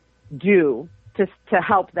activity do to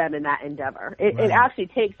help them in that endeavor? It actually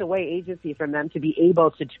takes away agency from them to be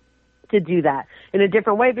able to do that in a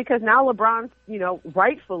different way, because now LeBron's, you know,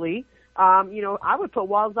 rightfully, I would put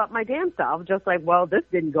walls up my damn self, just like, well, this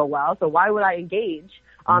didn't go well, so why would I engage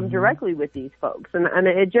directly with these folks? And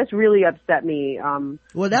it just really upset me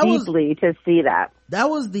deeply to see that. That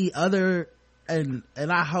was the other, and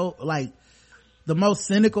I hope, like, the most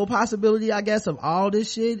cynical possibility, I guess, of all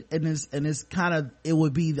this shit, and it's kind of, it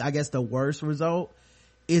would be, I guess, the worst result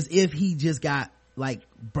is if he just got, like,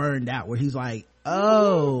 burned out, where he's like,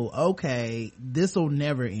 oh, okay, this'll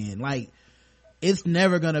never end. Like, it's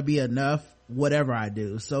never gonna be enough, whatever I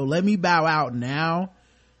do. So let me bow out now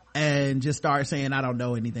and just start saying I don't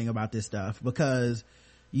know anything about this stuff, because,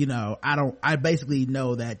 you know, I basically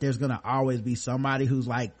know that there's gonna always be somebody who's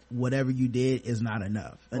like, whatever you did is not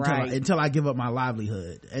enough until I give up my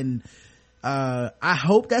livelihood. And I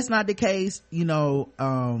hope that's not the case, you know.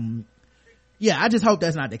 I just hope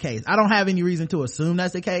that's not the case. I don't have any reason to assume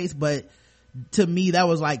that's the case, but to me, that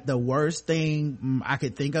was like the worst thing I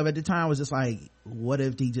could think of at the time. Was just like, what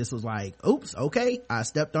if he just was like, oops, okay, I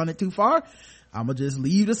stepped on it too far, I'm gonna just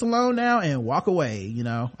leave this alone now and walk away, you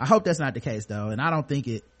know. I hope that's not the case though, and I don't think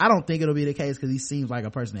it'll be the case, because he seems like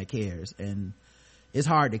a person that cares, and it's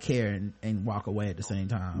hard to care and walk away at the same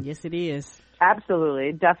time. Yes, it is.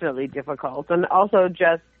 Absolutely, definitely difficult. And also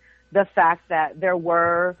just the fact that there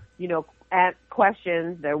were, you know,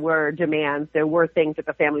 questions, there were demands, there were things that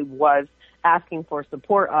the family was asking for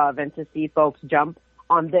support of, and to see folks jump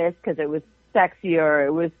on this because it was sexier, it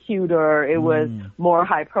was cuter, it was more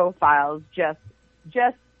high profiles. Just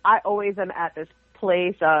I always am at this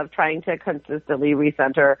place of trying to consistently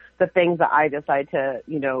recenter the things that I decide to,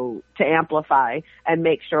 you know, to amplify and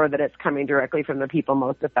make sure that it's coming directly from the people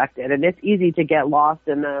most affected. And it's easy to get lost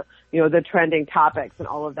in the, you know, the trending topics and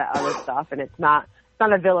all of that other stuff, and it's not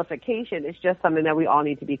a vilification. It's just something that we all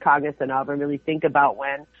need to be cognizant of and really think about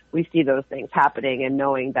when we see those things happening, and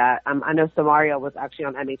knowing that, I know Samaria was actually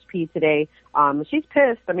on MHP today. She's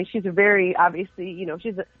pissed. I mean, she's a very, obviously, you know,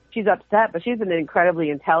 she's upset, but she's an incredibly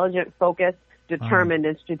intelligent, focused, determined,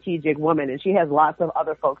 and strategic woman, and she has lots of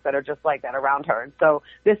other folks that are just like that around her. And so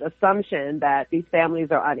this assumption that these families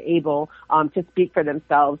are unable to speak for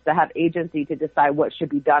themselves, to have agency to decide what should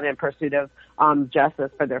be done in pursuit of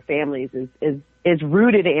justice for their families is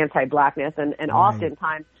rooted in anti-blackness, and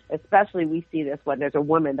oftentimes, especially, we see this when there's a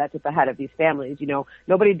woman that's at the head of these families. You know,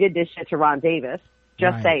 nobody did this shit to Ron Davis.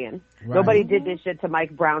 Just saying. Nobody did this shit to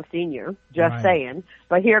Mike Brown Sr. Just saying.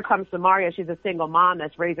 But here comes Samaria. She's a single mom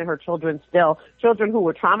that's raising her children still. Children who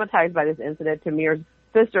were traumatized by this incident. Tamir's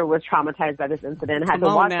sister was traumatized by this incident, had to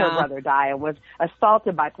watch her brother die, and was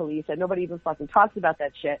assaulted by police, and nobody even fucking talks about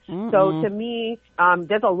that shit. So to me,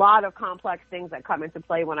 there's a lot of complex things that come into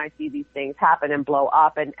play when I see these things happen and blow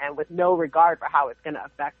up, and with no regard for how it's going to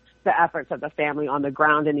affect the efforts of the family on the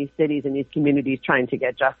ground in these cities and these communities trying to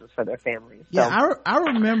get justice for their families. So. Yeah, I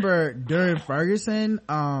remember during Ferguson,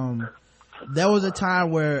 there was a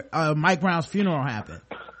time where Mike Brown's funeral happened,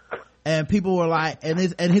 and people were like, and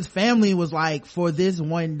his family was like, for this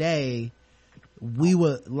one day, we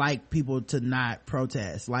would like people to not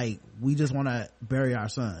protest. Like, we just want to bury our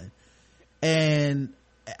son. And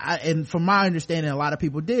from my understanding, a lot of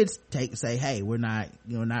people did say, hey, we're not,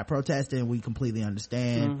 you know, not protesting. We completely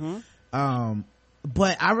understand.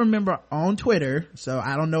 But I remember on Twitter, so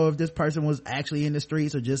I don't know if this person was actually in the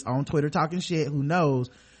streets or just on Twitter talking shit, who knows,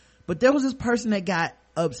 but there was this person that got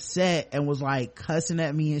upset and was like cussing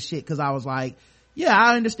at me and shit, because I was like, yeah,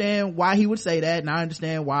 I understand why he would say that, and I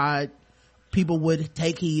understand why people would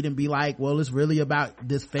take heed and be like, well, it's really about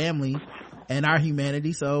this family and our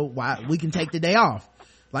humanity, so why we can take the day off.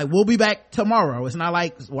 Like, we'll be back tomorrow. It's not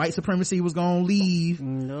like white supremacy was gonna leave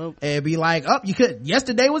and be like, oh,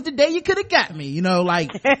 yesterday was the day you could have got me, you know,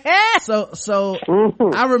 like, so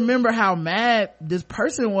I remember how mad this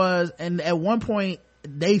person was, and at one point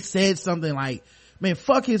they said something like, man,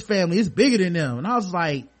 fuck his family, it's bigger than them. And I was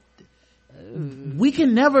like, we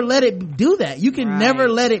can never let it do that. You can never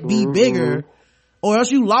let it be bigger, or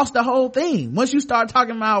else you lost the whole thing. Once you start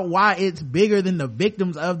talking about why it's bigger than the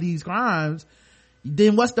victims of these crimes,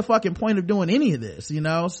 then what's the fucking point of doing any of this, you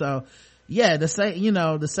know? So yeah, the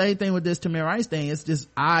same thing with this Tamir Rice thing. It's just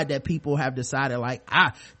odd that people have decided like,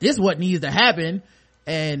 this is what needs to happen,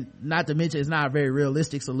 And not to mention it's not a very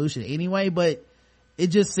realistic solution anyway, but it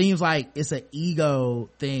just seems like it's an ego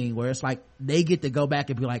thing where it's like they get to go back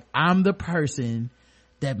and be like, I'm the person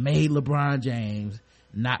that made LeBron James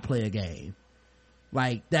not play a game.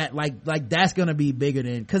 Like that, like that's gonna be bigger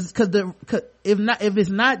than, cause if it's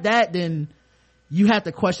not that, then you have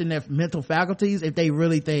to question their mental faculties if they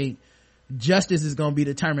really think justice is going to be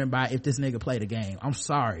determined by if this nigga played a game. I'm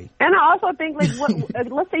sorry. And I also think, like,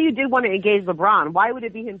 let's say you did want to engage LeBron. Why would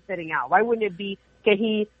it be him sitting out? Why wouldn't it be, can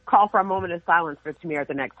he call for a moment of silence for Tamir at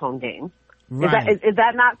the next home game? Right. Is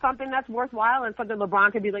that not something that's worthwhile and something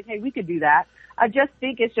LeBron could be like, hey, we could do that? I just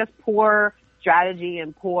think it's just poor strategy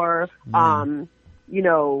and poor,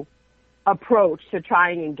 approach to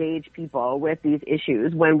try and engage people with these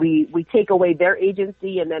issues when we take away their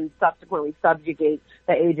agency and then subsequently subjugate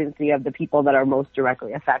the agency of the people that are most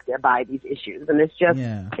directly affected by these issues. And it's just,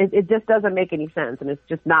 it just doesn't make any sense, and it's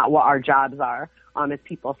just not what our jobs are as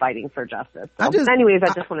people fighting for justice. So, I just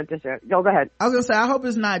wanted to share. Go ahead. I was gonna say, I hope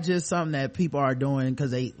it's not just something that people are doing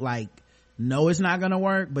because they like know it's not gonna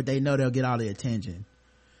work, but they know they'll get all the attention.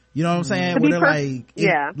 You know what I'm saying? Where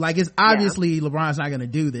they're like it's obviously LeBron's not gonna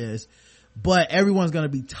do this, but everyone's going to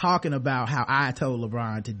be talking about how I told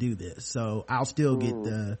LeBron to do this. So I'll still get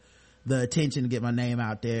the attention to get my name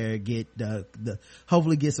out there, get the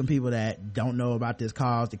hopefully get some people that don't know about this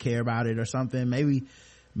cause to care about it or something. Maybe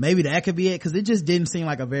that could be it, because it just didn't seem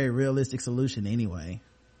like a very realistic solution anyway.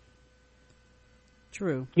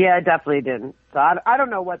 True. Yeah, it definitely didn't. So I don't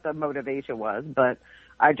know what the motivation was, but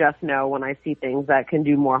I just know when I see things that can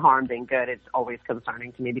do more harm than good, it's always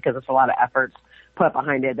concerning to me because it's a lot of efforts put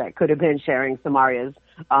behind it that could have been sharing Samaria's,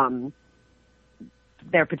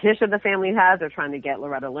 their petition the family has. They're trying to get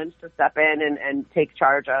Loretta Lynch to step in and take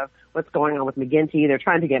charge of what's going on with McGinty. They're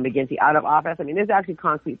trying to get McGinty out of office. I mean, there's actually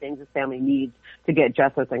concrete things this family needs to get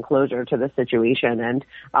justice and closure to the situation,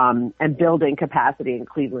 and building capacity in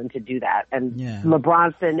Cleveland to do that. And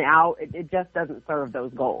LeBron sitting out, it just doesn't serve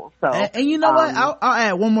those goals. So, and you know what? I'll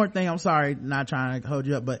add one more thing. I'm sorry, not trying to hold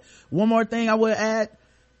you up, but one more thing I would add.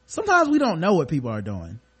 Sometimes we don't know what people are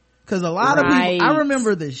doing. Cause a lot of people, I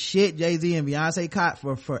remember the shit Jay-Z and Beyonce caught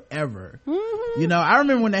for forever. You know, I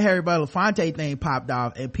remember when the Harry Belafonte thing popped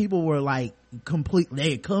off and people were like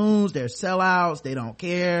they're coons, they're sellouts, they don't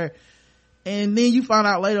care. And then you find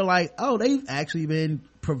out later, like, oh, they've actually been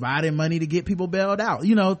providing money to get people bailed out.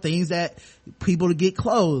 You know, things that people to get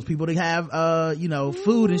clothes, people to have,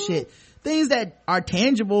 food and shit. Things that are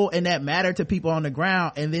tangible and that matter to people on the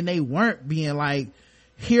ground. And then they weren't being like,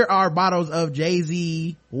 here are bottles of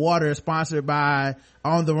Jay-Z water sponsored by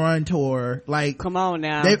On the Run tour. Like, come on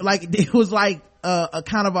now. It was like a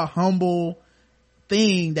kind of a humble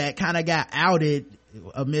thing that kind of got outed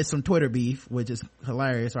amidst some Twitter beef, which is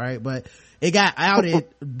hilarious, right? But it got outed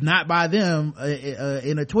not by them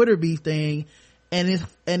in a Twitter beef thing, and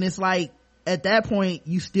it's like at that point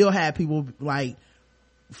you still had people like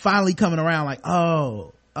finally coming around, like,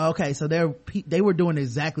 oh, okay, so they were doing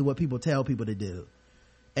exactly what people tell people to do.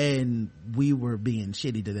 And we were being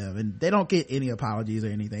shitty to them, and they don't get any apologies or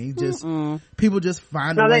anything. Just people just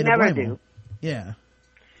find a way to blame them. Yeah.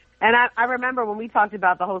 And I remember when we talked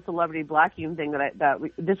about the whole celebrity vacuum thing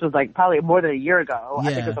this was like probably more than a year ago. I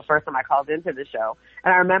think it was the first time I called into the show.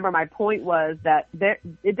 And I remember my point was that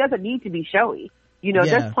it doesn't need to be showy. You know,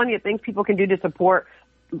 there's plenty of things people can do to support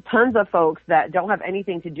tons of folks that don't have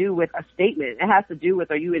anything to do with a statement. It has to do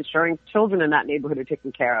with, are you ensuring children in that neighborhood are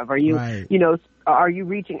taken care of? Are you, are you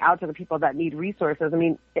reaching out to the people that need resources? I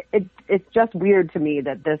mean, it's just weird to me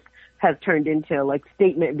that this has turned into like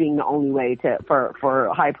statement being the only way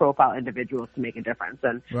for high profile individuals to make a difference.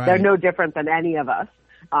 And they're no different than any of us.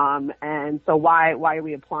 And so why are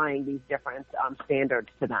we applying these different standards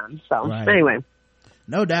to them? So anyway.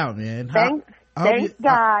 No doubt, man. Thanks,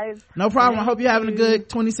 guys. No problem. I hope you're having a good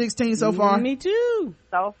 2016 so far. Me too.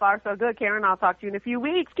 So far, so good, Karen. I'll talk to you in a few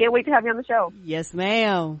weeks. Can't wait to have you on the show. Yes,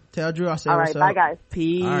 ma'am. Tell Drew I said all what's right, up. bye, guys.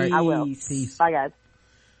 Peace. All right. I will. Peace. Bye, guys.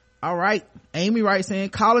 All right. Amy writes in,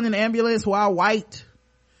 calling an ambulance while white.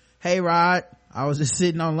 Hey, Rod. I was just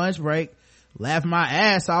sitting on lunch break, laughing my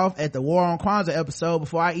ass off at the War on Kwanzaa episode.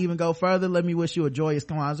 Before I even go further, let me wish you a joyous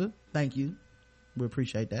Kwanzaa. Thank you. We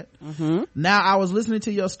appreciate that. Now, I was listening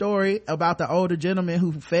to your story about the older gentleman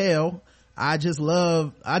who fell. I just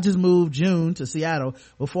moved June to Seattle.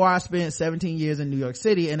 Before I spent 17 years in New York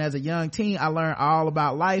City, and as a young teen, I learned all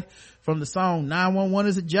about life from the song 911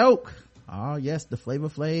 is a Joke. Oh yes, the Flavor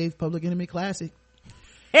Flav Public Enemy classic.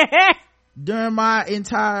 During my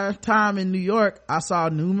entire time in New York, I saw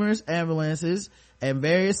numerous ambulances and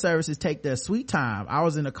various services take their sweet time. I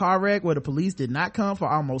was in a car wreck where the police did not come for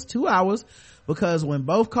almost 2 hours because when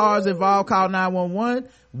both cars involved called 911,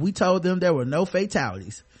 we told them there were no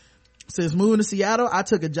fatalities. Since moving to Seattle, I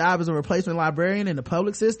took a job as a replacement librarian in the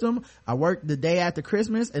public system. I worked the day after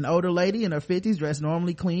Christmas. An older lady in her 50s, dressed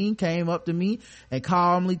normally clean, came up to me and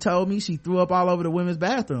calmly told me she threw up all over the women's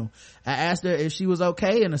bathroom. I asked her if she was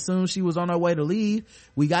okay and assumed she was on her way to leave.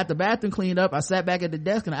 We got the bathroom cleaned up. I sat back at the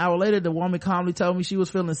desk, and an hour later, the woman calmly told me she was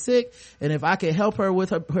feeling sick and if I could help her with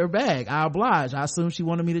her bag, I obliged. I assumed she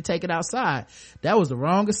wanted me to take it outside. That was the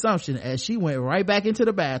wrong assumption, as she went right back into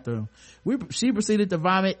the bathroom. She proceeded to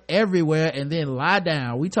vomit everywhere and then lie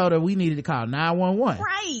down. We told her we needed to call 911.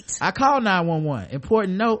 Right. I called 911.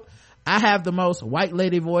 Important note, I have the most white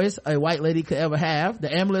lady voice a white lady could ever have.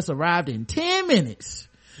 The ambulance arrived in 10 minutes.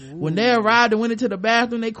 Ooh. When they arrived and went into the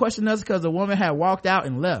bathroom, they questioned us because the woman had walked out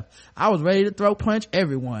and left. I was ready to throat punch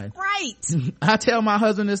everyone. Right. I tell my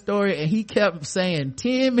husband this story and he kept saying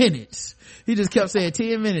 10 minutes. He just kept saying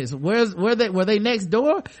 10 minutes. Were they next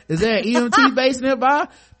door? Is there an EMT base nearby?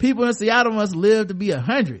 People in Seattle must live to be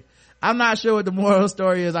 100. I'm not sure what the moral of the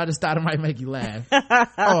story is. I just thought it might make you laugh. Oh,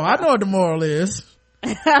 I know what the moral is.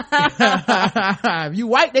 If you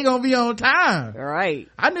white, they gonna be on time. Right.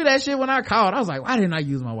 I knew that shit when I called. I was like, why didn't I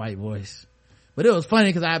use my white voice? But it was funny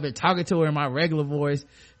because I had been talking to her in my regular voice,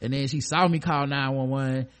 and then she saw me call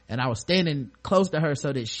 911, and I was standing close to her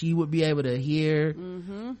so that she would be able to hear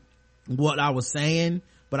what I was saying.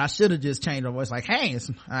 But I should have just changed her voice, like, hey, it's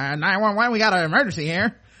 911, we got an emergency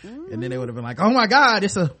here. And then they would have been like, oh my god,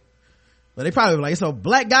 but they probably were like, it's a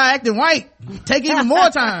black guy acting white, take even more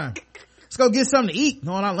time. Let's go get something to eat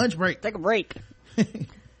on our lunch break. Take a break.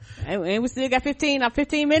 And we still got 15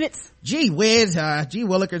 minutes. Gee whiz, gee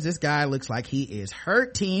willikers, this guy looks like he is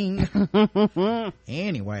hurting.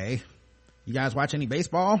 Anyway, you guys watch any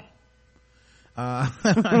baseball? I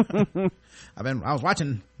was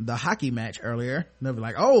watching the hockey match earlier. They'll be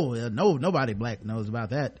like, oh no, nobody black knows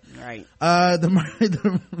about that. Right.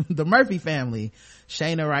 The Murphy family.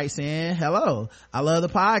 Shayna writes in, hello, I love the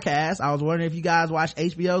podcast. I was wondering if you guys watch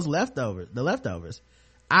HBO's The Leftovers.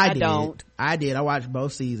 I did. I watched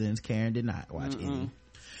both seasons. Karen did not watch any.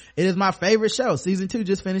 It is my favorite show. Season 2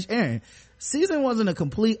 just finished airing. Season wasn't a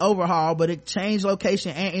complete overhaul, but it changed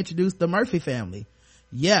location and introduced the Murphy family.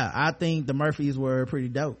 Yeah, I think the Murphys were pretty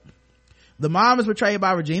dope. The mom is portrayed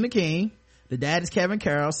by Regina King. The dad is Kevin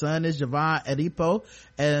Carroll. Son is Javon Edipo.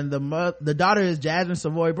 And the daughter is Jasmine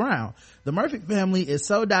Savoy Brown. The Murphy family is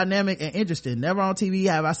so dynamic and interesting. Never on TV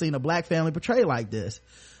have I seen a black family portrayed like this.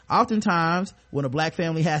 Oftentimes, when a black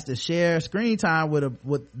family has to share screen time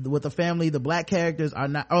with a family, the black characters are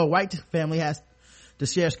not, white family has to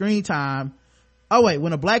share screen time.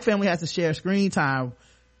 When a black family has to share screen time,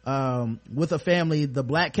 with a family, the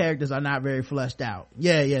black characters are not very fleshed out.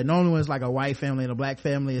 Normally when it's like a white family and a black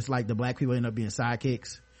family, it's like the black people end up being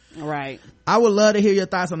sidekicks. Right. I would love to hear your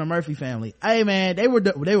thoughts on the Murphy family. Hey man, they were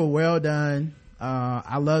well done.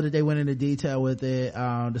 I love that they went into detail with it.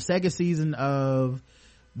 The second season of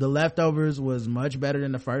The Leftovers was much better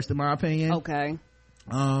than the first, in my opinion. Okay.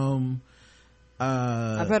 I've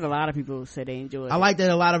heard a lot of people say they enjoyed it. I like that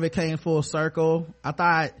a lot of it came full circle. I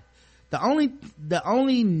thought the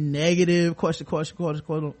only negative question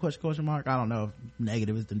mark, I don't know if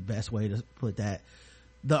negative is the best way to put that.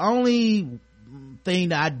 The only thing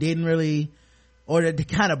that I didn't really, or that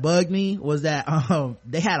kind of bugged me, was that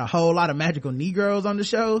they had a whole lot of magical Negroes on the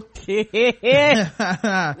show.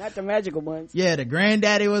 Not the magical ones. Yeah, the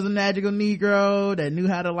granddaddy was a magical Negro that knew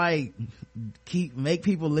how to like make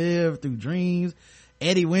people live through dreams.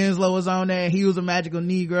 Eddie Winslow was on there. He was a magical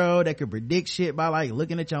Negro that could predict shit by like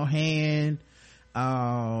looking at your hand.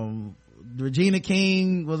 Regina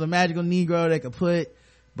King was a magical Negro that could put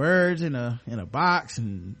birds in a box,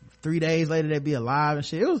 and 3 days later they'd be alive and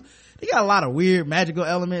shit. They got a lot of weird magical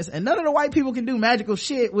elements, and none of the white people can do magical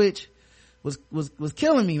shit, which was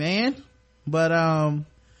killing me, man. But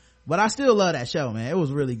I still love that show, man. It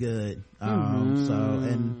was really good. So,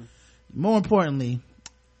 and more importantly,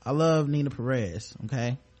 I love Nina Perez,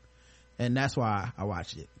 okay? And that's why I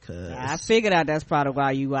watched it, cause I figured out that's probably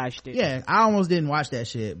why you watched it. Yeah, I almost didn't watch that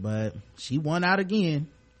shit, but she won out again.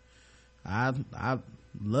 I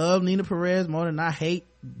love Nina Perez more than I hate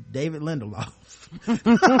David Lindelof.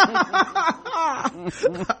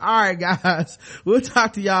 All right, guys, we'll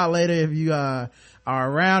talk to y'all later. If you are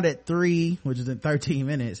around at 3, which is in 13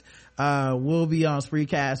 minutes, we'll be on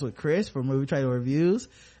Spreecast with Chris for Movie Trailer Reviews.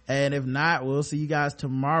 And if not, we'll see you guys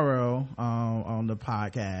tomorrow on the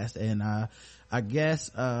podcast. And I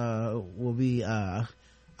guess we'll be I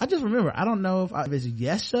just remember, I don't know if it's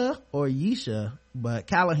Yesha or Yesha but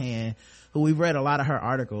Callahan, who we've read a lot of her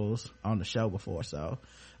articles on the show before. So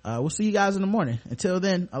we'll see you guys in the morning. Until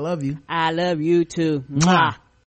then, I love you. I love you too. Mwah.